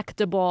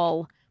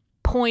respectable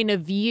point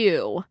of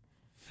view.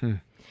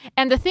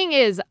 And the thing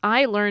is,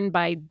 I learned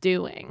by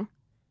doing.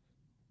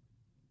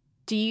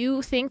 Do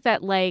you think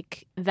that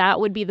like that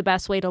would be the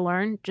best way to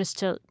learn, just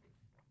to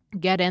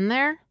get in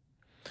there?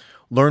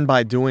 Learn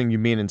by doing, you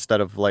mean instead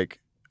of like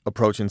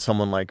approaching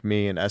someone like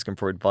me and asking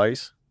for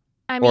advice?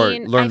 I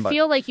mean, I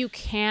feel like you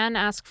can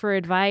ask for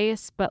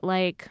advice, but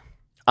like,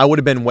 I would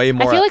have been way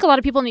more. I feel like a lot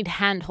of people need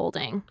hand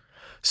holding.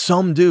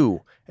 Some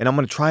do. And I'm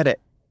going to try to,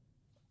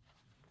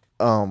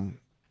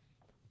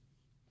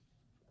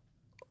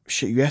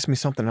 shit, you asked me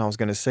something I was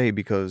going to say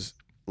because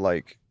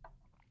like,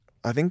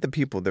 I think the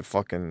people that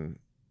fucking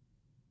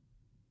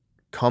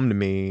come to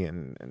me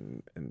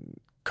and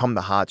come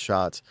to Hot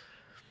Shots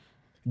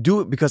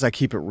do it because I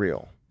keep it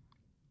real.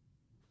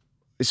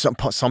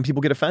 Some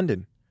people get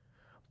offended,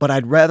 but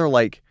I'd rather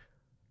like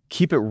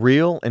keep it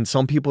real, and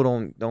some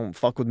people don't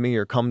fuck with me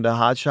or come to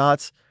Hot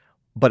Shots,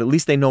 but at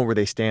least they know where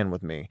they stand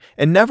with me.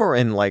 And never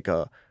in like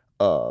I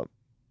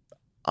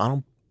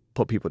don't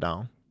put people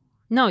down.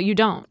 No, you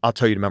don't. I'll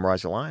tell you to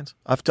memorize your lines.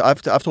 I've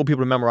told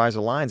people to memorize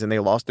their lines, and they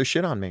lost their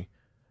shit on me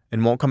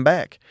and won't come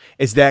back.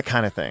 It's that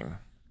kind of thing.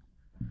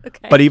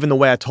 Okay. But even the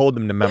way I told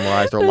them to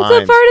memorize their lines,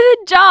 it's a part of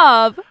the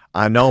job.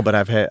 I know, but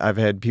I've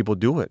had people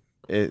do it.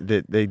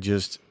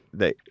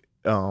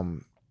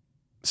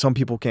 Some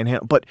people can't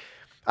handle. But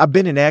I've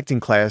been in acting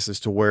classes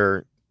to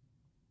where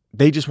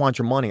they just want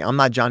your money. I'm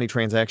not Johnny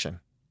Transaction.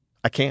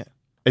 I can't.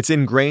 It's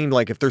ingrained.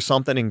 Like if there's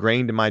something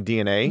ingrained in my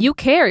DNA, you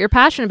care. You're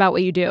passionate about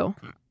what you do.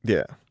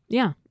 Yeah.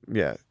 Yeah.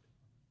 Yeah.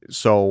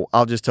 So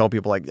I'll just tell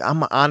people like,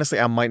 honestly,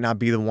 I might not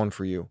be the one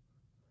for you.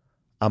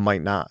 I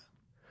might not.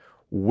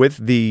 With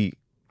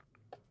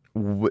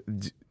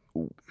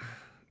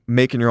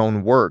making your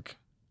own work,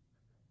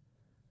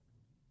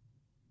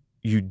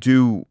 you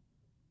do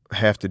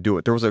have to do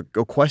it. There was a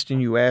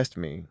question you asked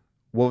me.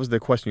 What was the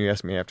question you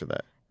asked me after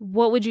that?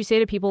 What would you say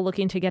to people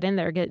looking to get in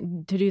there, to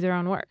do their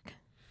own work?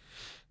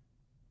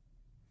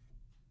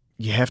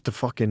 you have to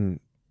fucking,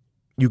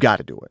 you got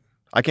to do it.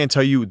 I can't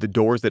tell you the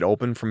doors that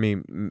open for me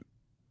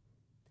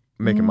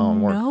making my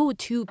own work. No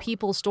two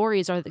people's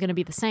stories are going to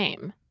be the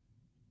same.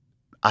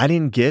 I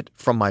didn't get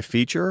from my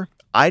feature,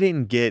 I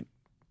didn't get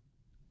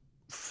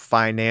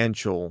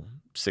financial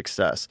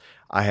success.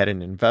 I had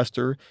an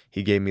investor.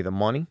 He gave me the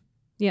money.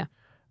 Yeah.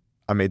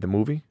 I made the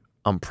movie.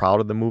 I'm proud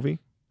of the movie.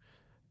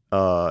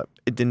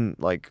 It didn't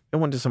it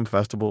went to some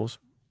festivals,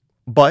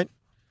 but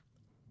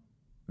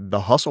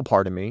the hustle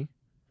part of me,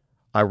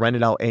 I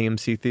rented out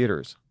AMC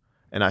theaters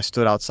and I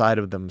stood outside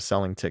of them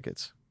selling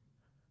tickets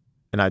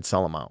and I'd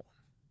sell them out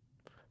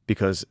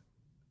because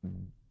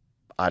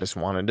I just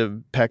wanted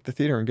to pack the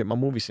theater and get my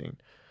movie seen.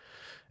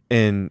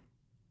 And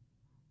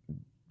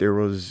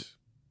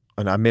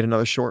I made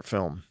another short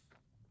film,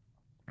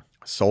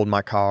 sold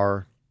my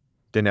car,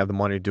 didn't have the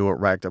money to do it,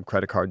 racked up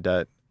credit card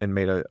debt, and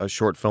made a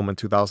short film in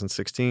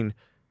 2016.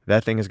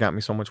 That thing has got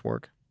me so much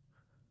work.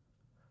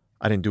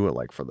 I didn't do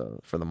it for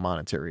the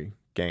monetary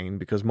gain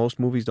because most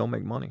movies don't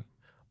make money,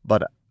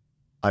 but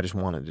I just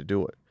wanted to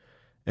do it.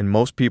 And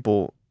most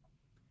people,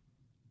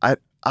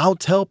 I'll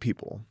tell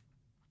people,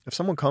 if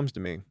someone comes to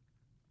me,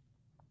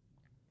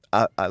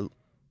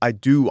 I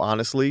do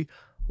honestly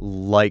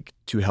like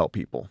to help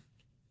people.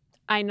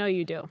 I know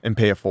you do. And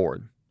pay it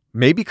forward.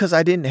 Maybe because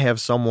I didn't have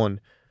someone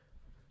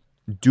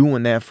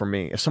doing that for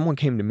me. If someone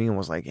came to me and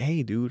was like,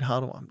 hey, dude,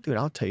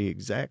 I'll tell you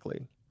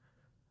exactly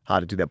how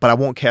to do that. But I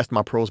won't cast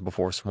my pearls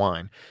before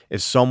swine.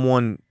 If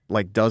someone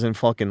doesn't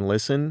fucking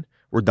listen,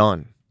 we're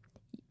done.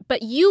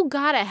 But you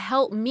gotta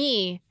help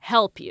me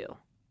help you.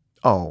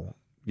 Oh,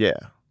 yeah.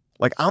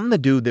 I'm the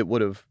dude that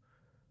would have,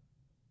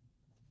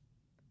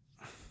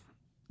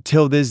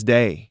 till this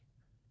day,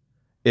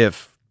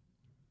 if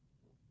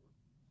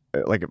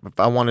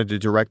I wanted to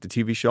direct a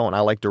TV show and I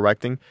like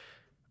directing,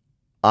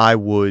 I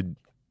would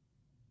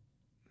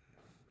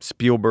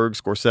Spielberg,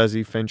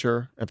 Scorsese,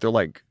 Fincher, if they're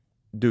like,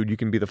 dude, you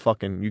can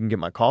get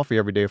my coffee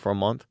every day for a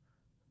month.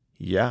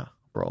 Yeah,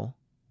 bro.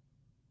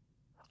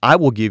 I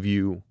will give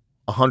you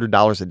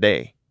 $100 a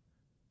day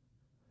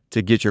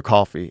to get your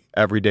coffee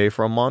every day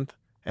for a month.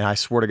 And I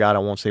swear to God, I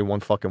won't say one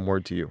fucking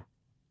word to you.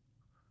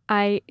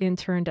 I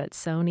interned at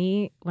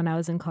Sony when I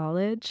was in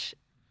college,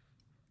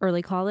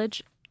 early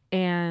college,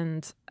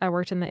 and I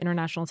worked in the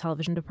international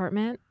television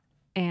department,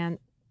 and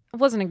I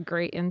wasn't a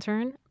great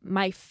intern.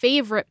 My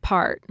favorite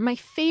part,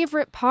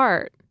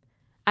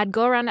 I'd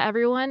go around to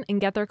everyone and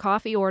get their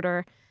coffee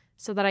order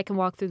so that I can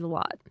walk through the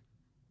lot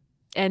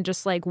and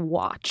just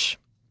watch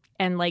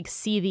and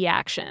see the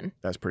action.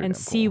 That's pretty and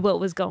damn see cool. what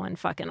was going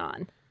fucking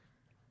on.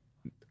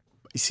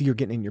 You see, you're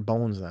getting in your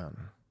bones then.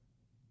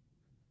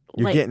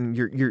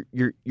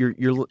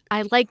 You're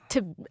I like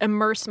to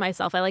immerse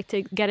myself. I like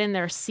to get in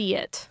there, see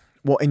it.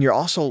 Well, and you're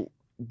also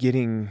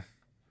getting,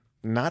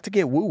 not to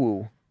get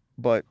woo-woo,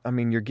 but I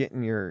mean, you're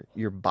getting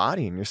your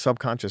body and your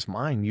subconscious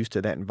mind used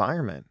to that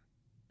environment.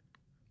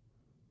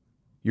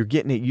 You're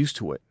getting it used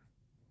to it.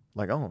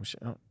 Oh,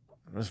 shit,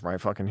 this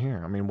right fucking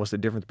here. I mean, what's the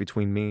difference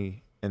between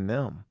me and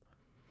them?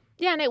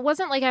 Yeah, and it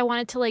wasn't like I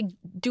wanted to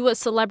do a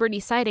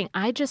celebrity sighting.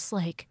 I just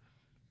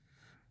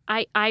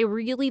I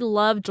really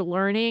loved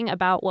learning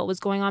about what was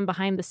going on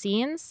behind the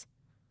scenes.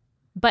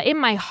 But in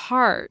my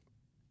heart,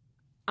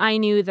 I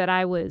knew that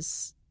I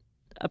was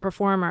a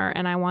performer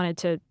and I wanted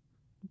to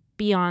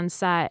be on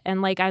set.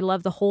 And I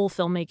love the whole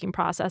filmmaking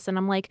process. And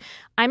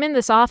I'm in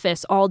this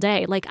office all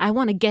day. I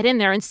want to get in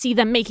there and see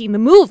them making the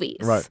movies.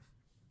 Right.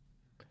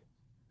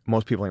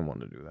 Most people ain't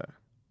wanting to do that.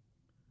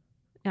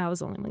 Yeah, I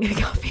was only going to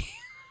get coffee.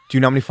 Do you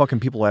know how many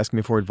fucking people ask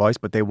me for advice,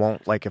 but they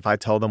won't, if I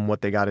tell them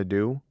what they got to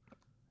do,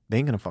 they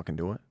ain't going to fucking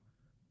do it.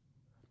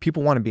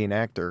 People want to be an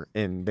actor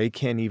and they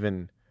can't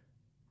even,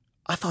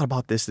 I thought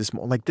about this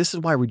morning. This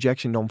is why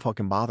rejection don't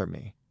fucking bother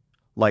me.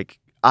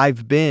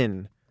 I've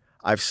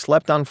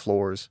slept on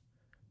floors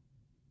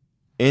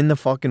in the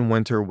fucking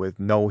winter with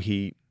no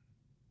heat.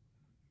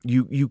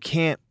 You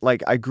can't,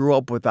 I grew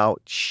up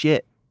without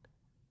shit.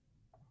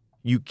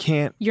 You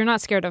can't. You're not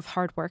scared of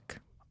hard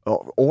work.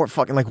 Or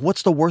fucking,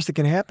 what's the worst that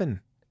can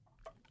happen?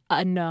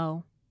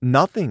 No.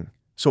 Nothing.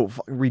 So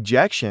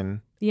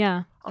rejection.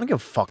 Yeah. I don't give a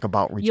fuck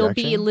about rejection. You'll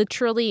be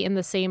literally in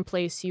the same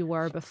place you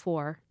were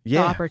before the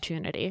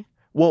opportunity.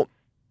 Well,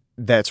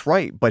 that's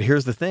right. But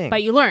here's the thing.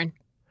 But you learn.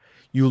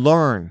 You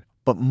learn.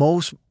 But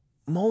most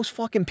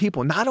fucking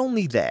people, not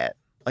only that,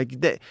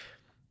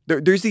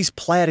 there's these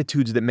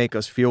platitudes that make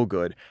us feel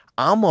good.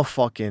 I'm a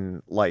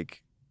fucking,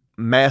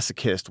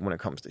 masochist when it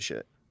comes to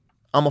shit.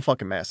 I'm a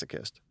fucking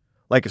masochist.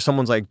 If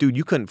someone's like, dude,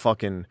 you couldn't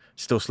fucking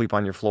still sleep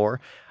on your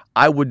floor,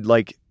 I would,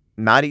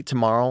 not eat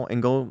tomorrow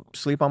and go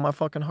sleep on my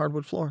fucking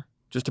hardwood floor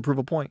just to prove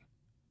a point.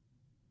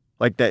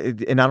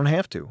 That, and I don't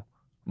have to,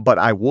 but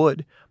I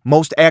would.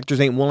 Most actors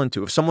ain't willing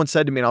to. If someone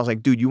said to me and I was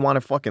like, dude, you want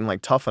to fucking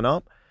toughen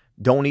up?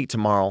 Don't eat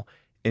tomorrow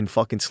and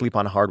fucking sleep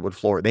on a hardwood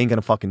floor. They ain't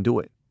gonna fucking do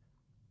it.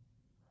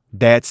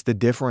 That's the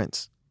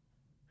difference.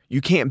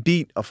 You can't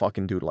beat a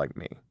fucking dude like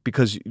me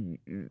because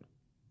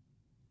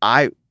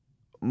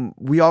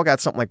we all got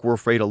something we're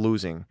afraid of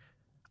losing.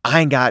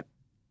 I ain't got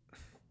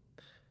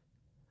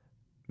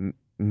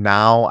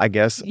now, I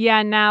guess.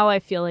 Yeah, now I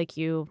feel like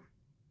you...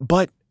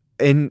 But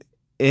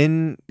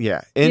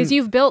because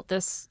you've built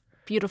this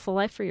beautiful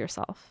life for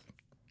yourself.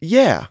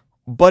 Yeah,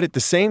 but at the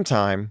same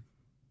time,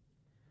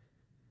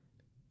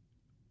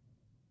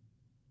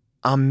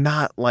 I'm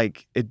not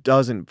like, it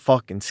doesn't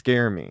fucking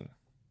scare me.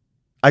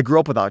 I grew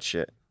up without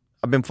shit.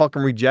 I've been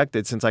fucking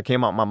rejected since I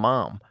came out my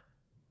mom.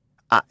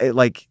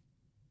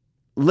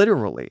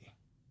 Literally.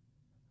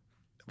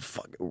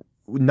 Fuck,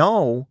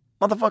 no,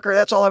 motherfucker,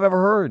 that's all I've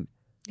ever heard.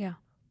 Yeah.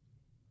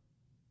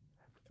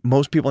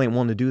 Most people ain't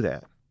willing to do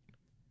that.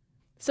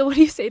 So what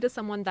do you say to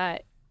someone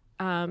that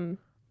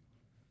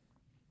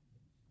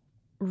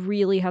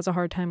really has a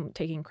hard time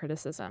taking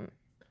criticism?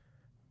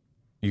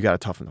 You got to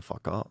toughen the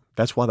fuck up.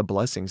 That's why the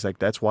blessings, like,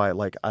 that's why,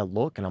 like, I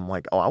look and I'm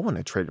like, oh, I wouldn't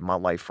have traded my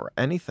life for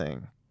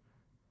anything.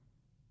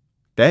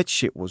 That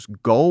shit was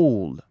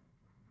gold.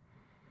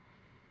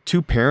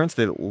 2 parents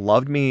that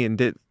loved me and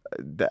did,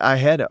 I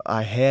had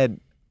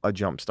a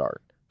jump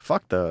start.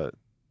 Fuck the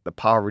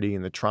poverty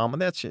and the trauma.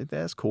 That shit,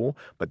 that's cool.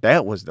 But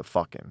that was the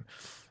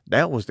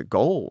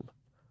gold.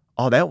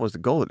 Oh, that was the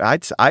gold.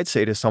 I'd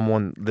say to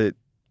someone that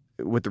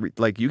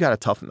you got to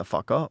toughen the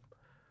fuck up.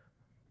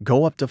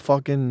 Go up to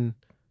fucking,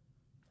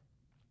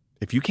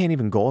 if you can't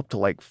even go up to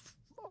like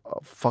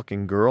a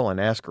fucking girl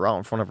and ask her out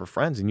in front of her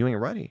friends and you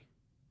ain't ready.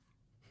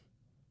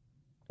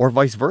 Or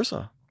vice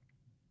versa.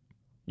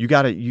 You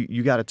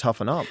gotta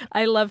toughen up.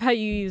 I love how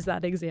you use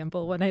that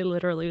example when I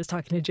literally was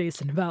talking to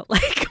Jason about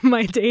like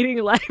my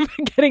dating life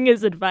and getting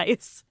his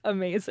advice.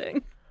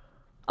 Amazing.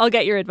 I'll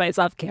get your advice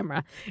off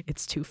camera.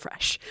 It's too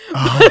fresh.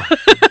 Oh.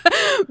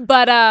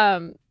 But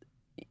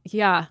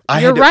yeah,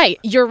 you're right.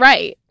 You're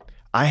right.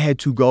 I had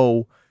to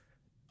go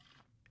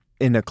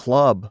in a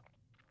club.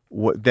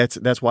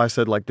 That's why I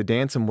said like the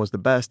dancing was the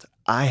best.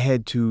 I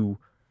had to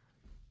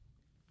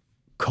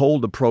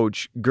cold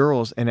approach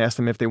girls and ask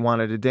them if they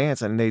wanted to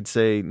dance, and they'd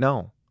say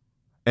no,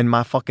 and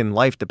my fucking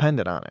life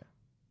depended on it.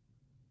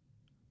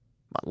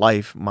 My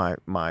life, my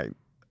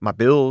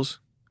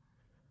bills,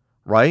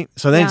 right?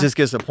 So then it just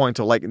gets to the point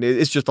to like,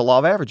 it's just the law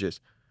of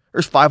averages.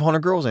 There's 500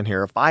 girls in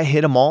here. If I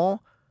hit them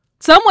all,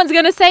 someone's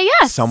gonna say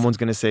yes. Someone's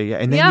gonna say yeah,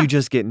 and then you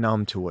just get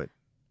numb to it,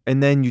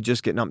 and then you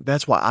just get numb.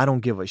 That's why I don't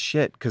give a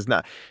shit, because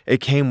now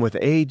it came with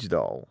age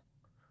though.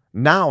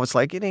 Now it's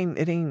like it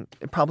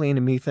probably ain't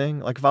a me thing.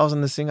 Like if I was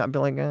in the scene, I'd be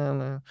like, you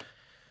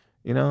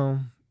know.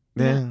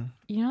 You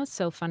know what's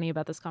so funny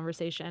about this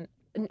conversation?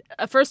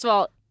 First of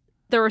all,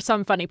 there were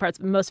some funny parts,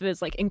 but most of it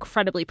is like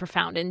incredibly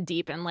profound and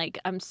deep. And like,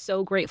 I'm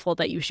so grateful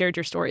that you shared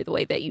your story the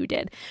way that you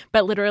did.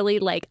 But literally,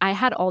 like, I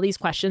had all these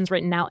questions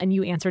written out and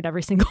you answered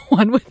every single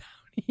one without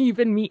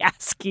even me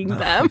asking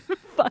them.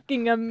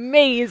 Fucking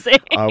amazing.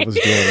 I was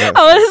doing that.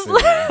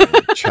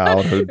 Like,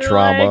 childhood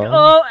trauma. Like,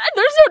 oh,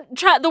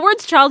 there's the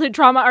words childhood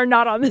trauma are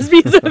not on this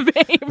piece of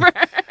paper.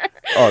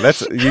 Oh,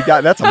 that's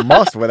a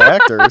must with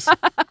actors.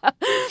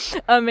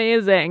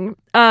 Amazing.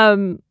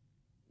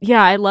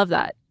 Yeah, I love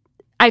that.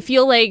 I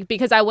feel like,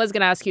 because I was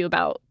going to ask you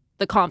about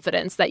the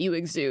confidence that you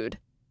exude,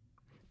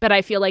 but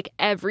I feel like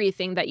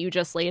everything that you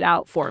just laid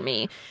out for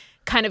me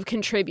kind of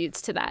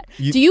contributes to that.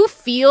 Do you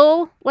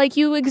feel like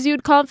you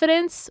exude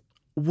confidence?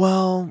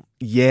 Well,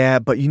 yeah,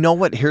 but you know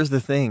what? Here's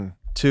the thing,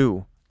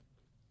 too.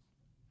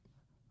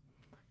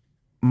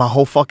 My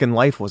whole fucking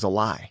life was a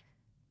lie.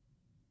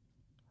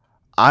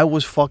 I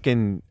was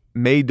fucking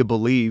made to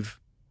believe,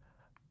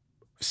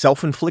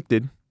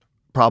 self-inflicted,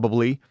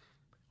 probably,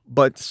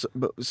 but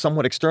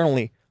somewhat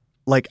externally,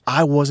 like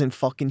I wasn't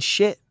fucking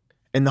shit.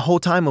 And the whole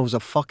time it was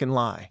a fucking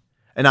lie.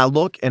 And I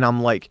look and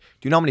I'm like,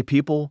 do you know how many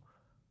people,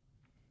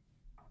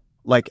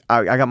 like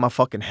I got my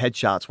fucking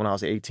headshots when I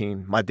was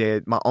 18. My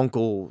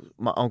uncle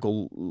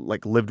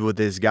like lived with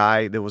this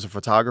guy that was a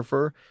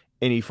photographer,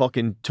 and he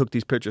fucking took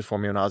these pictures for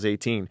me when I was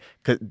 18.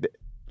 'Cause,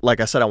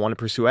 like I said, I wanted to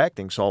pursue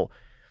acting. So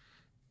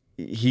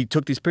he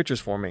took these pictures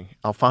for me.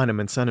 I'll find them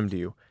and send them to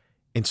you.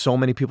 And so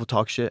many people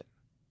talk shit.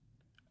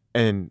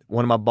 And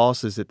one of my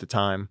bosses at the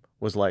time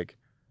was like,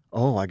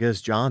 oh, I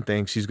guess John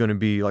thinks he's going to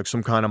be like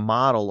some kind of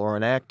model or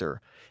an actor.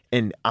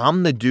 And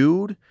I'm the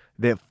dude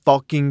that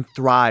fucking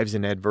thrives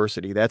in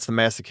adversity. That's the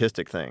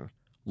masochistic thing.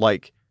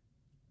 Like,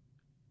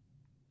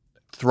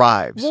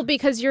 thrives. Well,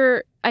 because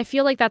I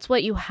feel like that's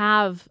what you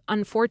have,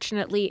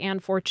 unfortunately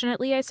and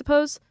fortunately, I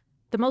suppose,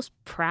 the most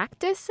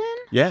practice in.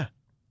 Yeah.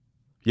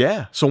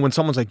 Yeah. So when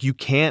someone's like, you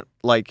can't,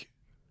 like.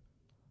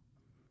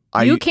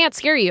 You can't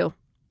scare you.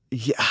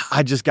 Yeah,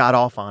 I just got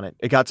off on it.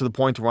 It got to the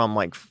point where I'm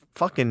like,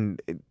 fucking,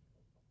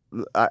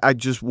 I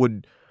just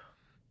would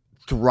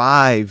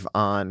thrive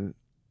on,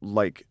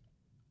 like,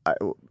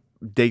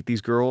 date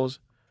these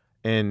girls,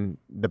 and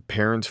the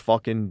parents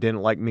fucking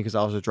didn't like me because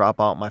I was a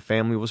dropout. My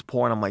family was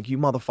poor, and I'm like, you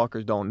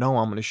motherfuckers don't know.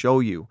 I'm going to show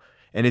you.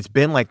 And it's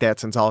been like that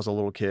since I was a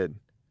little kid.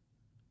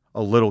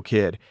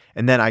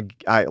 And then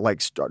I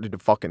like started to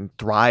fucking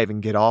thrive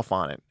and get off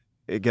on it.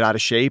 Get out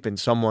of shape, and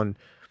someone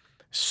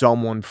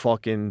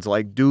fucking's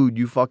like, dude,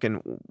 you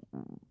fucking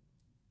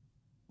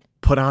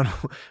put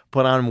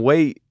on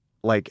weight.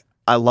 Like,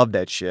 I love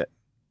that shit.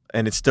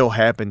 And it still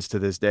happens to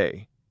this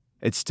day.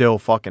 It still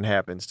fucking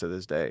happens to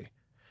this day.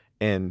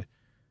 And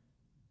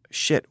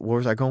shit, where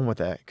was I going with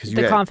that? Because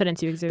The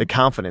confidence you exude. the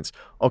confidence.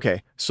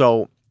 Okay,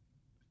 so,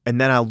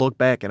 and then I look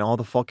back and all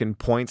the fucking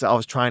points I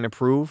was trying to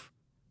prove.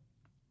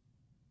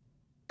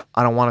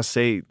 I don't want to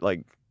say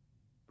like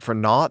for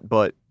naught,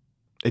 but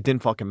it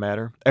didn't fucking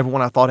matter.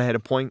 Everyone I thought I had a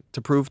point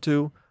to prove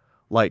to,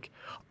 like,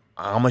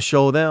 I'm gonna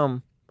show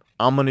them.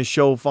 I'm gonna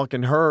show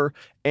fucking her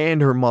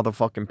and her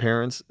motherfucking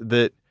parents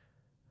that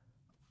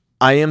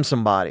I am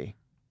somebody.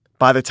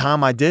 By the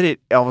time I did it,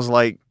 I was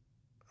like,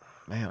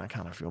 man, I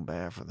kind of feel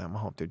bad for them. I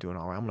hope they're doing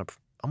all right. I'm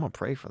gonna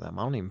pray for them.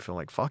 I don't even feel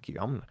like fuck you.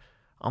 I'm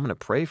gonna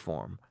pray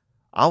for them.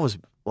 I was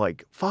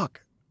like,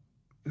 fuck,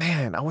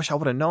 man. I wish I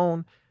would have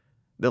known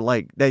that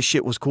like that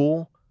shit was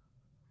cool.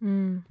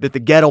 That the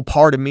ghetto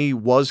part of me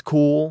was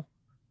cool.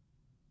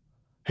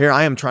 Here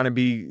I am trying to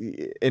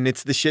be, and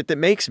it's the shit that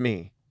makes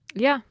me.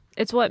 Yeah,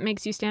 it's what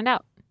makes you stand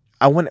out.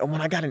 When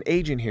I got an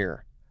agent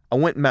here, I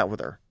went and met with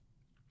her.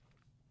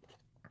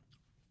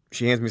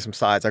 She hands me some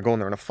sides. I go in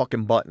there in a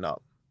fucking button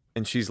up.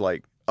 And she's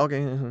like,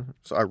 okay.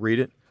 So I read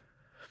it.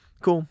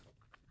 Cool.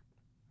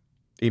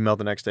 Email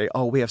the next day.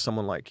 Oh, we have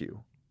someone like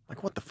you.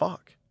 Like, what the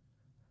fuck?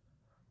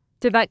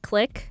 Did that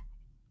click?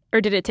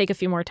 Or did it take a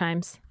few more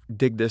times?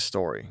 Dig this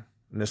story.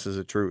 And this is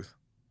the truth.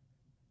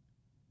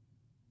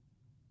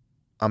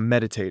 I'm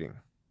meditating.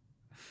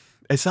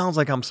 It sounds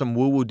like I'm some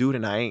woo-woo dude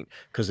and I ain't.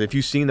 Because if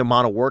you've seen the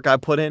amount of work I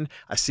put in,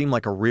 I seem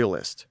like a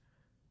realist.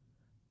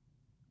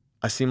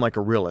 I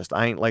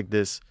ain't like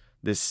this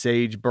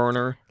sage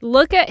burner.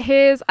 Look at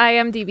his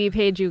IMDb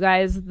page, you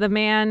guys. The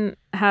man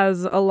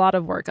has a lot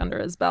of work under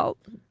his belt.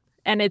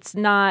 And it's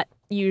not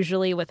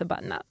usually with a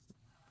button up.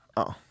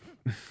 Oh.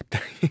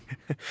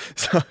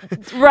 So,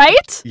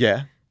 right?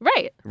 Yeah.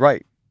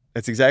 Right.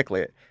 That's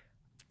exactly it.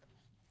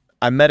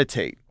 I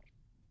meditate.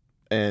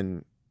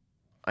 And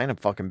I ain't a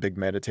fucking big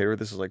meditator.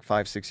 This is like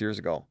 5-6 years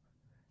ago.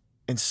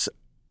 And so,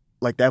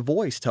 like that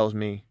voice tells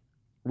me,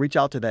 reach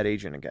out to that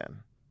agent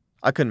again.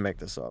 I couldn't make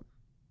this up.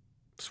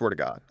 Swear to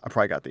God. I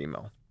probably got the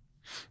email.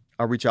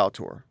 I reach out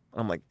to her.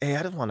 I'm like, hey,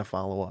 I just want to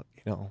follow up,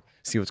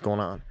 see what's going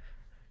on.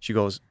 She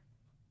goes,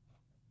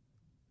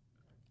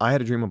 I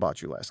had a dream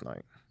about you last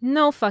night.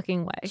 No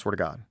fucking way. Swear to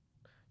God.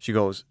 She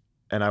goes,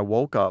 and I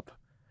woke up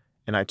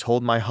and I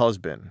told my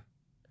husband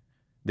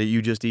that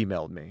you just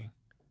emailed me.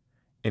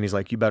 And he's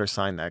like, you better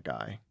sign that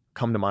guy.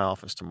 Come to my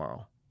office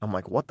tomorrow. I'm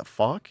like, what the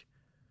fuck?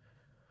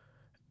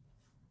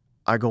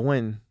 I go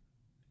in.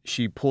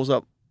 She pulls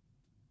up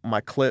my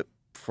clip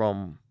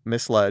from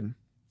Misled.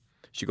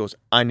 She goes,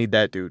 I need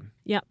that dude.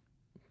 Yep.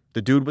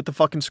 The dude with the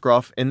fucking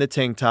scruff in the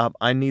tank top.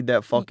 I need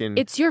that fucking...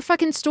 It's your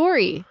fucking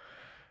story.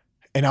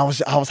 And I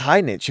was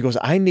hiding it. She goes,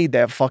 I need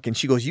that fucking...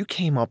 She goes, you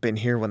came up in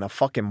here with a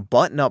fucking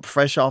button up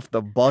fresh off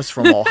the bus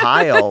from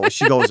Ohio.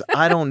 She goes,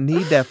 I don't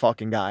need that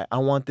fucking guy. I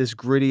want this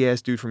gritty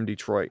ass dude from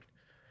Detroit.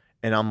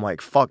 And I'm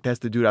like, fuck, that's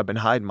the dude I've been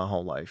hiding my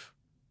whole life.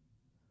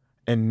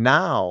 And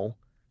now,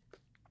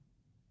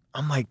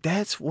 I'm like,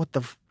 that's what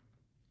the...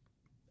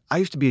 I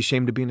used to be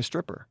ashamed of being a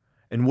stripper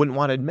and wouldn't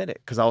want to admit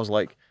it because I was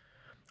like,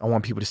 I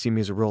want people to see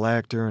me as a real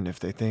actor, and if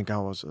they think I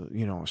was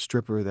a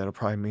stripper, that'll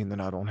probably mean that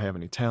I don't have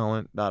any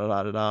talent.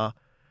 And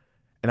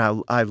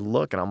I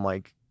look and I'm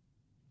like,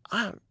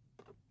 I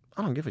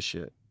don't give a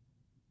shit.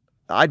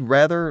 I'd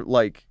rather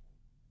like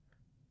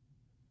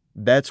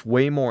that's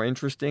way more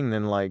interesting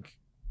than like,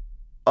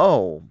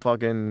 oh,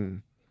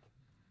 fucking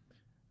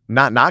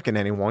not knocking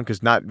anyone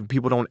because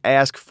people don't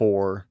ask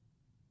for.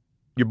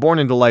 You're born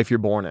into life you're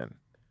born in.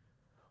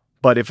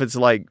 But if it's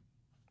like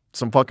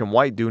some fucking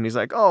white dude and he's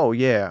like, oh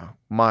yeah,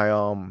 my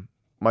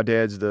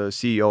dad's the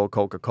CEO of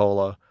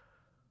Coca-Cola.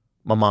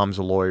 My mom's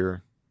a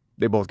lawyer.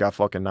 They both got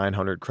fucking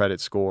 900 credit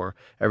score.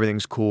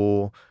 Everything's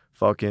cool.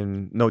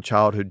 Fucking no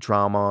childhood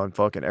trauma and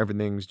fucking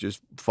everything's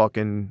just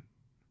fucking.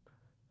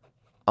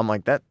 I'm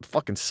like, that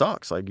fucking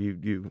sucks. Like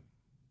you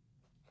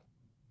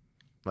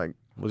like,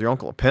 was your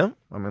uncle a pimp?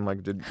 I mean,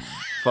 like, did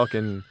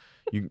fucking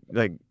you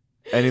like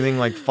anything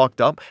like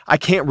fucked up? I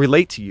can't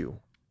relate to you.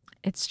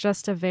 It's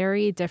just a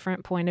very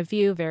different point of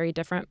view, very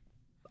different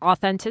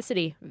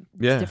authenticity.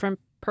 Yeah. Different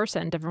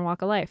person, different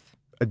walk of life.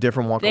 A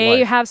different walk of They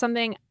life. have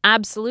something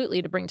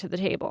absolutely to bring to the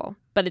table,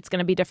 but it's going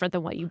to be different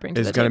than what you bring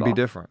to the table. It's going to be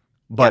different.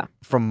 But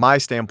from my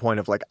standpoint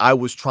of like, I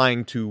was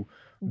trying to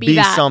be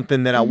that.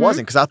 something that I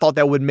wasn't because I thought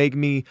that would make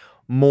me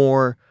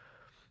more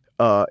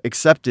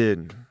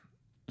accepted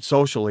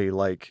socially.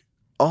 Like,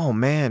 oh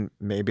man,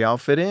 maybe I'll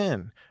fit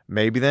in.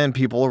 Maybe then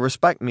people will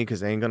respect me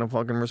because they ain't going to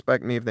fucking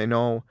respect me if they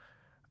know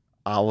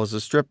I was a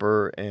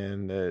stripper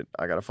and that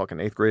I got a fucking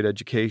 8th grade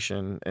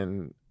education.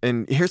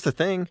 And here's the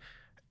thing.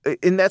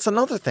 And that's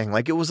another thing.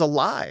 Like, it was a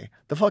lie.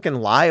 The fucking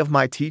lie of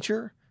my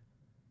teacher.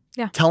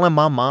 Yeah. Telling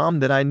my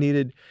mom that I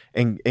needed,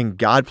 and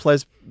God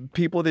bless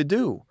people that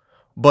do.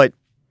 But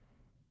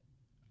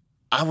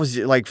I was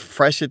like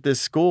fresh at this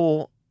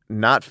school,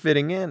 not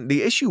fitting in.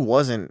 The issue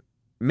wasn't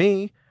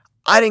me.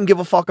 I didn't give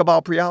a fuck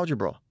about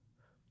pre-algebra.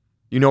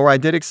 You know where I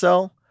did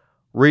excel?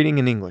 Reading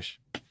and English.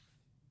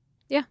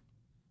 Yeah.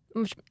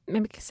 Which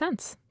makes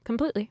sense.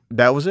 Completely.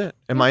 That was it.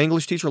 And my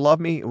English teacher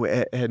loved me.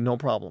 Had no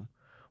problem.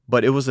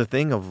 But it was a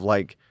thing of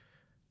like,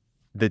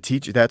 the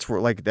teacher, that's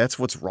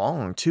what's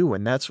wrong too.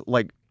 And that's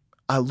like,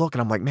 I look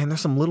and I'm like, man,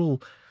 there's some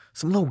little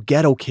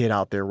ghetto kid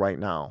out there right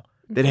now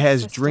that It's a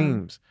has system.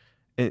 dreams.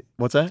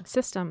 What's that?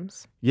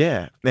 Systems.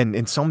 Yeah.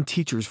 And some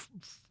teachers,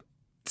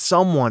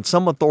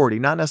 some authority,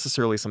 not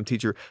necessarily some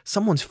teacher,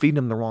 someone's feeding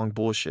them the wrong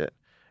bullshit.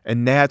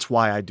 And that's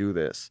why I do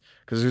this.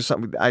 Because there's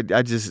something, I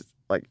just,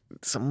 like,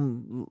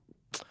 some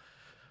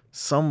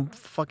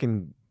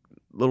fucking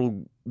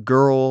little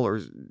girl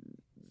or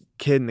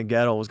kid in the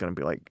ghetto is going to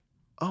be like,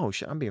 oh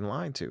shit, I'm being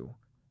lied to.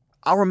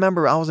 I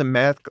remember I was in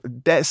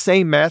that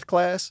same math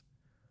class.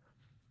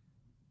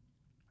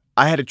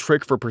 I had a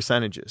trick for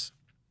percentages.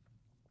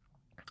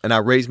 And I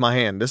raised my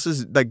hand. This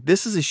is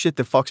a shit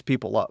that fucks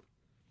people up.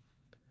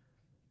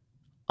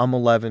 I'm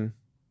 11,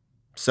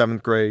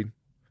 7th grade.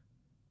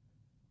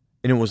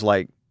 And it was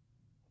like,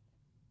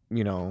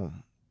 you know,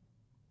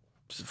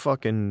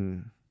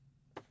 fucking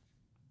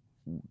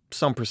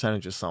some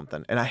percentage of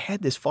something. And I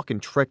had this fucking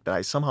trick that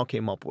I somehow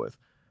came up with.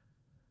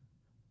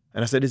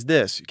 And I said, it's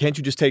this. Can't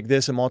you just take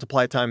this and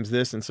multiply it times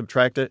this and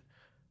subtract it?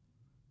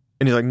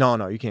 And he's like,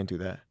 no, you can't do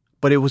that.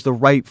 But it was the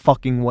right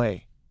fucking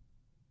way.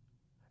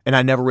 And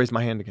I never raised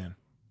my hand again.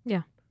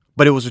 Yeah.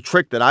 But it was a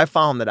trick that I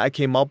found that I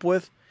came up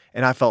with.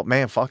 And I felt,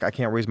 man, fuck, I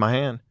can't raise my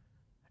hand.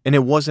 And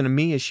it wasn't a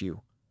me issue.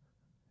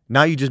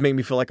 Now you just make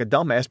me feel like a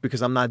dumbass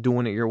because I'm not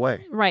doing it your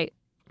way. Right.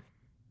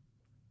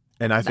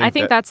 And I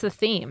think that's the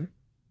theme,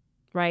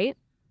 right?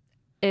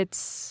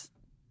 It's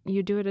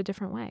you do it a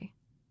different way.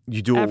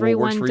 You do what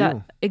works for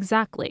you.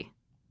 Exactly.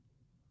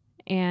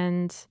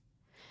 And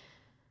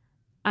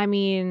I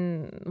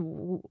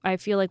mean, I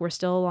feel like we're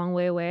still a long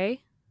way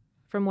away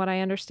from what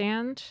I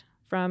understand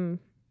from.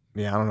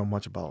 Yeah, I don't know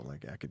much about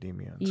like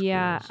academia.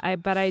 Yeah,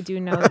 but I do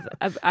know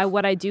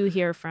what I do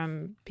hear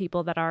from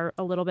people that are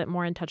a little bit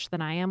more in touch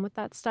than I am with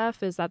that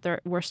stuff is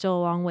that we're still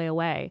a long way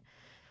away,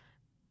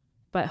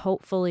 but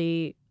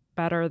hopefully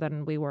better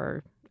than we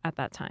were at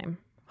that time.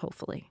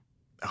 Hopefully,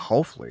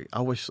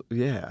 I wish.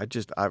 Yeah, I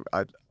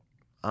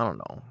don't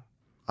know.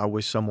 I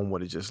wish someone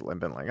would have just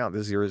been like, oh,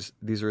 these are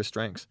his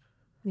strengths.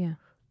 Yeah,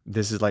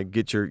 this is like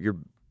get your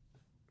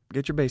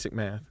basic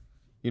math.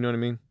 You know what I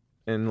mean?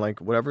 And like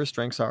whatever his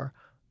strengths are.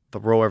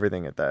 Throw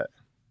everything at that.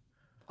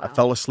 Wow. I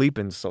fell asleep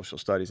in social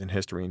studies and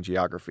history and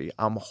geography.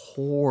 I'm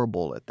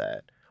horrible at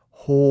that.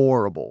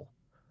 Horrible.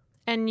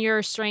 And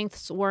your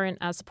strengths weren't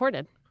as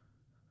supported?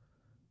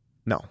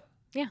 No.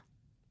 Yeah.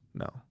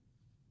 No.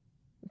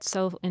 It's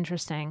so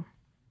interesting.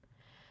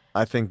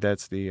 I think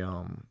that's the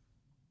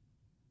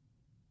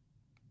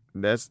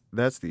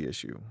that's the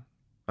issue.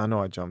 I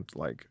know I jumped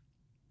like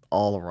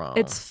all around.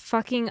 It's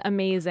fucking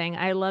amazing.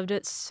 I loved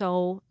it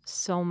so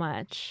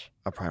much.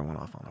 I probably went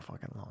off on a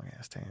fucking long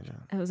ass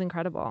tangent. It was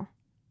incredible.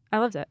 I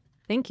loved it.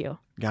 Thank you.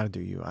 Gotta do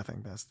you. I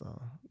think that's the.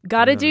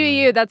 Gotta do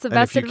you. That's the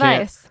best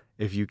advice.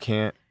 If you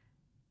can't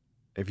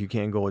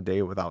go a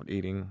day without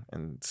eating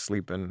and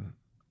sleeping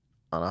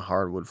on a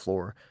hardwood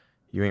floor,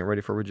 you ain't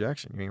ready for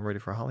rejection. You ain't ready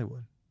for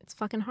Hollywood. It's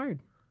fucking hard.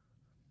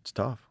 It's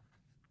tough.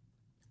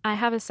 I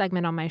have a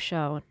segment on my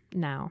show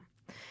now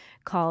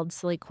called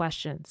Silly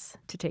Questions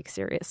to Take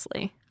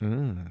Seriously.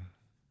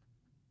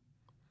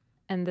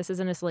 And this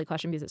isn't a silly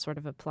question because it sort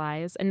of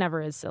applies. It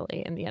never is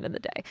silly in the end of the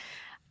day.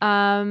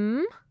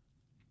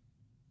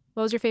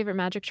 What was your favorite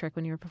magic trick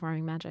when you were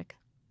performing magic?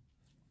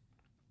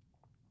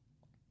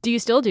 Do you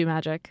still do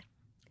magic?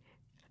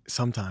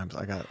 Sometimes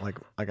I got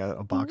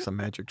a box of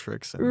magic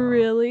tricks. And,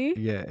 really?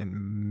 Yeah,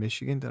 in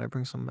Michigan. Did I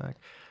bring some back?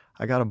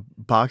 I got a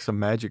box of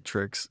magic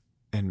tricks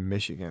in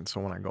Michigan.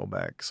 So when I go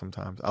back,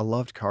 sometimes I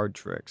loved card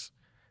tricks,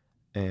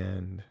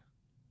 and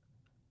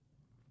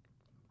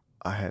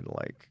I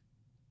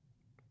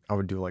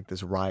would do like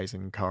this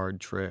rising card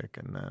trick,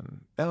 and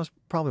then that was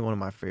probably one of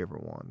my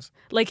favorite ones.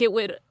 Like it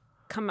would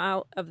come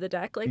out of the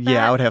deck like that?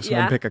 Yeah, I would have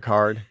someone pick a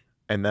card,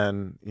 and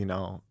then,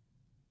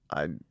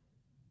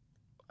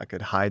 I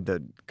could hide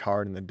the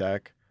card in the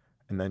deck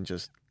and then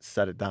just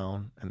set it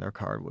down, and their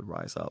card would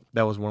rise up.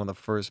 That was one of the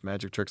first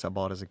magic tricks I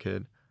bought as a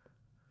kid.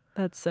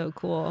 That's so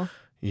cool.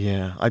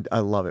 Yeah, I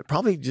love it.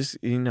 Probably just,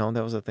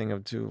 that was a thing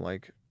of too,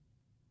 like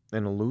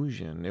an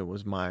illusion. It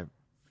was my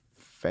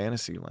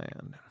fantasy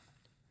land.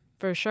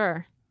 For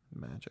sure.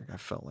 Magic. I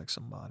felt like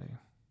somebody.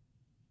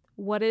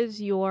 What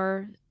is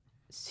your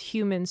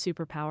human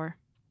superpower?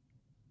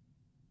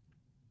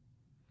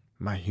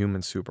 My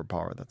human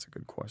superpower? That's a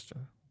good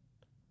question.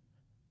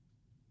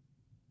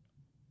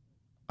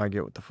 I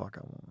get what the fuck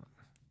I want.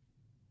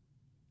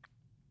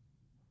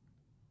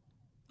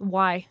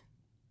 Why?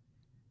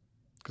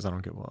 Because I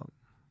don't give up.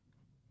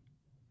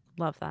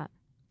 Love that.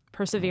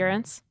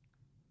 Perseverance?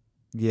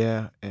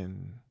 Yeah,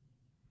 and...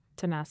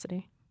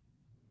 tenacity?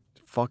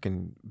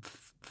 Fucking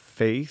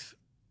faith,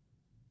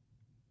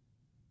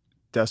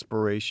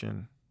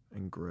 desperation,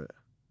 and grit.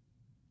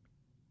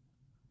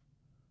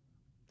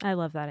 I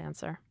love that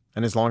answer.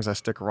 And as long as I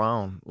stick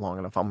around long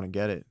enough, I'm going to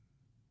get it.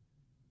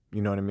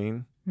 You know what I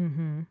mean?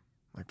 Mm-hmm.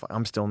 Like,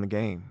 I'm still in the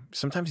game.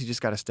 Sometimes you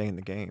just got to stay in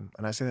the game.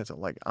 And I say that to,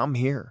 like, I'm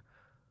here.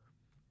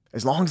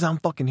 As long as I'm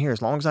fucking here,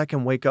 as long as I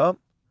can wake up,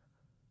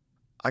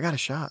 I got a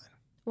shot.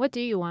 What do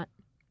you want?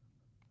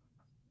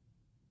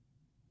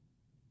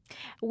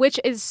 Which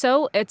is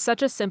it's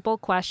such a simple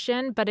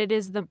question, but it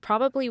is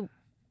probably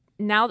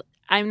now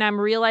I'm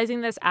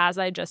realizing this as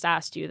I just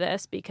asked you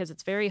this, because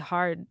it's a very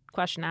hard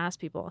question to ask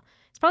people.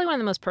 It's probably one of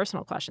the most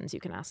personal questions you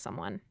can ask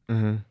someone.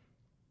 Mm-hmm.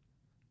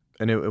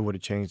 And it would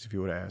have changed if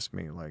you would have asked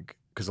me, like,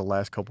 because the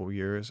last couple of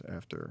years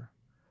after,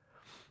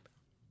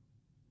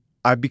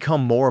 I've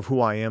become more of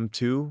who I am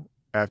too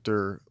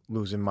after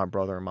losing my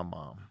brother and my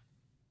mom.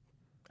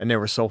 And they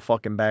were so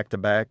fucking back to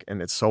back,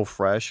 and it's so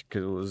fresh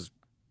because it was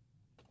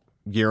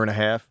a year and a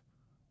half,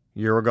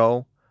 year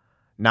ago.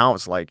 Now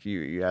it's like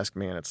you ask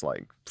me and it's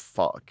like,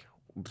 fuck.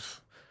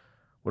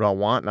 What do I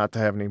want? Not to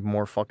have any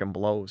more fucking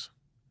blows.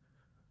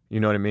 You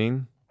know what I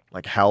mean?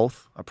 Like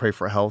health. I pray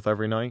for health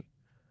every night.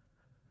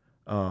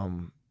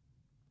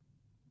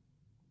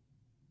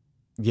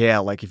 Yeah,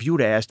 like if you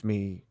would have asked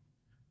me,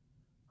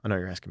 I know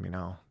you're asking me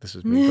now. This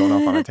is me going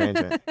off on a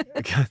tangent.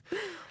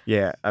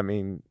 Yeah, I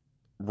mean,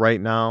 right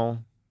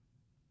now,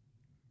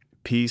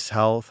 peace,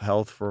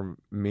 health for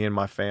me and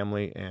my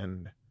family,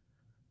 and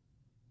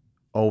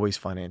always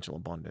financial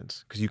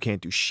abundance. Because you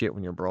can't do shit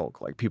when you're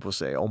broke. Like people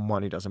say, oh,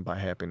 money doesn't buy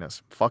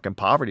happiness. Fucking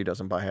poverty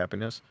doesn't buy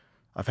happiness.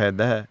 I've had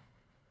that.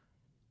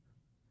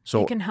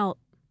 So it can help.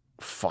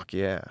 Fuck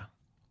yeah.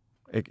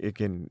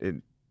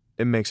 It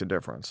makes a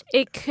difference.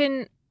 It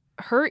can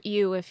hurt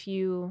you if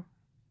you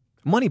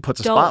money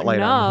puts a spotlight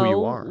on who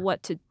you are.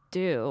 What to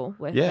do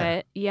with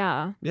it.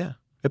 Yeah. Yeah.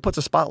 It puts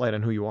a spotlight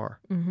on who you are.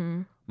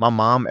 Mm-hmm. My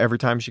mom, every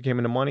time she came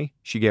into money,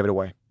 she gave it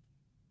away.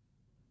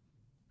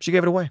 She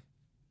gave it away.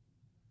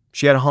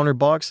 She had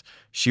 $100.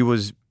 She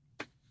was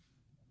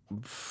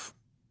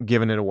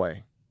giving it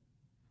away.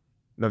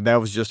 No, that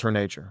was just her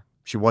nature.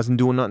 She wasn't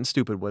doing nothing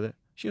stupid with it.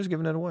 She was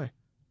giving it away.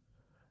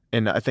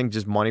 And I think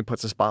just money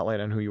puts a spotlight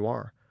on who you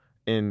are.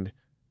 And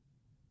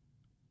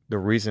the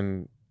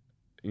reason,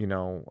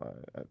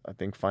 I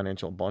think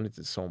financial abundance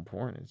is so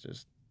important. It's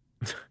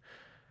just,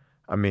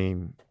 I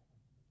mean,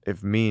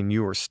 if me and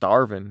you are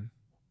starving,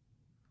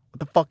 what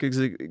the fuck is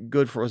it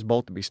good for us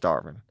both to be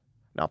starving?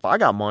 Now, if I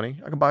got money,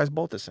 I can buy us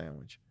both a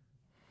sandwich.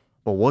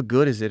 But what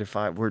good is it if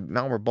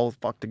we're both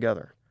fucked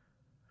together?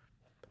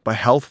 But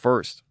health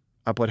first.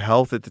 I put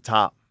health at the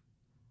top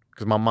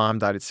because my mom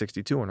died at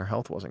 62 and her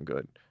health wasn't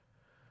good.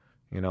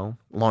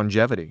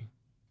 Longevity.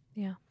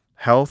 Yeah.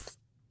 Health,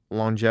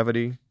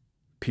 longevity,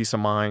 peace of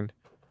mind.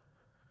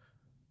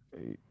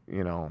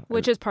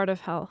 Which is part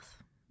of health.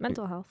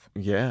 Mental health.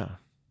 Yeah,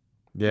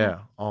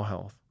 all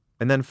health.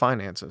 And then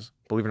finances.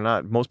 Believe it or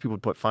not, most people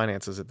put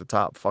finances at the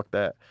top. Fuck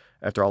that.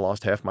 After I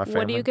lost half my family.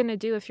 What are you going to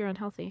do if you're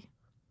unhealthy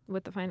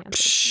with the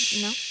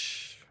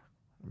finances?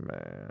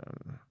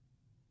 Man.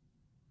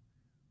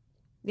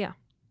 Yeah.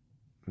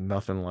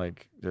 Nothing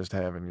like just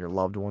having your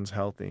loved ones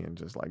healthy and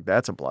just like,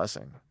 that's a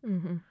blessing.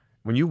 Mm-hmm.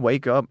 When you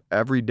wake up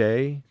every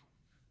day,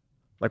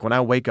 like when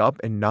I wake up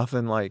and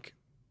nothing like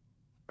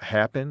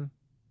happened,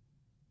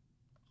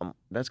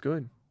 that's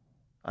good.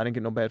 I didn't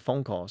get no bad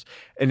phone calls.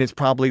 And it's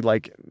probably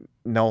like,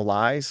 no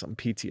lies, some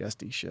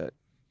PTSD shit.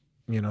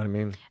 You know what I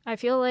mean? I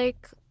feel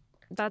like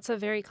that's a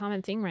very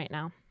common thing right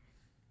now.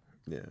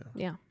 Yeah.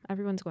 Yeah.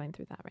 Everyone's going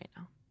through that right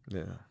now.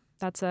 Yeah.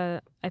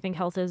 I think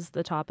health is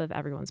the top of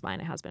everyone's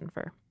mind. It has been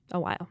for a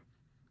while.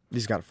 You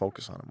just got to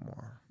focus on it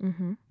more.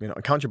 Mm-hmm.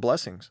 Count your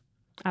blessings.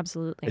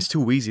 Absolutely. It's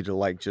too easy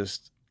to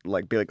just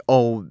be like,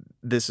 oh,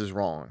 this is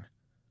wrong.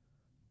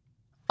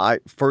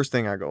 First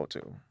thing I go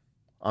to,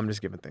 I'm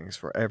just giving things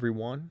for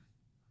everyone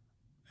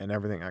and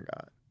everything I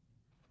got.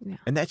 Yeah.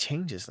 And that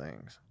changes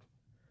things.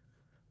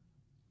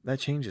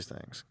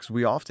 Because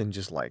we often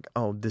just like,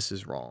 oh, this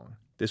is wrong.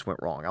 This went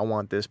wrong. I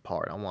want this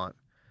part.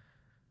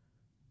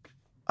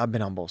 I've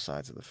been on both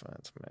sides of the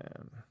fence,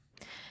 man.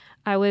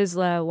 I was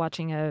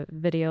watching a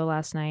video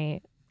last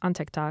night on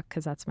TikTok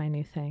because that's my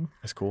new thing.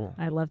 It's cool.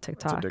 I love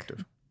TikTok. It's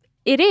addictive.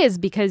 It is,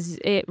 because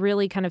it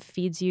really kind of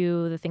feeds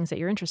you the things that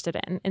you're interested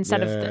in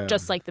instead of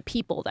just like the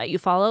people that you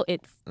follow.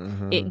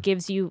 It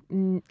gives you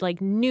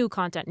new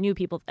content, new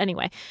people.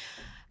 Anyway,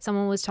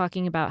 someone was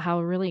talking about how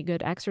a really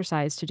good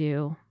exercise to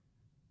do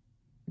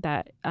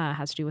that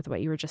has to do with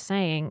what you were just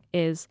saying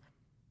is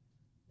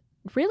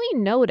really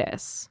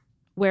notice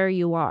where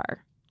you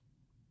are.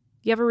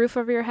 You have a roof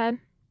over your head?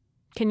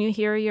 Can you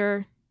hear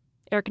your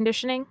air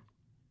conditioning?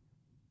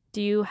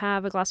 Do you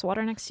have a glass of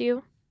water next to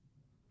you?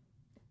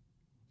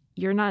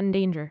 You're not in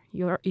danger.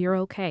 You're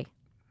okay.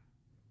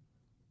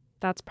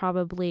 That's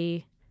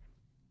probably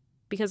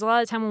because a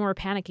lot of the time when we're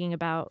panicking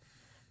about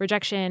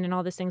rejection and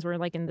all these things, we're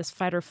like in this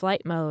fight or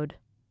flight mode.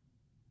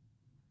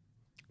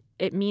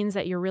 It means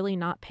that you're really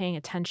not paying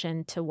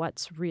attention to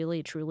what's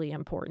really, truly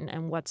important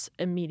and what's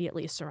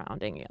immediately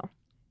surrounding you.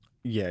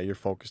 Yeah, you're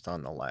focused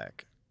on the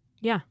lack.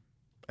 Yeah.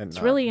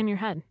 It's really in your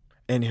head.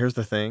 And here's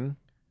the thing.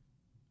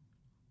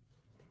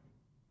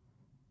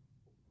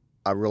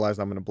 I realized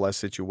I'm in a blessed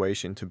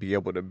situation to be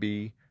able to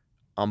be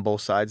on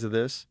both sides of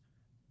this.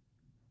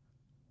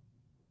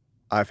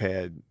 I've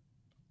had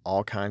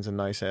all kinds of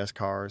nice-ass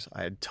cars.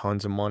 I had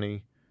tons of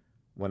money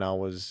when I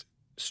was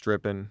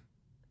stripping.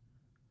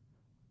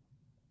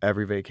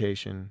 Every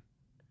vacation.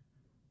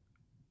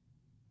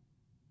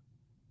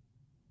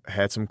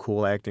 had some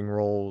cool acting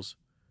roles.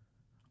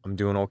 I'm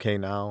doing okay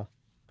now.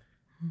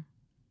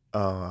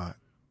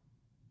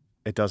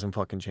 It doesn't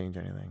fucking change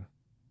anything.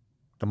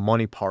 The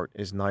money part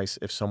is nice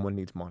if someone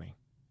needs money,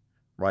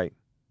 right?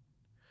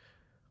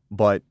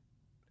 But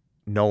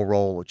no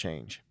role will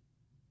change.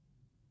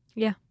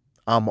 Yeah.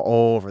 I'm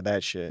over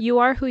that shit. You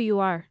are who you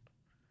are.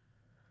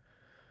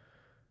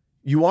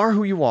 You are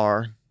who you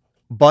are,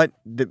 but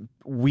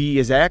we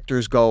as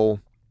actors go,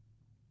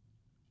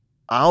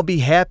 I'll be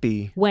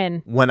happy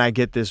when I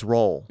get this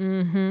role.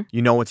 Mm-hmm.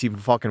 You know what's even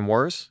fucking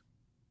worse?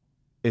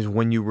 Is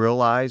when you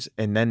realize,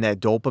 and then that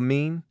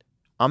dopamine,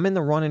 I'm in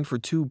the running for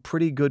 2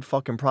 pretty good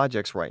fucking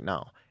projects right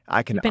now.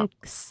 You've been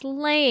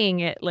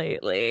slaying it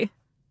lately.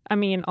 I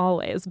mean,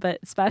 always, but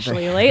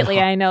especially lately,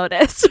 I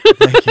noticed.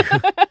 Thank you.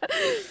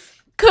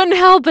 Couldn't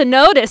help but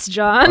notice,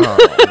 John.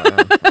 Oh,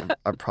 man.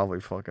 I probably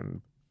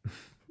fucking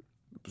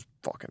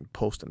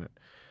posting it.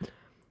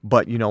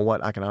 But you know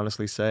what? I can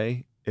honestly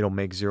say it'll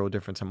make 0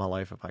 difference in my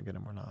life if I get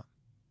him or not.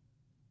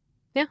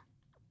 Yeah.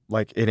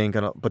 Like, it ain't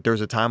gonna, but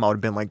there's a time I would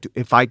have been like,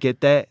 if I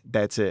get that,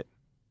 that's it.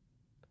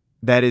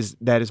 That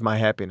is my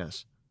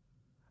happiness.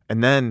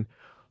 And then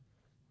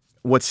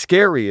what's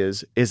scary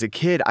is, as a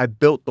kid, I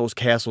built those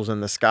castles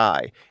in the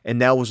sky,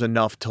 and that was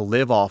enough to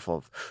live off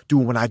of.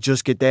 Dude, when I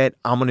just get that,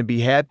 I'm going to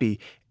be happy.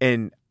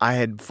 And I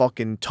had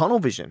fucking tunnel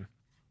vision,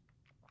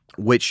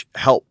 which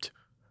helped.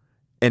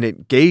 And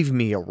it gave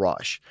me a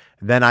rush.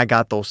 Then I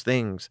got those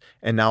things,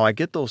 and now I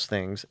get those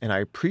things, and I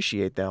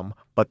appreciate them,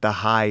 but the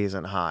high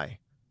isn't high.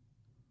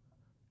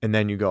 And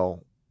then you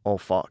go, oh,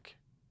 fuck.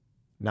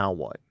 Now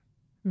what?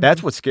 Mm-hmm.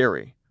 That's what's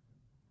scary.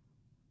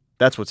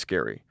 That's what's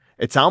scary.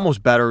 It's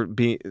almost better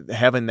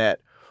having that,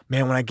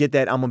 man, when I get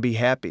that, I'm going to be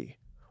happy.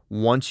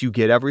 Once you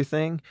get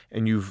everything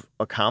and you've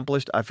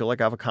accomplished, I feel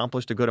like I've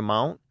accomplished a good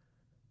amount,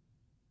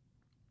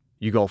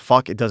 you go,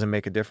 fuck, it doesn't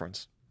make a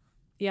difference.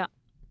 Yeah.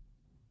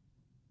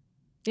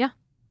 Yeah.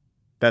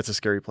 That's a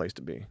scary place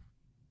to be.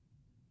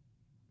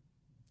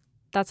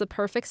 That's a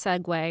perfect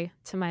segue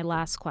to my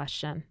last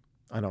question.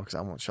 I know, because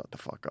I won't shut the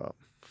fuck up.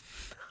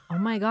 Oh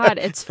my God,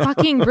 it's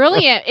fucking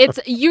brilliant.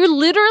 You're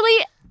literally...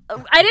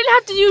 I didn't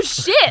have to do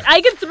shit.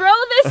 I can throw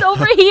this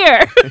over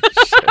here.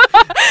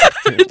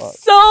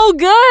 It's so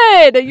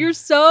good. You're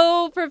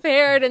so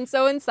prepared and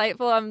so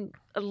insightful.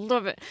 I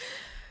love it.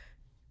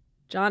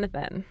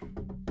 Jonathan.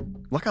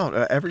 Look out,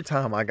 every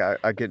time I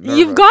get nervous.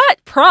 You've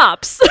got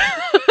props.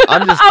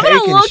 I'm just I'm taking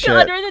gonna look shit.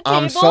 under the table.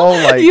 I'm so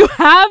like... You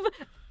have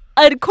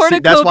a cornucopia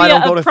of props. That's why I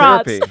don't go to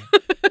therapy.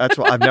 That's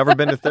why I've never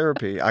been to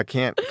therapy. I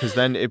can't, because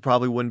then it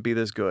probably wouldn't be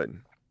this good.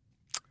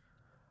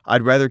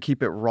 I'd rather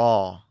keep it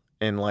raw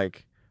and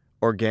like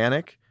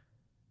organic,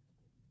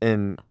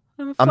 and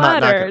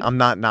I'm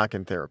not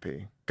knocking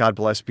therapy. God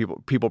bless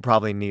people. People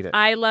probably need it.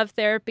 I love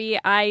therapy.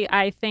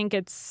 I think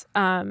it's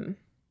I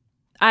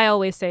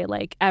always say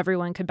like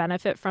everyone could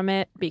benefit from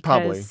it because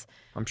probably.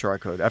 I'm sure I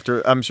could.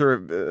 After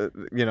listening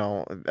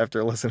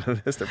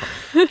to this,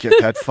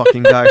 get that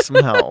fucking guy some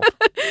help.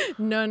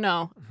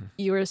 No.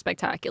 You were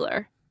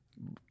spectacular.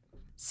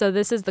 So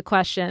this is the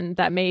question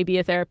that maybe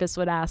a therapist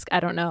would ask. I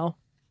don't know.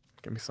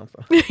 Give me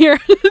something. Here,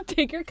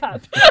 take your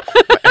cup. My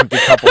empty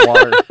cup of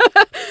water.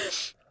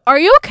 Are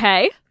you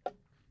okay?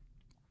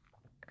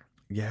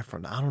 Yeah,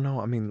 I don't know.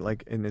 I mean,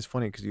 like, and it's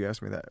funny because you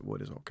asked me that.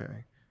 What is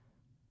okay?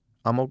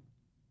 I'm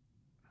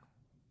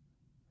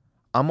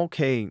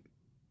okay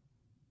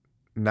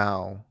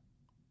now.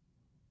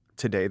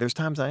 Today, there's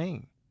times I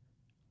ain't.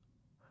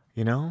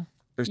 You know,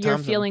 there's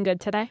times you're feeling good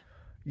today.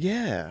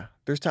 Yeah,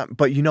 there's time,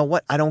 but you know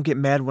what? I don't get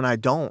mad when I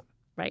don't.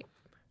 Right.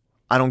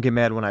 I don't get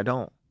mad when I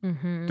don't.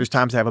 Mm-hmm. There's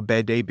times I have a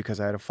bad day because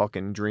I had a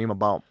fucking dream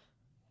about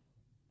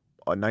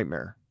a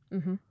nightmare.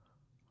 Mm-hmm.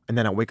 And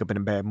then I wake up in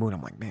a bad mood.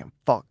 I'm like, man,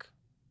 fuck.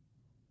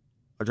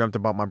 I dreamt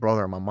about my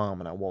brother and my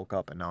mom, and I woke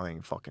up and now they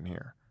ain't fucking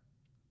here.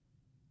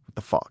 What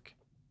the fuck?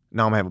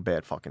 Now I'm gonna have a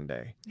bad fucking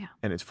day. Yeah.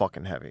 And it's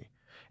fucking heavy.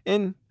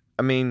 And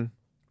I mean,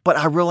 but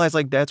I realize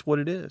like that's what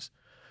it is.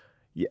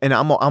 And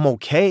I'm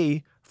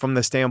okay from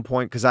the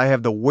standpoint because I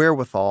have the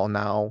wherewithal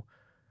now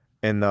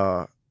and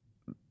to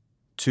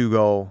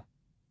go,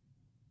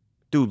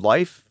 dude,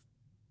 life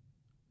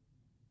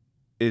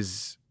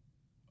is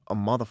a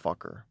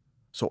motherfucker.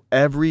 So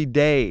every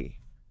day,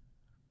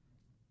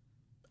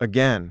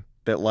 again,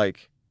 that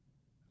like,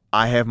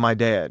 I have my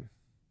dad.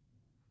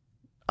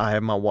 I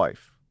have my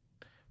wife.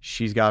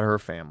 She's got her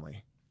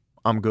family.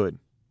 I'm good.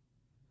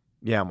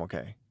 Yeah, I'm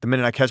okay. The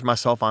minute I catch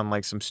myself on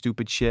like some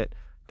stupid shit,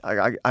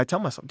 I tell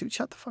myself, dude,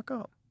 shut the fuck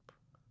up.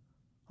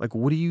 Like,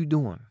 what are you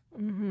doing?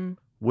 Mm-hmm.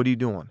 What are you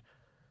doing?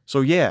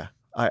 So yeah,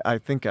 I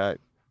think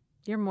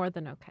you're more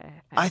than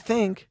okay. I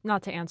think.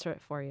 Not to answer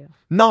it for you.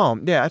 No,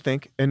 yeah, I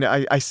think. And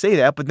I say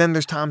that, but then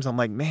there's times I'm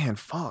like, man,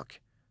 fuck.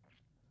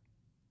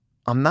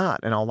 I'm not.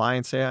 And I'll lie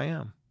and say I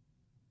am.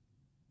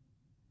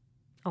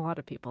 A lot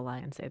of people lie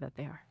and say that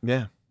they are.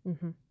 Yeah.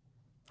 Mm-hmm.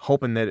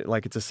 Hoping that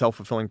it's a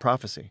self-fulfilling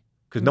prophecy.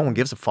 Because no one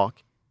gives a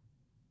fuck.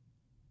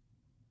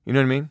 You know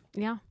what I mean?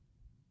 Yeah.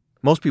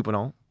 Most people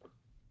don't.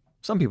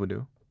 Some people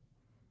do.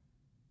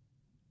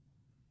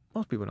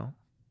 Most people don't.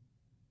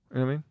 You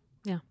know what I mean?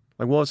 Yeah.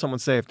 Like, what would someone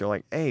say if they're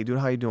like, hey, dude,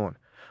 how you doing?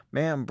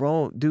 Man,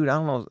 bro, dude, I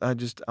don't know.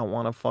 I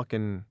want to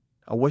fucking,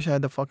 I wish I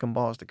had the fucking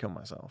balls to kill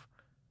myself.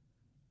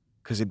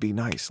 Because it'd be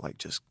nice. Like,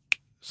 just,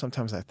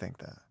 sometimes I think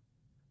that.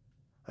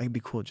 Like, it'd be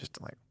cool just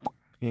to, like,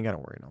 you ain't got to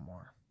worry no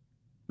more.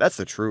 That's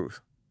the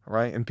truth,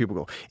 right? And people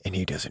go, and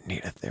he doesn't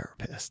need a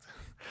therapist.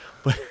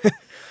 But,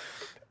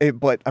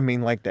 I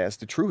mean, like, that's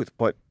the truth.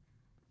 But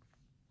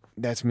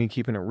that's me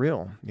keeping it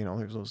real. You know,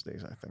 there's those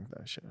days I think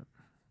that shit.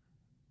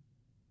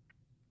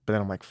 But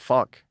then I'm like,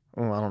 fuck.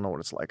 Oh, I don't know what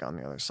it's like on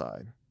the other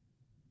side.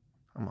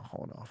 I'm going to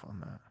hold off on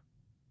that.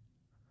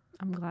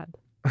 I'm glad.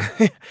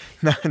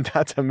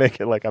 not to make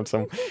it like I'm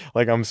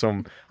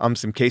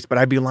some case, but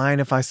I'd be lying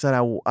if I said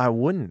I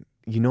wouldn't.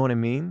 You know what I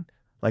mean?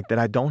 Like that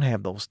I don't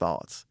have those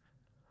thoughts.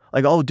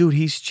 Like, oh, dude,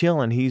 he's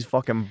chilling. He's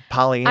fucking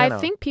Pollyanna. I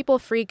think people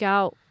freak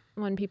out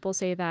when people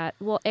say that.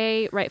 Well,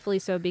 rightfully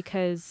so,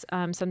 because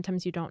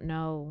sometimes you don't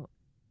know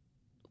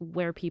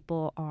where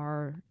people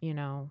are, you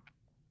know,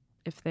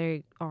 if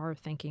they are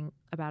thinking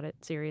about it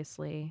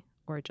seriously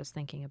or just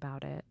thinking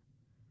about it.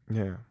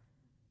 Yeah.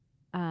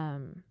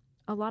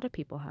 A lot of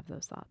people have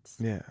those thoughts.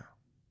 Yeah.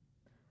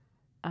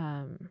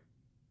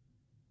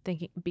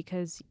 Thinking,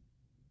 because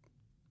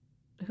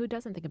who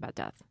doesn't think about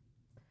death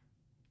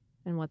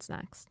and what's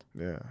next?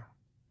 Yeah.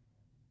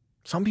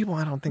 Some people,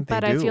 I don't think they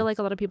do. But I feel like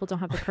a lot of people don't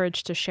have the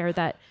courage to share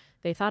that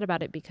they thought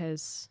about it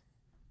because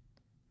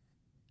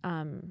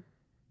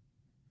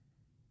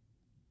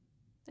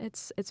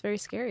it's very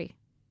scary.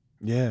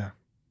 Yeah.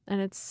 And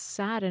it's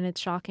sad and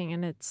it's shocking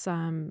and it's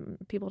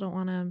people don't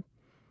want to.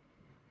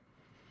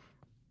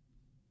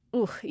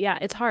 Ooh, yeah,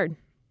 it's hard.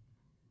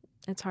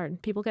 It's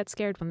hard. People get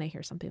scared when they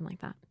hear something like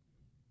that.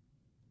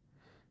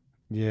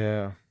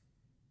 Yeah.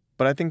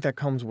 But I think that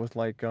comes with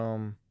like I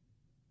don't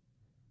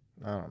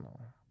know.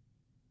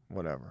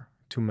 Whatever.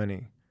 Too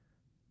many.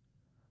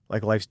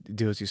 Like life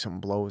deals you some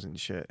blows and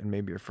shit, and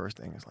maybe your first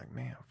thing is like,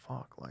 man,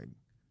 fuck, like,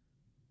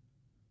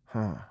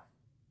 a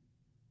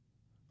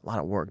lot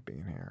of work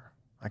being here.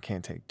 I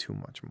can't take too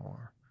much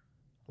more.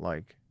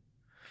 Like,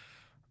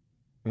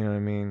 you know what I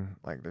mean?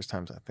 Like, there's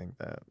times I think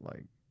that,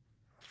 like,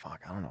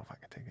 fuck, I don't know if I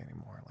could take any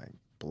more, like,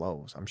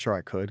 blows. I'm sure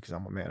I could because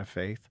I'm a man of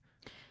faith.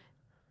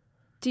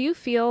 Do you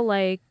feel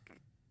like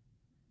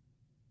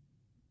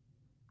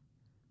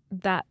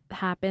that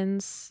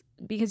happens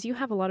because you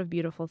have a lot of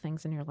beautiful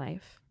things in your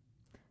life?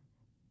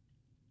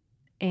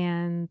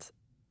 And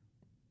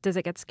does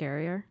it get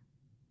scarier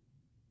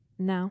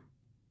now?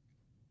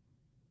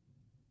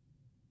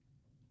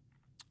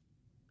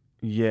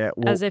 Yeah.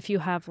 Well, as if you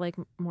have like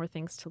more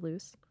things to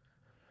lose?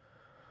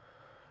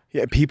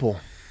 Yeah, people.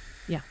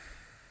 Yeah.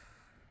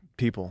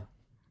 People.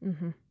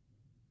 Mm-hmm.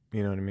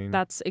 You know what I mean?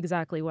 That's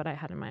exactly what I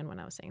had in mind when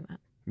I was saying that.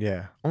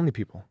 Yeah, only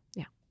people.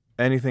 Yeah.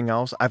 Anything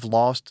else, I've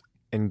lost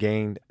and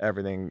gained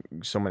everything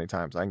so many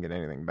times. I can get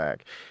anything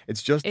back.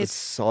 It's just the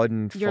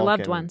sudden your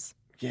loved ones.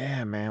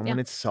 Yeah, man. Yeah. When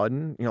it's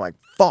sudden, you're like,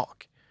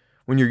 fuck.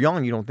 When you're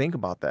young, you don't think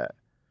about that.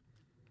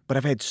 But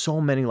I've had so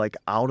many like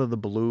out of the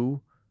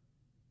blue.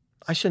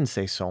 I shouldn't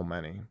say so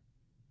many.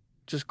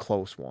 Just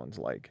close ones.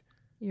 Like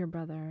your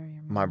brother,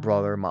 your mom. My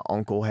brother, my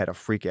uncle had a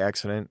freak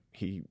accident.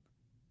 He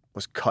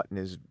was cutting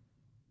his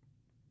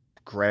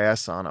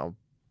grass on a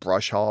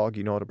brush hog.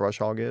 You know what a brush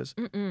hog is?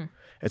 Mm-mm.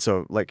 It's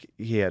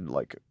he had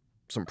like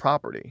some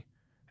property.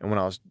 And when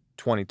I was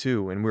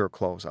 22 and we were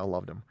close, I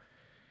loved him.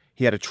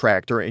 He had a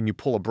tractor and you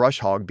pull a brush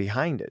hog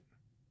behind it.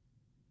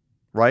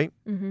 Right?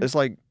 Mm-hmm. It's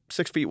like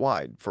 6 feet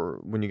wide for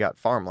when you got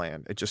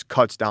farmland. It just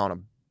cuts down a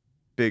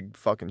big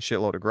fucking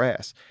shitload of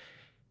grass.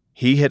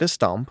 He hit a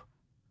stump.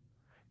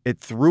 It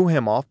threw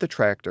him off the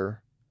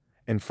tractor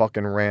and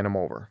fucking ran him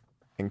over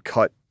and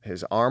cut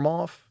his arm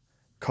off,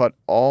 cut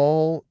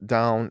all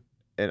down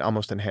and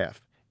almost in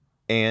half.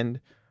 And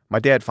my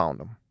dad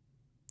found him.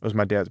 It was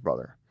my dad's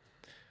brother.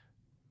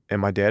 And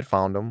my dad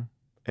found him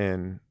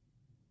and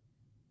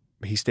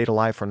he stayed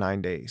alive for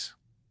 9 days.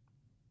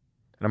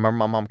 And I remember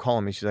my mom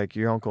calling me. She's like,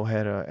 your uncle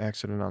had an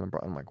accident on the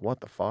brush. I'm like,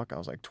 what the fuck? I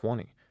was like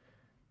 20.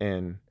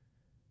 And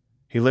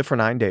he lived for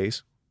 9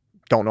 days.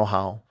 Don't know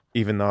how.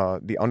 Even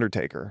the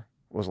undertaker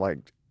was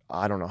like,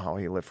 I don't know how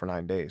he lived for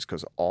 9 days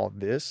because all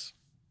this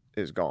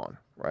is gone,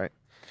 right?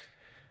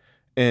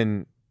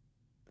 And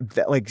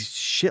that like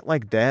shit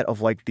like that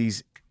of like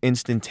these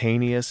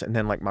instantaneous, and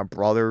then like my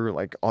brother,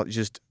 like all,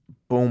 just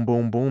boom,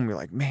 boom, boom. You're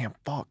like, man,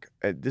 fuck.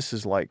 This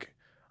is like,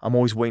 I'm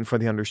always waiting for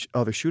the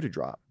other shoe to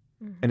drop.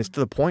 Mm-hmm. And it's to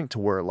the point to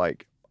where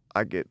like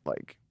I get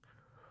like,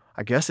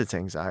 I guess it's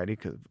anxiety,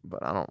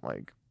 but I don't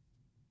like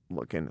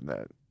look into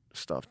that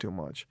stuff too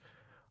much.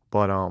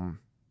 But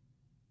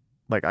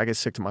like I get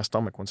sick to my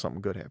stomach when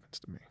something good happens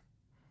to me.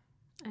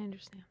 I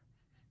understand.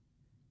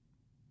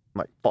 I'm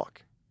like,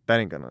 fuck, that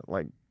ain't gonna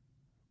like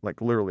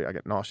literally I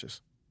get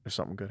nauseous if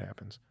something good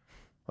happens.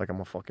 Like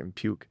I'm a fucking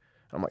puke.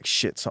 I'm like,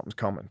 shit, something's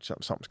coming.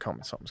 Something's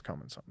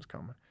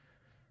coming.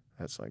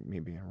 That's like me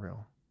being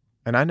real.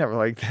 And I never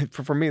like,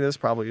 for me, this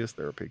probably is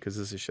therapy because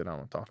this is shit I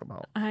don't talk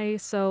about. I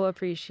so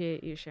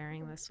appreciate you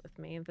sharing this with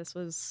me. This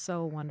was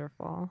so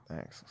wonderful.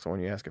 Thanks. So when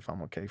you ask if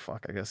I'm okay,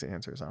 fuck, I guess the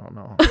answer is I don't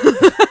know.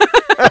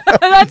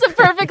 That's a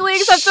perfectly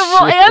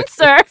acceptable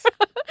answer.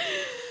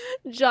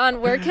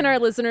 John, where can our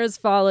listeners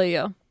follow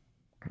you?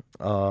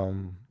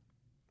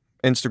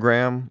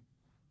 Instagram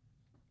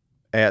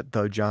at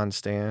the John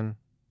Stan.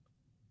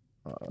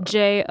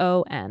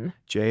 JON.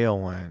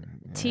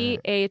 JON.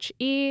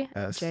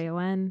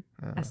 TheJonStan.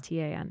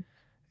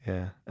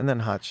 Yeah. And then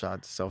Hot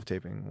Shots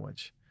self-taping,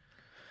 which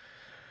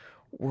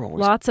we're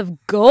always Lots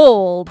of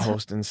gold.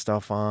 posting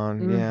stuff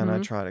on. Yeah, and I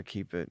try to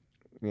keep it,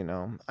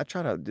 I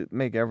try to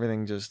make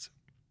everything just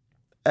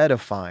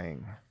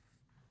edifying,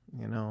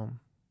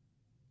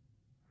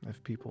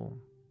 if people,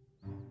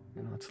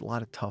 it's a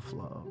lot of tough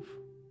love.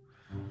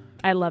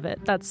 I love it.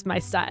 That's my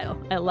style.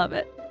 I love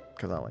it.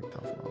 Because I like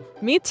tough love.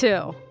 Me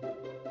too.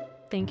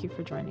 Thank you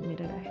for joining me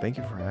today. Thank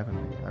you for having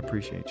me. I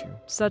appreciate you.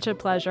 Such a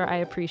pleasure. I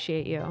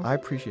appreciate you. I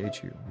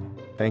appreciate you.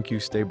 Thank you.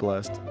 Stay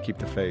blessed. Keep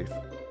the faith.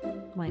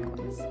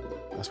 Likewise.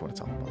 That's what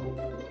it's all about.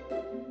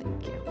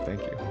 Thank you.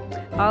 Thank you.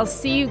 I'll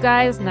see you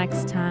guys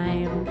next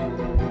time.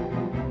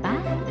 Bye.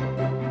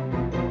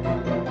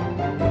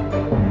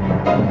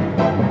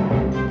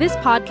 This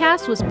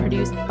podcast was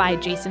produced by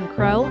Jason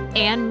Crow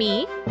and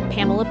me,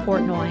 Pamela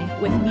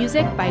Portnoy, with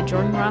music by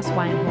Jordan Ross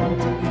Weinhold.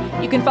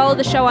 You can follow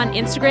the show on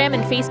Instagram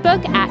and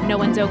Facebook at No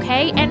One's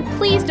Okay, and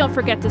please don't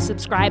forget to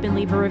subscribe and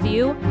leave a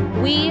review.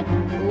 We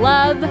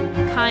love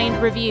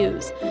kind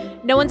reviews.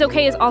 No One's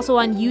Okay is also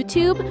on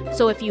YouTube,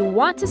 so if you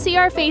want to see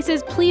our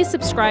faces, please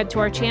subscribe to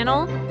our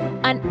channel.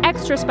 An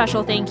extra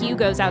special thank you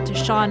goes out to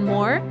Sean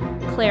Moore,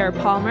 Claire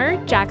Palmer,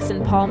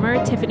 Jackson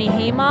Palmer, Tiffany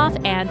Haymoff,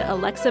 and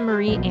Alexa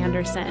Marie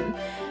Anderson.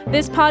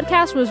 This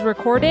podcast was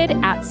recorded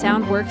at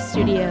Soundworks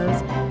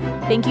Studios.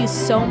 Thank you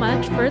so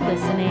much for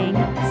listening.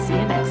 See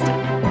you next time.